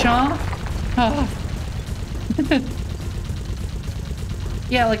much, huh?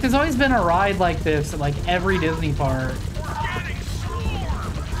 Yeah, like there's always been a ride like this at like every Disney park. We're getting swarmed.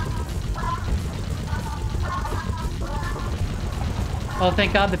 Oh,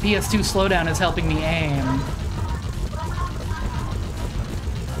 thank God the PS2 slowdown is helping me aim.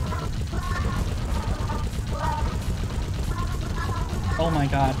 Oh my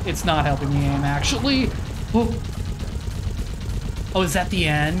God, it's not helping me aim actually. Oh, oh, is that the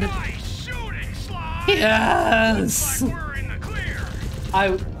end? Nice shooting, Slide. Yes! Looks like we're in the clear.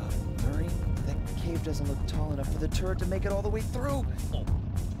 Murray, that cave doesn't look tall enough for the turret to make it all the way through.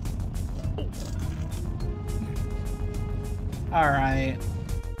 Alright.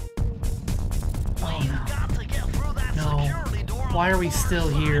 Oh We've no. got to get through that No. security door on Why the are we far still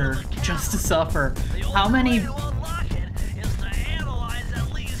side of here? the castle. Just to suffer. The How only many... way to unlock it is to analyze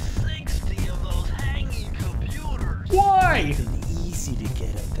at least 60 of those hanging computers. Why? It's been easy to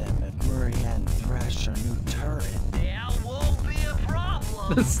get at them if Murray hadn't thrashed our new turret. Yeah, won't be a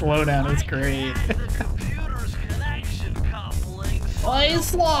problem. The slowdown is great. The computer's connection couplings. Hey,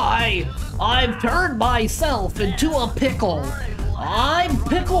 Sly! I've turned myself into a pickle. I'm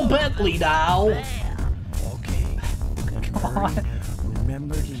Pickle Bentley now. Okay. And Murray,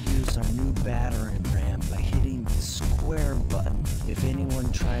 remember to use our new battering ram by hitting the square button if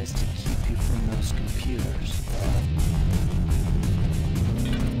anyone tries to keep you from those computers.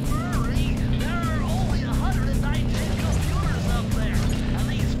 Hurry! There are only 119 computers up there, and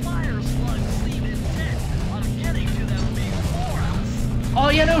these fire slugs seem intent on getting to them before us. Oh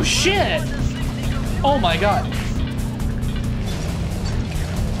yeah, no shit! Oh my God.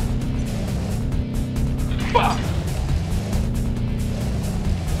 Fuck!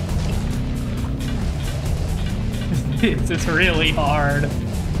 This is really hard.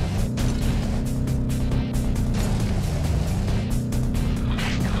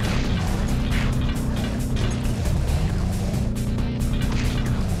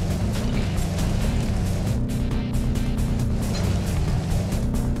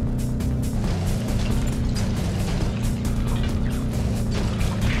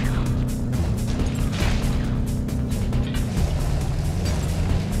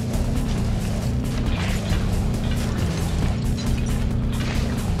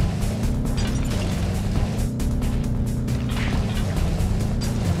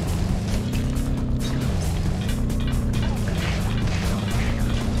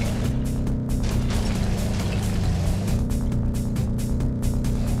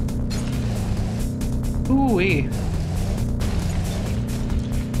 Ooh-wee.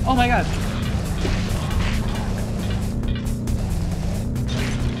 Oh my god.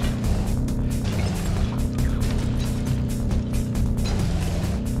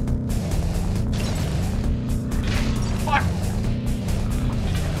 Fuck.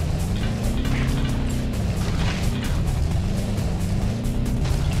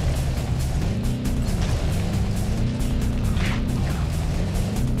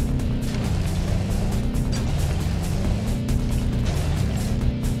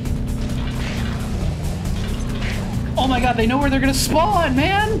 Oh my god, they know where they're gonna spawn,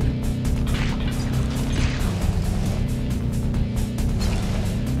 man!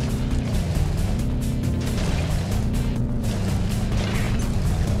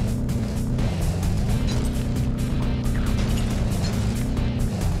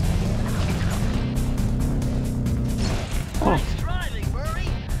 Nice driving, Murray.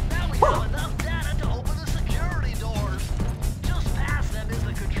 Now we have enough data to open the security doors. Just past them is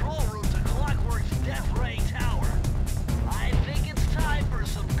the control room to Clockwork's Death Ray Tower. I think it's time for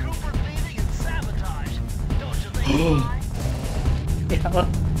some Cooper thieving and sabotage. Don't you think, Sly?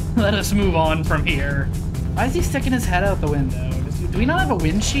 Yeah, let us move on from here. Why is he sticking his head out the window? Do we not have a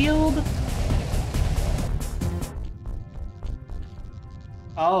windshield?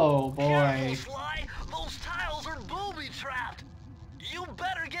 Oh boy. Careful, Sly. Those tiles are booby-trapped. You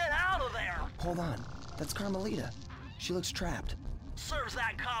better get out of there. Hold on. That's Carmelita. She looks trapped. Serves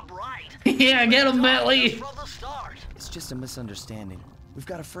that cop right. Yeah, get him, Bentley! From the start. It's just a misunderstanding. We've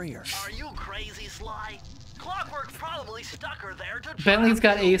got to free her. Are you crazy, Sly? Clockwork probably stuck her there to Bentley's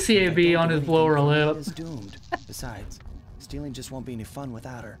got ACAB on his lower lip. Is doomed. Besides, stealing just won't be any fun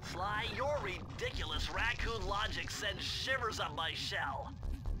without her. Sly, your ridiculous raccoon logic sends shivers up my shell.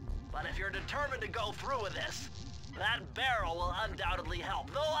 But if you're determined to go through with this, that barrel will undoubtedly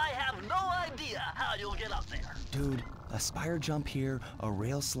help, though I have no idea how you'll get up there. Dude, a spire jump here, a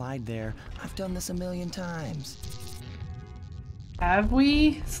rail slide there. I've done this a million times. Have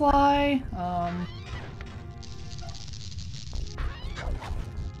we, Sly?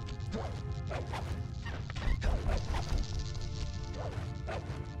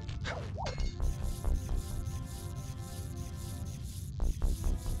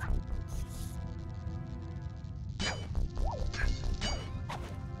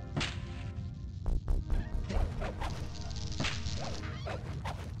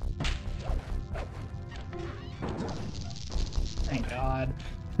 Thank God.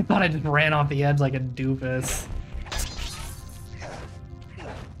 I thought I just ran off the edge like a doofus.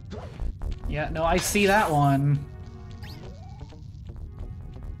 Yeah, no, I see that one.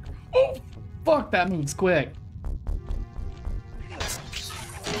 Oh, fuck, that moves quick.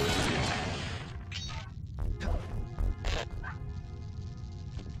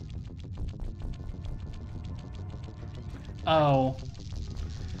 Oh.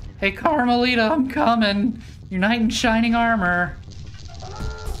 Hey, Carmelita, I'm coming. Your knight in shining armor.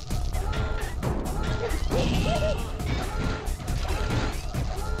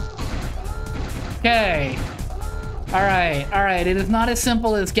 Okay. Alright. It is not as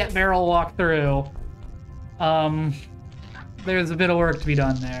simple as get barrel walk through. There's a bit of work to be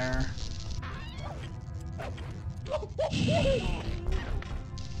done there.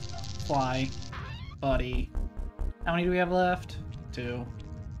 Fly. Buddy. How many do we have left? 2.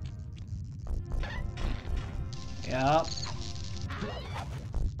 Yep.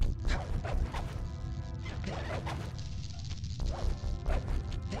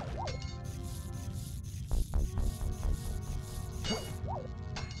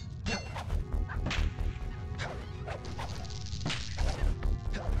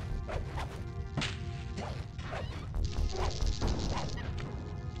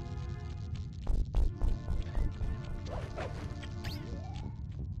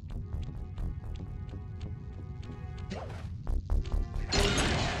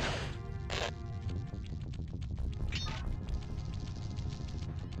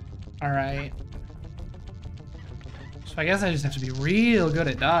 Alright. So I guess I just have to be real good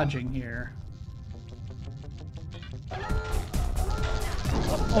at dodging here.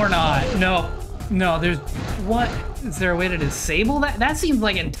 Or not. No, there's... What? Is there a way to disable that? That seems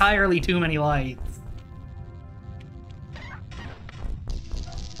like entirely too many lights.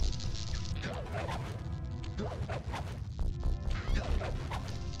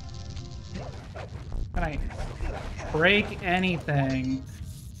 Can I break anything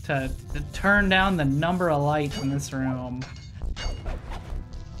to turn down the number of lights in this room?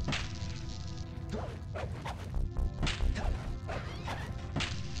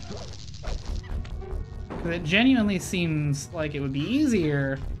 It genuinely seems like it would be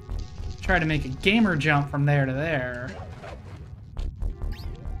easier Try to make a gamer jump from there to there.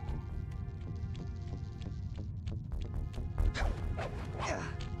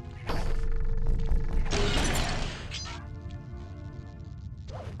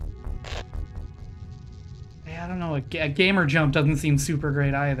 Yeah, I don't know. A gamer jump doesn't seem super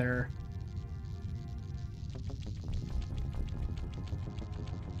great either.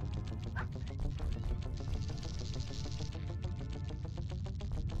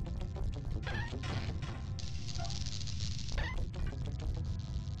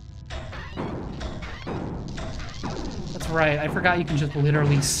 Right, I forgot you can just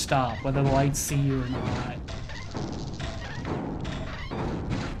literally stop, whether the lights see you or not.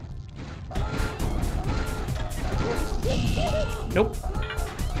 Nope.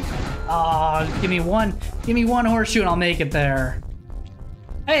 Aw, give me one horseshoe and I'll make it there.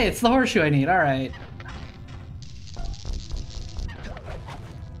 Hey, it's the horseshoe I need, alright.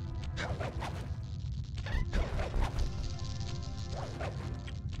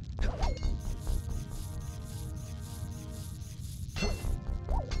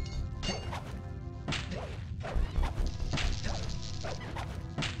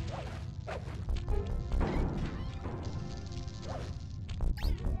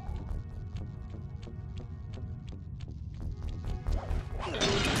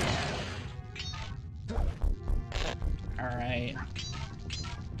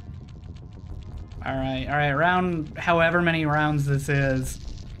 Alright, round however many rounds this is.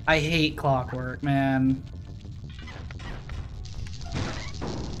 I hate clockwork, man.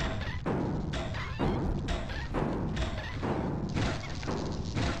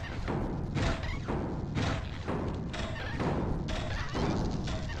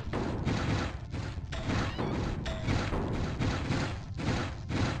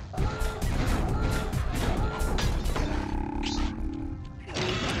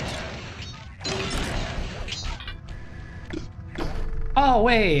 Oh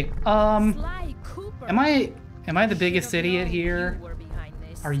wait, am I the biggest idiot here?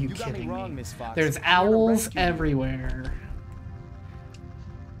 Are you kidding me? There's owls everywhere.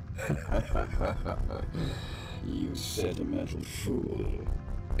 You sentimental fool.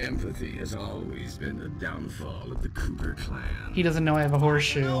 Empathy has always been the downfall of the Cooper clan. He doesn't know I have a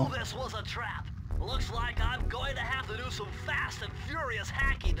horseshoe. I knew this was a trap. Looks like I'm going to have to do some fast and furious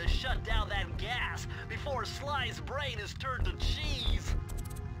hacking to shut down that gas before Sly's brain is turned to cheese.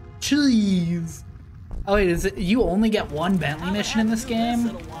 Cheese! Oh wait, is it you only get one Bentley mission in this game?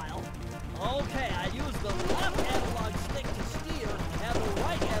 Okay, I use the left analog stick to steer and the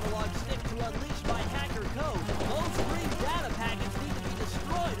right analog stick to unleash my hacker code. Those green data packets need to be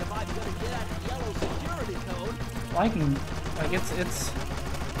destroyed if I'm going to get at the yellow security code. Well, I can, like, it's...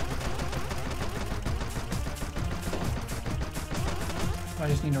 I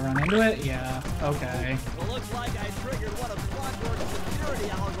just need to run into it? Yeah, okay. Well, looks like I triggered one of Clockwork's security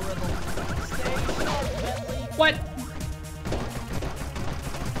algorithms. Stay sharp, Bentley. What?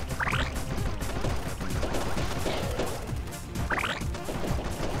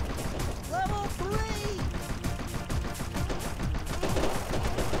 Level 3!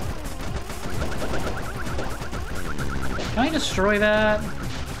 Can I destroy that?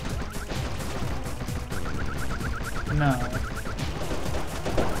 No.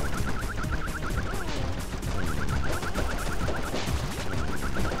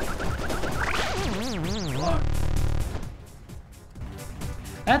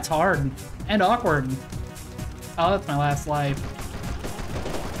 That's hard. And awkward. Oh, that's my last life.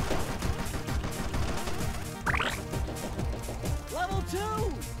 Level 2!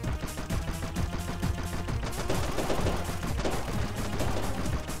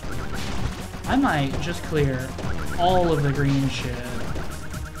 I might just clear all of the green shit.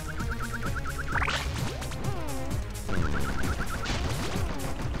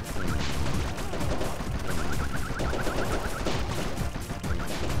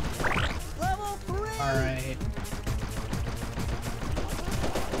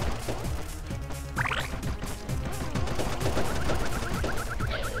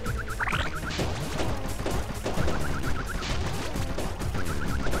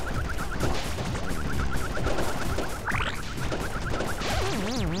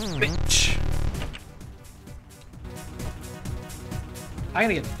 I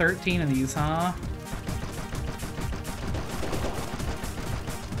gotta get 13 of these, huh?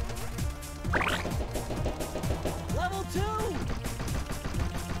 Level 2!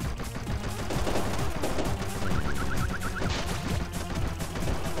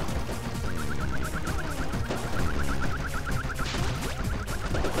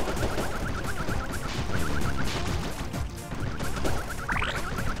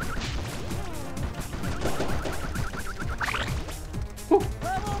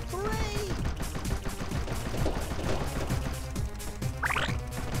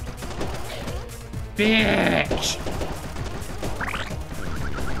 bitch!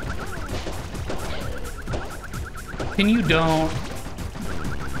 Can you don't?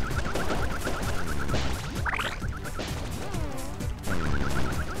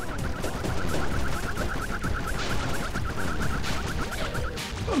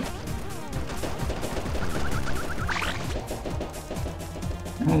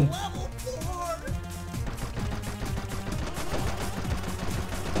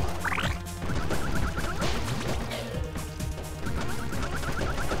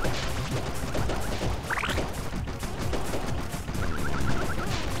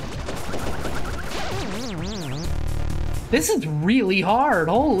 This is really hard,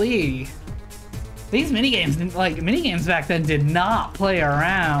 holy. These minigames, like, minigames back then did not play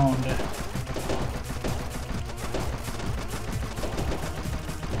around.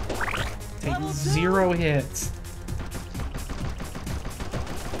 Take 0 hits.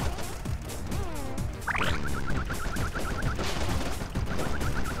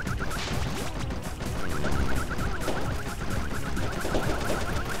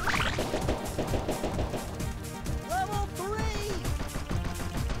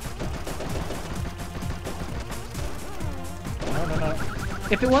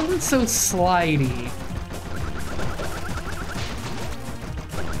 If it wasn't so slidey.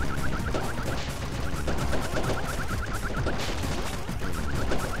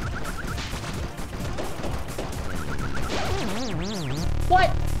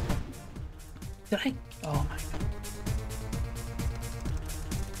 What? Did I? Oh my God.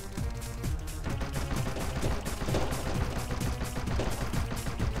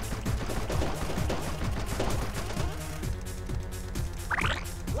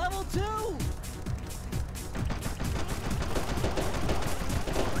 Level 2!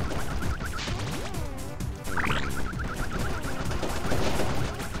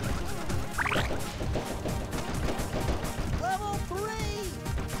 Level 3!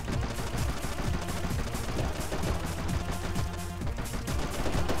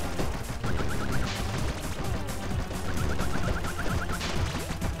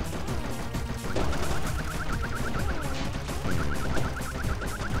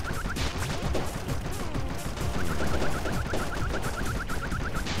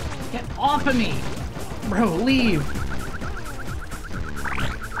 Get off of me! Bro, leave!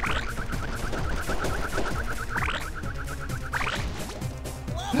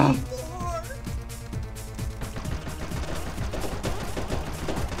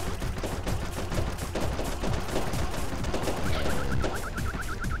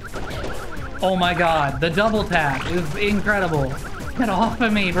 Oh my God, the double tap is incredible. Get off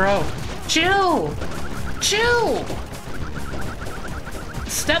of me, bro. Chill! Chill!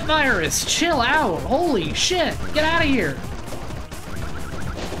 Step virus, chill out. Holy shit, get out of here.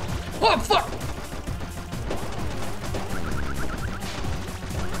 Oh, fuck!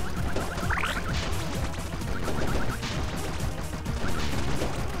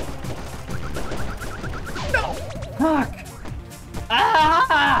 No! Fuck!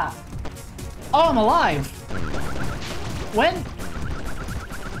 Ah! Oh, I'm alive. When?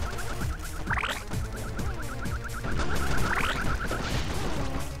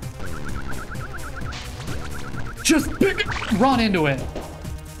 Just pick it! Run into it!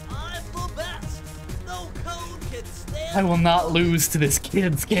 I'm the best! No code can stand. I will not lose to this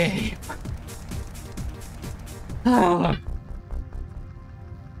kid's game. Ah.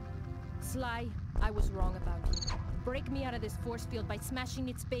 Sly, I was wrong about you. Break me out of this force field by smashing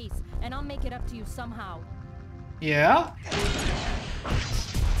its base, and I'll make it up to you somehow. Yeah?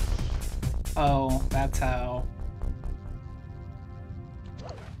 Oh, that's how.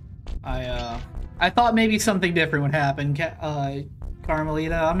 I thought maybe something different would happen,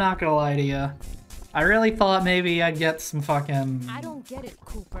 Carmelita. I'm not gonna lie to you. I really thought maybe I'd get some fucking... I don't get it,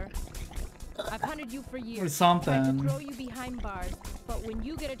 Cooper. I've hunted you for years. Or something. Tried to throw you behind bars, but when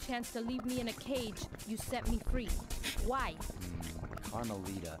you get a chance to leave me in a cage, you set me free. Why?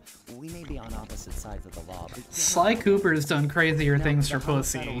 Carmelita, we may be on opposite sides of the law, but Sly Cooper's done crazier things for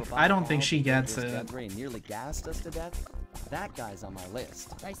pussy. I don't think she gets it. Death Ray nearly gassed us to death. That guy's on my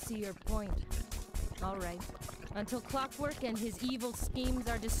list. I see your point. All right. Until Clockwork and his evil schemes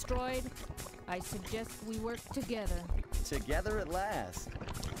are destroyed, I suggest we work together. Together at last.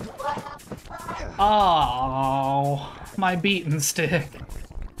 Oh, my beaten stick.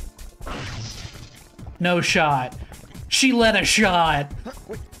 No shot. She let a shot.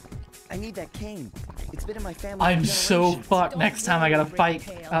 Wait, I need that cane. It's been in my family. I'm for so generations. fucked next time I gotta fight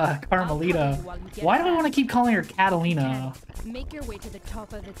Carmelita. Why do I want to keep calling her Catalina? Make your way to the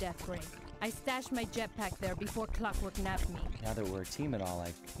top of the death ring. I stashed my jetpack there before Clockwork nabbed me. Now that we're a team and all,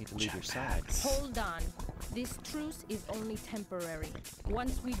 I hate to leave your side. Hold on. This truce is only temporary.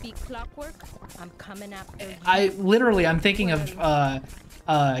 Once we beat Clockwork, I'm coming after you. I'm thinking of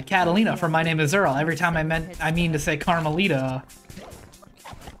Catalina from My Name is Earl. Every time I mean to say Carmelita.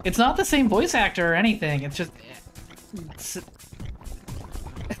 It's not the same voice actor or anything. It's just...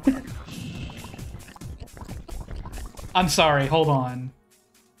 I'm sorry, hold on.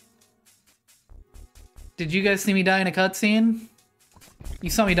 Did you guys see me die in a cutscene?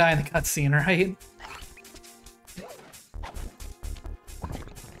 You saw me die in the cutscene, right?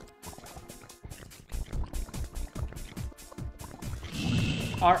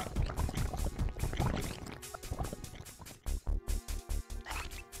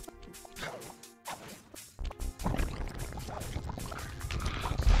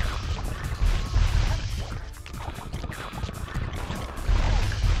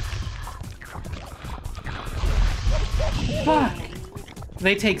 Fuck!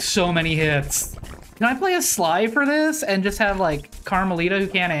 They take so many hits. Can I play a Sly for this and just have like Carmelita who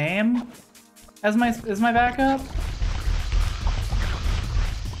can't aim as my backup?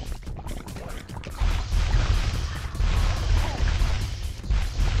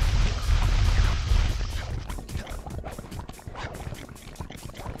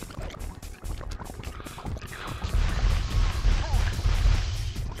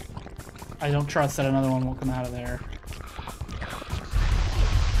 I don't trust that another one will come out of there.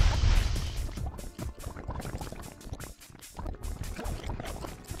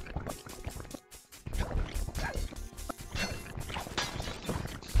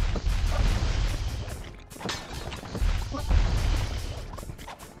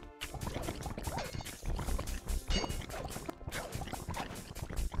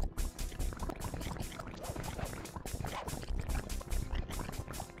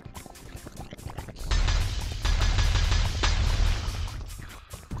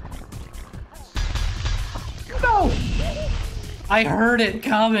 I heard it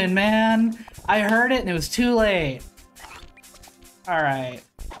coming, man. I heard it and it was too late. All right.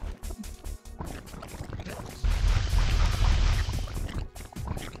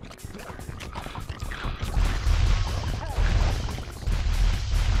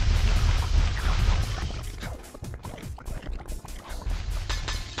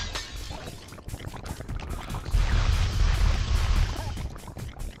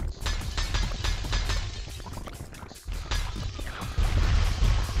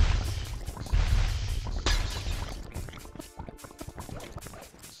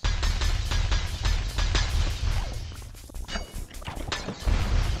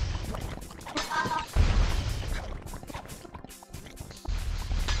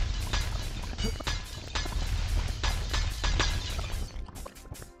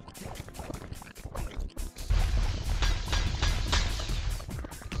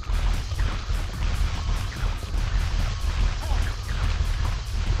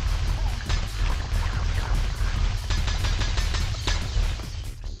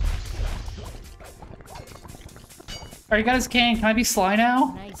 Alright, got his cane. Can I be Sly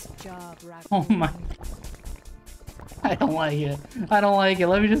now? Nice job, Raccoon. Oh my. I don't like it. I don't like it.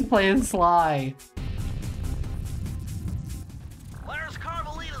 Let me just play as Sly. Where's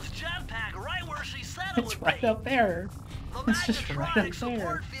Carmelita's jetpack? Right where she said it It's would right be. up there. The It's just right up magnetronic there.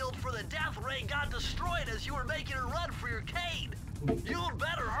 support field for the death ray got destroyed as you were making a run for your cane. You'd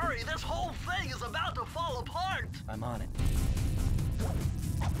better hurry. This whole thing is about to fall apart. I'm on it.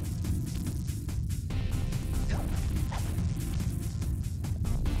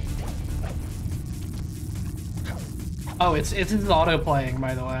 Oh, it's his auto playing,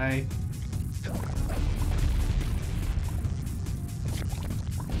 by the way.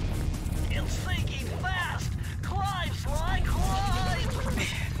 It's sinking fast. Climb, Sly, climb.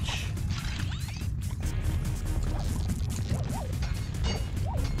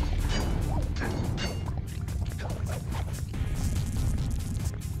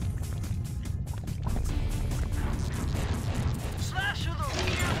 Smash through the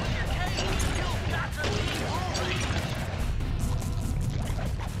gears with your cane. You've got to keep moving.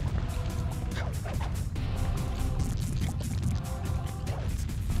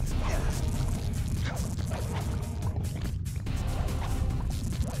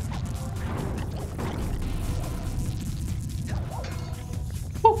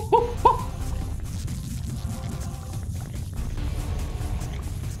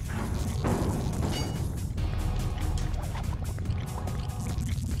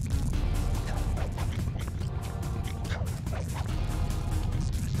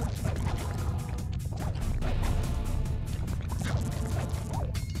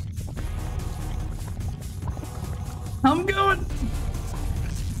 I'm going!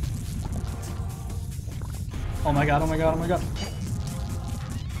 Oh my god, oh my god, oh my god.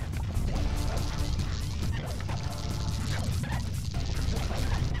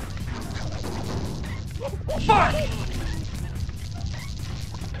 Fuck!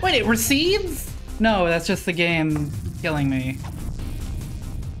 Wait, it recedes? No, that's just the game killing me.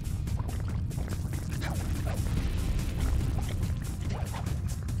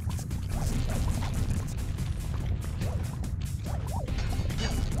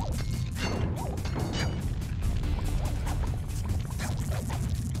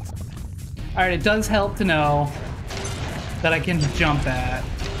 Alright, it does help to know that I can jump that.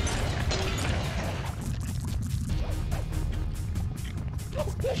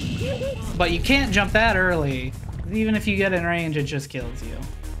 But you can't jump that early. Even if you get in range, it just kills you.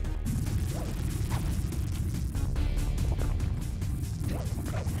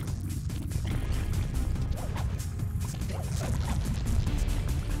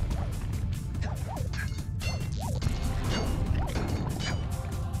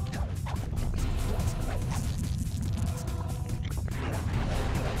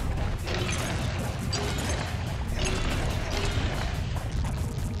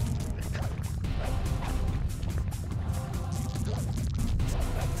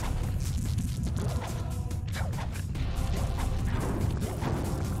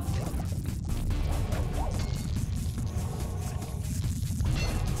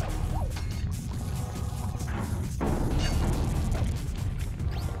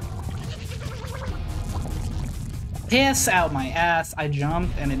 Piss out my ass. I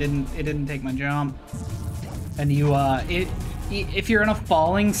jumped and it didn't take my jump. And you if you're in a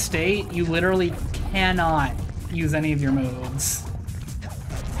falling state, you literally cannot use any of your moves.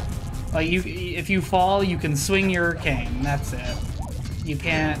 Like if you fall, you can swing your cane. That's it. You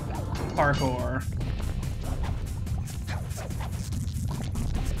can't parkour.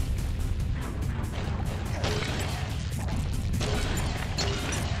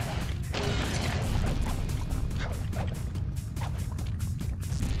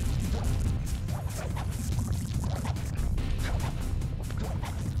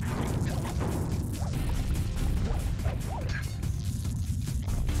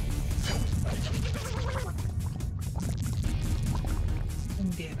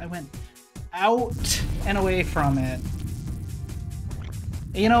 I went out and away from it.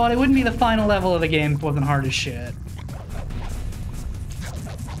 You know what? It wouldn't be the final level of the game if it wasn't hard as shit.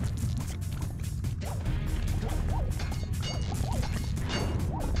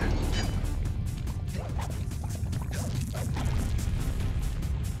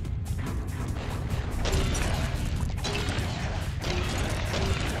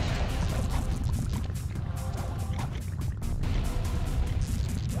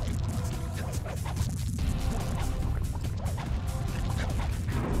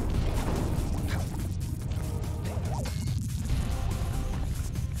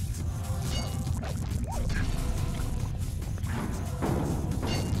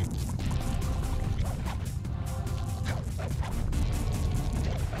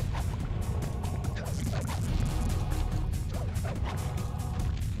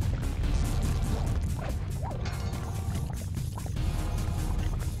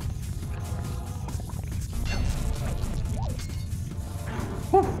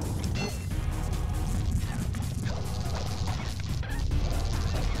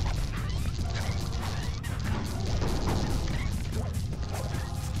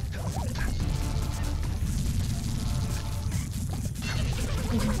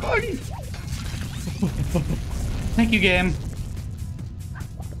 Thank you, game.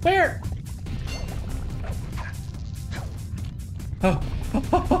 Where?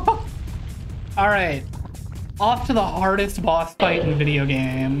 Oh. Alright. Off to the hardest boss fight in video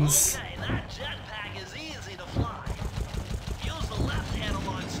games. Okay, that jetpack is easy to fly. Use the left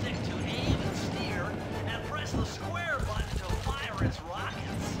analog stick to aim and steer, and press the square button to fire its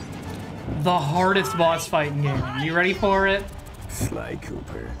rockets. The hardest boss fight in gaming. You ready for it? Sly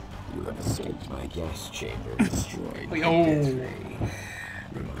Cooper, you have escaped my gas chamber, destroyed my Oh. death ray.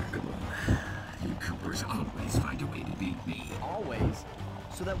 Remarkable. You Coopers always find a way to beat me. Always.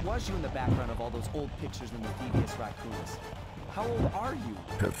 So that was you in the background of all those old pictures in the devious raccoons. How old are you?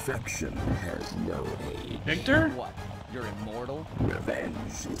 Perfection has no age. Victor? What? You're immortal?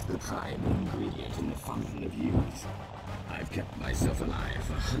 Revenge is the prime ingredient in the fountain of youth. I've kept myself alive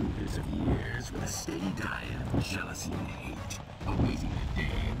for hundreds of years with a steady diet of jealousy and hate, awaiting the day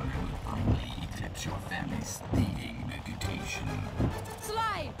when I will finally eclipse your family's thieving reputation.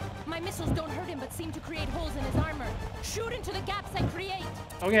 Sly! My missiles don't hurt him but seem to create holes in his armor. Shoot into the gaps I create!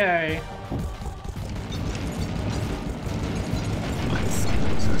 Okay.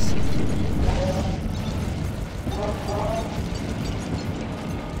 trust you.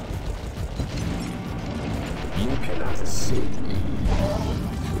 You cannot save me.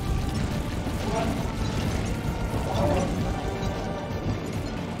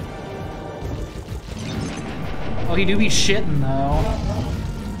 Oh, he do be shitting though.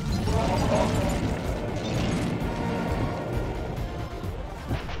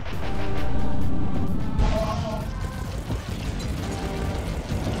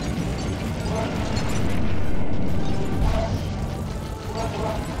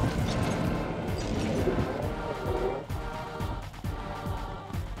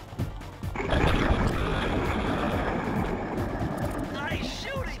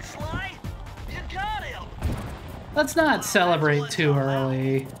 Let's not celebrate too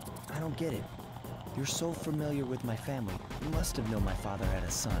early. I don't get it. You're so familiar with my family. You must have known my father had a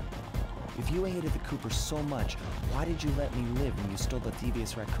son. If you hated the Coopers so much, why did you let me live when you stole the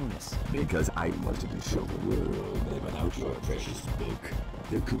Thievius Raccoonus? Because I wanted to show the world that without your precious book,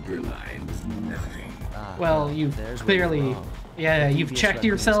 the Cooper line was nothing. Well, you've clearly... Yeah, you've checked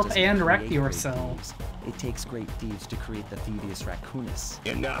yourself and wrecked yourself. It takes great thieves to create the Thievius Raccoonus.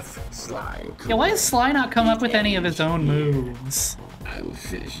 Enough, Sly. Yeah, why has Sly not come up with any of his own moves? I will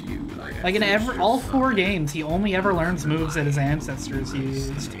finish you like in all 4 games, he only ever learns moves that his ancestors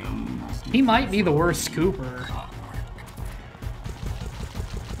used. He might be the worst Cooper.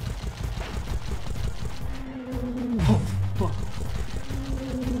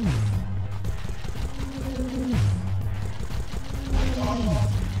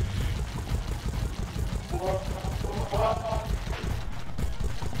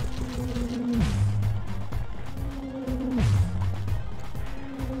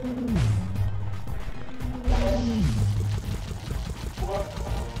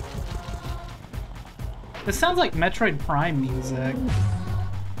 This sounds like Metroid Prime music.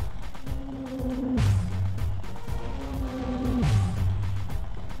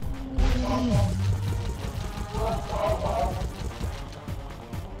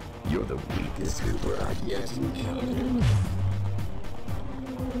 You're the weakest Cooper I've yet encountered.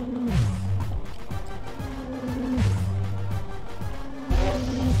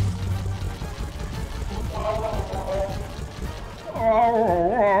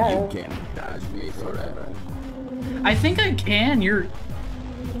 You can't dodge me forever. I think I can. Your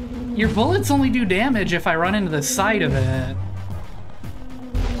bullets only do damage if I run into the side of it.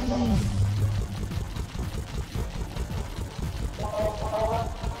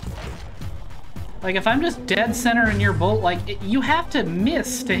 Like if I'm just dead center in your bolt, like you have to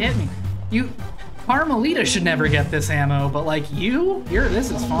miss to hit me. Carmelita should never get this ammo, but like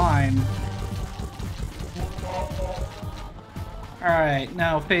this is fine. Alright,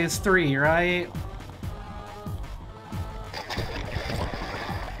 now phase 3, right?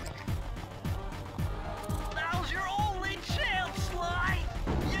 Now's your only chance, Sly!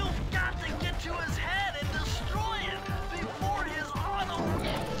 You've got to get to his head and destroy it before his auto...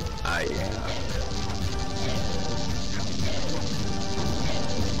 I am.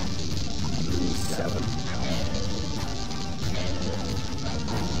 7.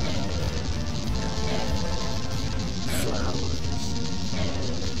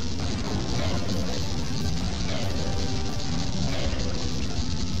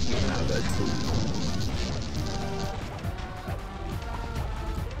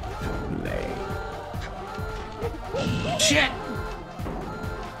 Shit!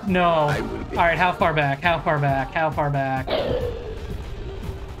 No. Alright, how far back? How far back? How far back?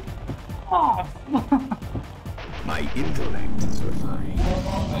 Oh. My intellect is refined.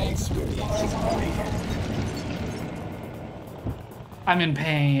 My experience is greater. I'm in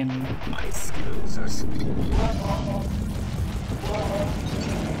pain. My skills are superior.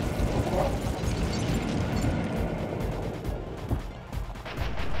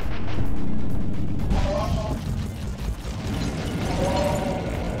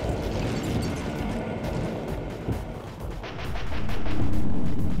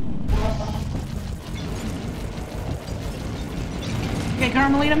 Okay,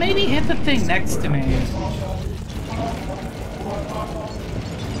 Carmelita, maybe hit the thing next to me.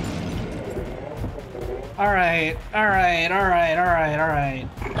 Alright, alright, alright, alright, alright.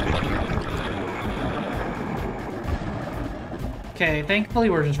 Okay, thankfully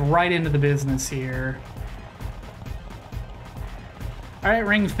we're just right into the business here. Alright,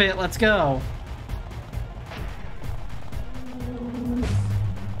 Ring Fit, let's go.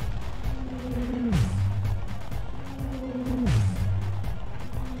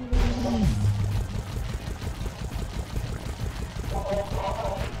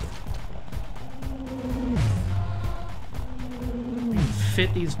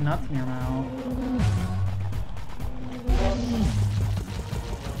 fit these nuts in your mouth.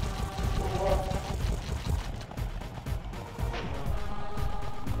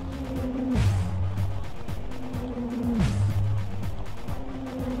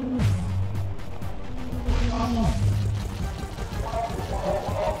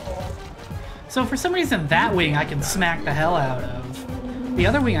 So for some reason, that wing I can smack the hell out of. The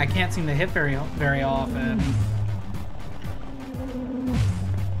other wing I can't seem to hit very often.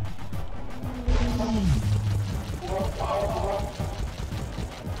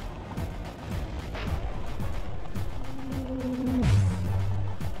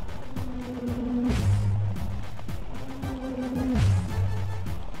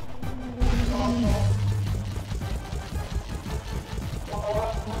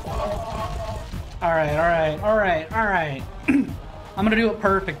 Alright. I'm gonna do it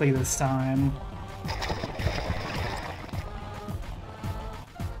perfectly this time.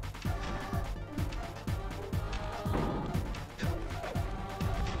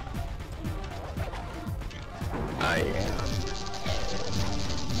 I am.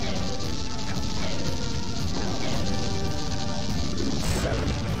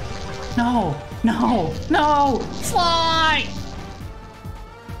 No! Fly!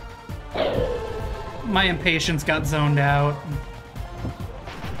 My impatience got zoned out.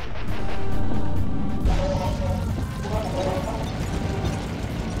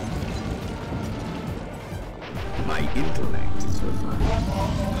 My intellect is refined.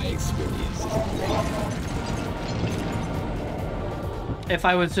 My experience is great. If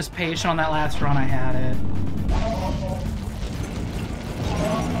I was just patient on that last run, I had it.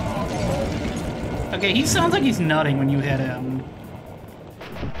 Okay, he sounds like he's nutting when you hit him.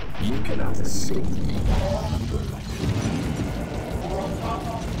 You cannot escape me.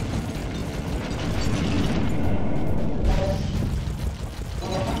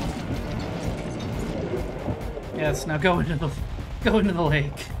 Yes, now go into the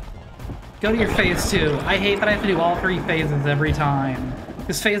lake. Go to your phase 2. I hate that I have to do all 3 phases every time.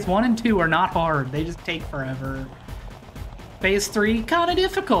 Because phase 1 and 2 are not hard. They just take forever. Phase 3, kinda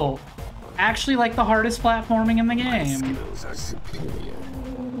difficult. Actually like the hardest platforming in the game. My skills are superior.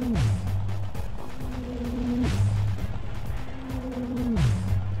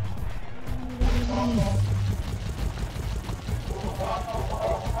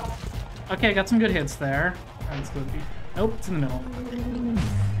 Okay, I got some good hits there. Alright, let's go. Nope, it's in the middle.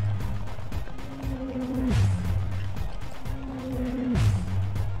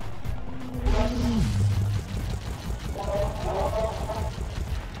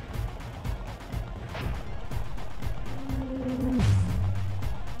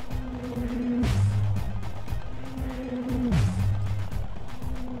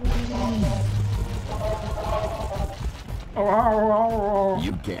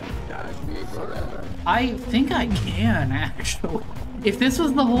 You can't dodge me forever. I think I can, actually. If this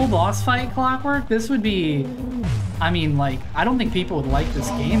was the whole boss fight Clockwork, this would be... I mean, like, I don't think people would like this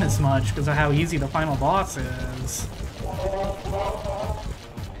game as much because of how easy the final boss is.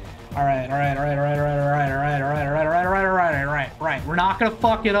 Alright. We're not gonna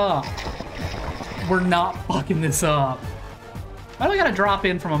fuck it up. We're not fucking this up. Why do I gotta drop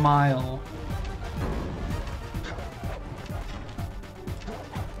in from a mile?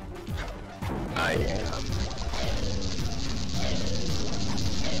 I am.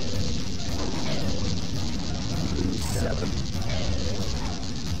 Seven.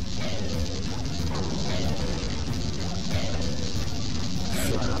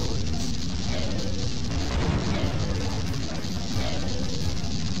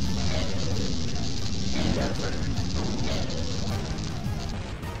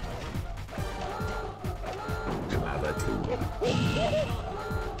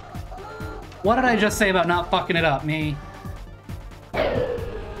 What did I just say about not fucking it up, me?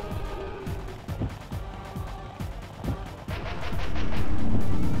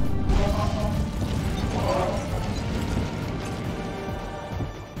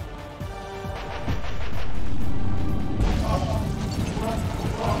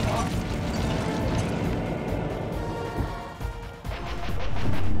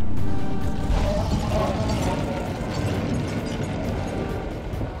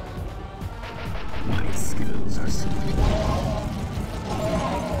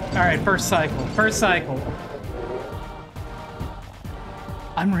 First cycle.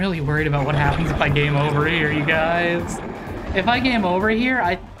 I'm really worried about what happens if I game over here, you guys. If I game over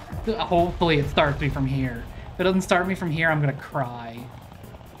here, hopefully it starts me from here. If it doesn't start me from here, I'm gonna cry.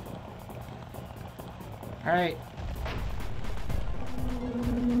 Alright.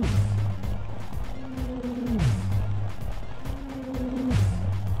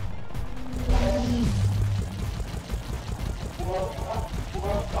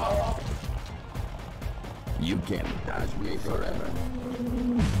 You can't dodge me forever.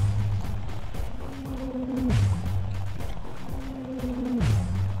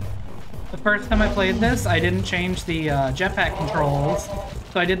 The first time I played this, I didn't change the jetpack controls,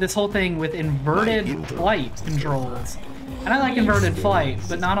 so I did this whole thing with inverted flight controls. And I like inverted flight,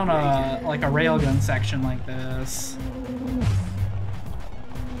 but not on a like a railgun section like this.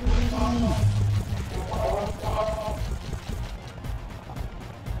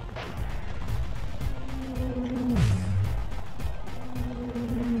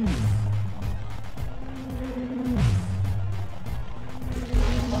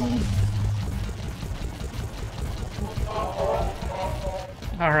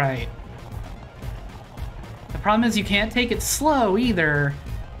 All right. The problem is you can't take it slow either,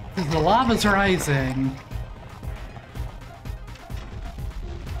 because the lava's rising.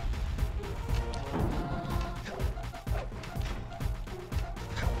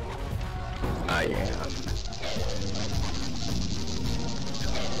 I am.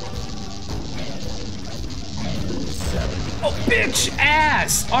 Oh, bitch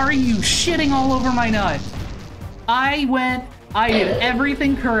ass! Are you shitting all over my nut? I did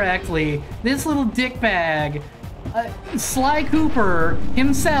everything correctly. This little dickbag, Sly Cooper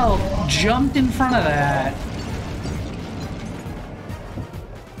himself, jumped in front of that.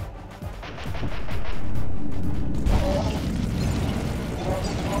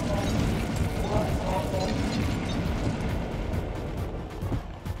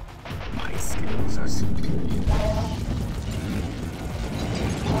 My skills are superior.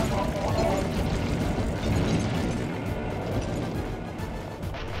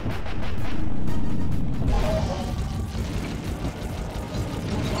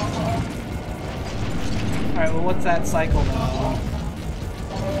 Alright, well, what's that cycle, though?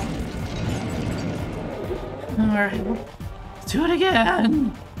 Alright, let's do it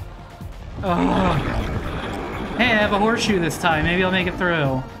again! Oh. Hey, I have a horseshoe this time. Maybe I'll make it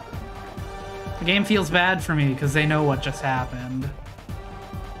through. The game feels bad for me, because they know what just happened.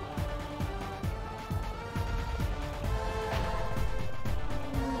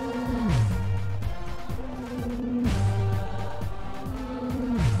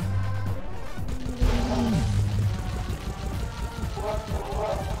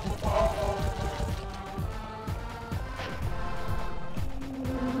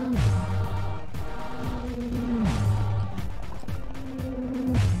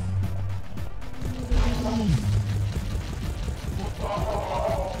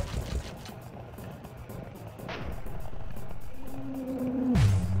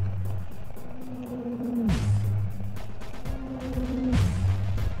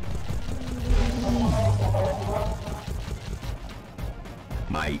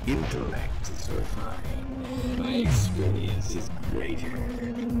 My intellect is refined. My experience is greater.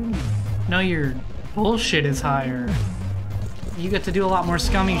 No, your bullshit is higher. You get to do a lot more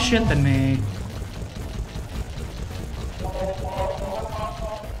scummy shit than me.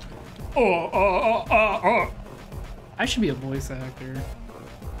 I should be a voice actor.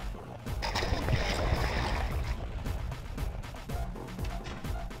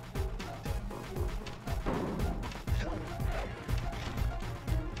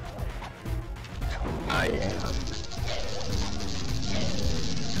 I am.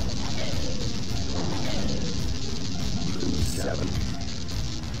 Blue 7.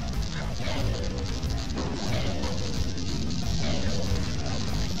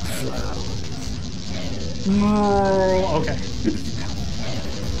 Okay.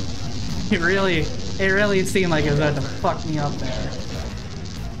 It really seemed like it was about to fuck me up there.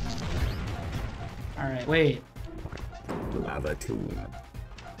 Alright, wait. Lava tomb.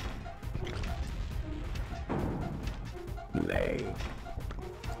 Lay.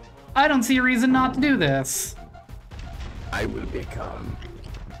 I don't see a reason not to do this. I will become.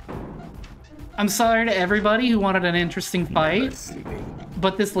 I'm sorry to everybody who wanted an interesting fight,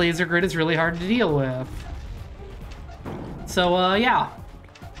 but this laser grid is really hard to deal with. So, yeah.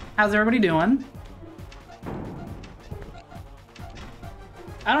 How's everybody doing?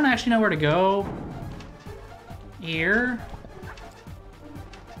 I don't actually know where to go. Here?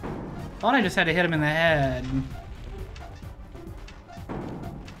 Thought I just had to hit him in the head.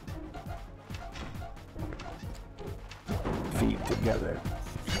 Feet together.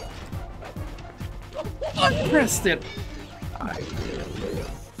 I pressed it. I will live.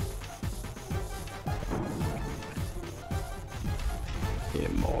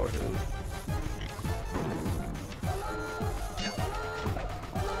 Immortal.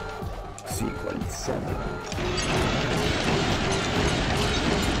 Sequence 7.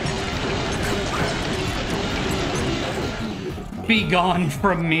 Be gone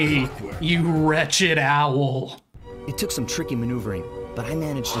from me, you wretched owl. It took some tricky maneuvering, but I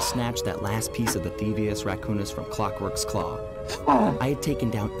managed to snatch that last piece of the Thievius Raccoonus from Clockwork's claw. I had taken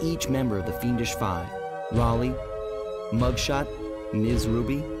down each member of the Fiendish Five: Raleigh, Mugshot, Ms.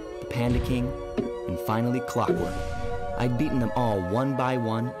 Ruby, the Panda King, and finally Clockwork. I'd beaten them all one by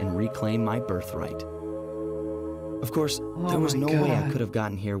one and reclaimed my birthright. Of course, there was no way I could have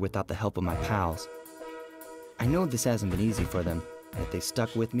gotten here without the help of my pals. I know this hasn't been easy for them, yet they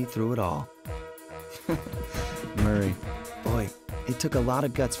stuck with me through it all. Murray, boy, it took a lot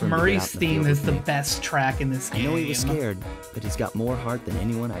of guts for him to get out in the Murray's theme field is with the me. best track in this game. I know he was scared, but he's got more heart than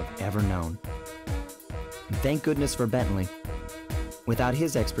anyone I've ever known. And thank goodness for Bentley. Without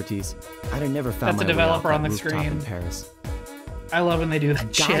his expertise, I'd have never found That's a my way off developer that on the rooftop screen. in Paris. I love when they do A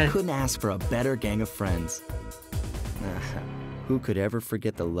that guy shit. couldn't ask for a better gang of friends. Who could ever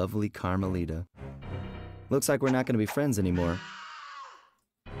forget the lovely Carmelita? Looks like we're not going to be friends anymore.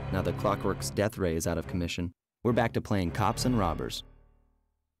 Now that Clockwork's death ray is out of commission, we're back to playing cops and robbers.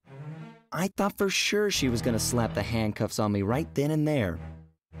 I thought for sure she was going to slap the handcuffs on me right then and there.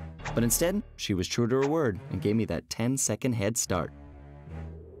 But instead, she was true to her word and gave me that 10-second head start.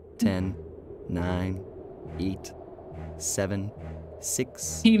 10, 9, 8, 7,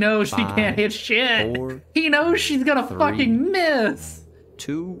 6. He knows she 5, can't hit shit. 4, He knows she's gonna 3, fucking miss.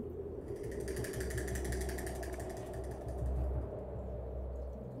 2,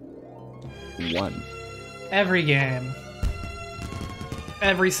 1. Every game.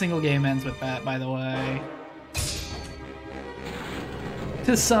 Every single game ends with that, by the way.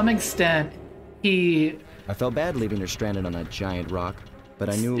 To some extent, he... I felt bad leaving her stranded on that giant rock, but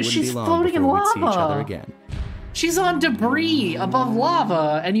I knew it wouldn't She's be long floating in before we'd see each lava. other again. She's on debris above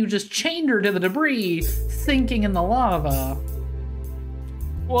lava, and you just chained her to the debris, sinking in the lava.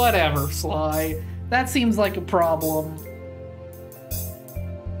 Whatever, Sly. That seems like a problem.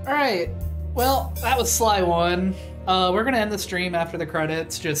 Alright, well, that was Sly 1. We're gonna end the stream after the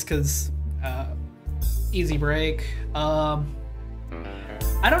credits, just because, easy break. I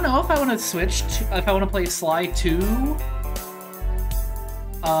don't know if I want to switch to, if I want to play Sly 2.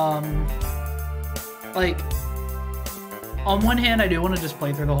 Like, on one hand, I do want to just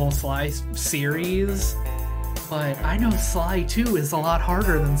play through the whole Sly series, but I know Sly 2 is a lot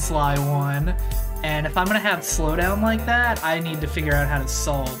harder than Sly 1, and if I'm gonna have slowdown like that, I need to figure out how to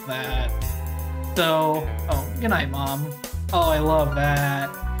solve that. So, oh, good night, Mom. Oh, I love that.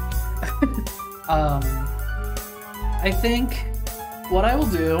 I think what I will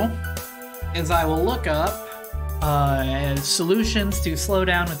do is I will look up solutions to slow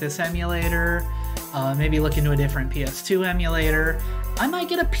down with this emulator, maybe look into a different PS2 emulator. I might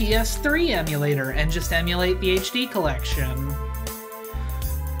get a PS3 emulator and just emulate the HD collection.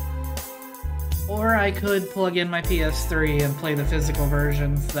 Or I could plug in my PS3 and play the physical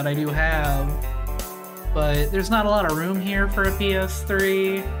versions that I do have. But there's not a lot of room here for a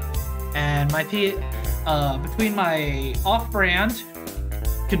PS3, and my between my off-brand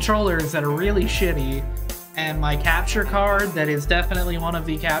controllers that are really shitty and my capture card that is definitely one of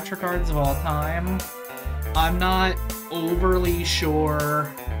the capture cards of all time, I'm not overly sure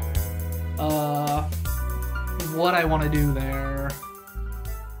what I want to do there.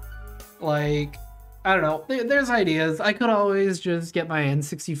 Like, I don't know, there's ideas. I could always just get my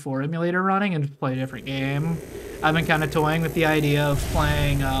N64 emulator running and play a different game. I've been kind of toying with the idea of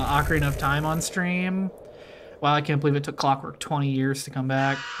playing Ocarina of Time on stream. Wow, I can't believe it took Clockwork 20 years to come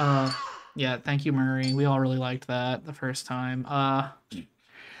back. Yeah, thank you, Murray. We all really liked that the first time.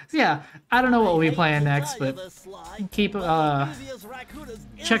 So yeah, I don't know what we'll be playing next, but keep,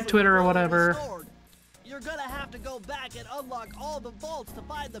 check Twitter or whatever. You're gonna have to go back and unlock all the vaults to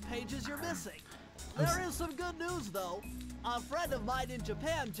find the pages you're missing. There is some good news though. A friend of mine in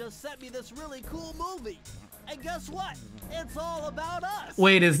Japan just sent me this really cool movie. And guess what? It's all about us.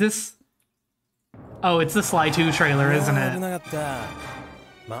 Wait, is this... Oh, it's the Sly 2 trailer, isn't it?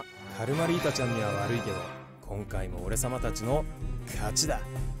 ま、カルマリータちゃんには悪いけど、今回も俺様たちの勝ちだ。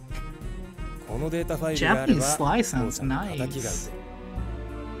このデータファイルがあれば、 Japanese Sly sounds 父ちゃんの敵が打 nice. てる。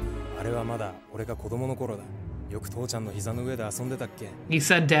あれはまだ俺が子供の頃だ。よく父ちゃんの膝の上で遊んでたっけ。 He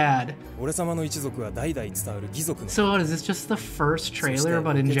said dad. 俺様の一族は代々伝わる義族の。 So what, is this just the first そして trailer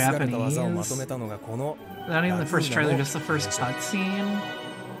but in 受け継がれた技をま Japanese? とめたのがこの Not even the first trailer, just the first cutscene?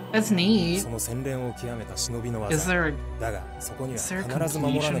 That's neat. その洗練を極めた忍びの Is 技。 there だがそこには is there 必ず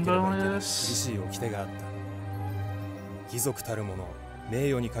守らなければいけない completion 厳 bonus? しい掟があった。義族たる者、名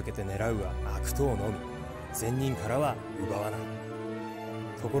誉にかけて狙うは悪党のみ。善人からは奪わない。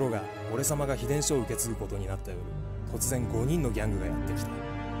ところが俺様が秘伝書を受け継ぐことになった夜、突然5人のギャングがやってきた。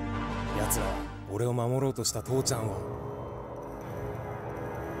奴らは俺を守ろうとした父ちゃんを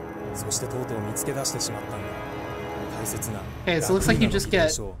そしてとうとう見つけ出してしまったんだ。大切な Okay, so it looks like you just get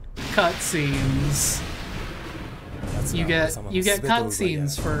cutscenes. You get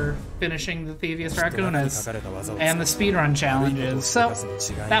cutscenes for finishing the Thievius Raccoonus and the speedrun challenges. So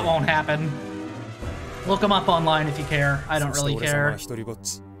that won't happen. Look them up online if you care. I don't really care.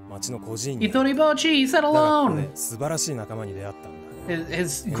 Itoribochi, he said alone.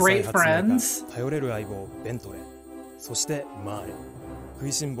 His great friends. そしてマーレ。食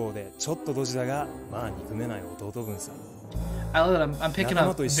いしん坊でちょっとドジだが、まあ憎めない弟分さ。I love it. I'm picking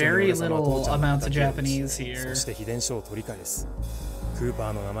up very little amounts of Japanese here. そして秘伝書を取り返す。クーパ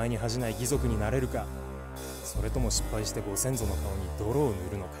ーの名前に恥じない義族になれるか、それとも失敗してご先祖の顔に泥を塗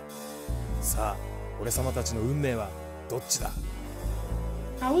るのか。さあ、俺様たちの運命はどっちだ。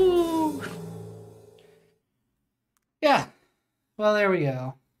Yeah. Well, there we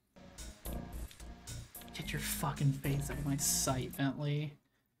go. Get your fucking face out of my sight, Bentley.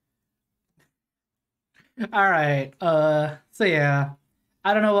 Alright, so yeah.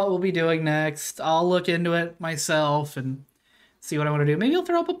 I don't know what we'll be doing next. I'll look into it myself and see what I want to do. Maybe I'll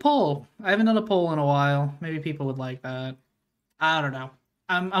throw up a poll. I haven't done a poll in a while. Maybe people would like that. I don't know.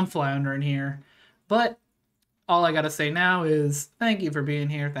 I'm floundering here. But all I gotta say now is thank you for being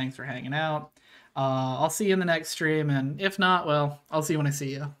here. Thanks for hanging out. I'll see you in the next stream, and if not, well, I'll see you when I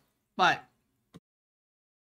see you. Bye.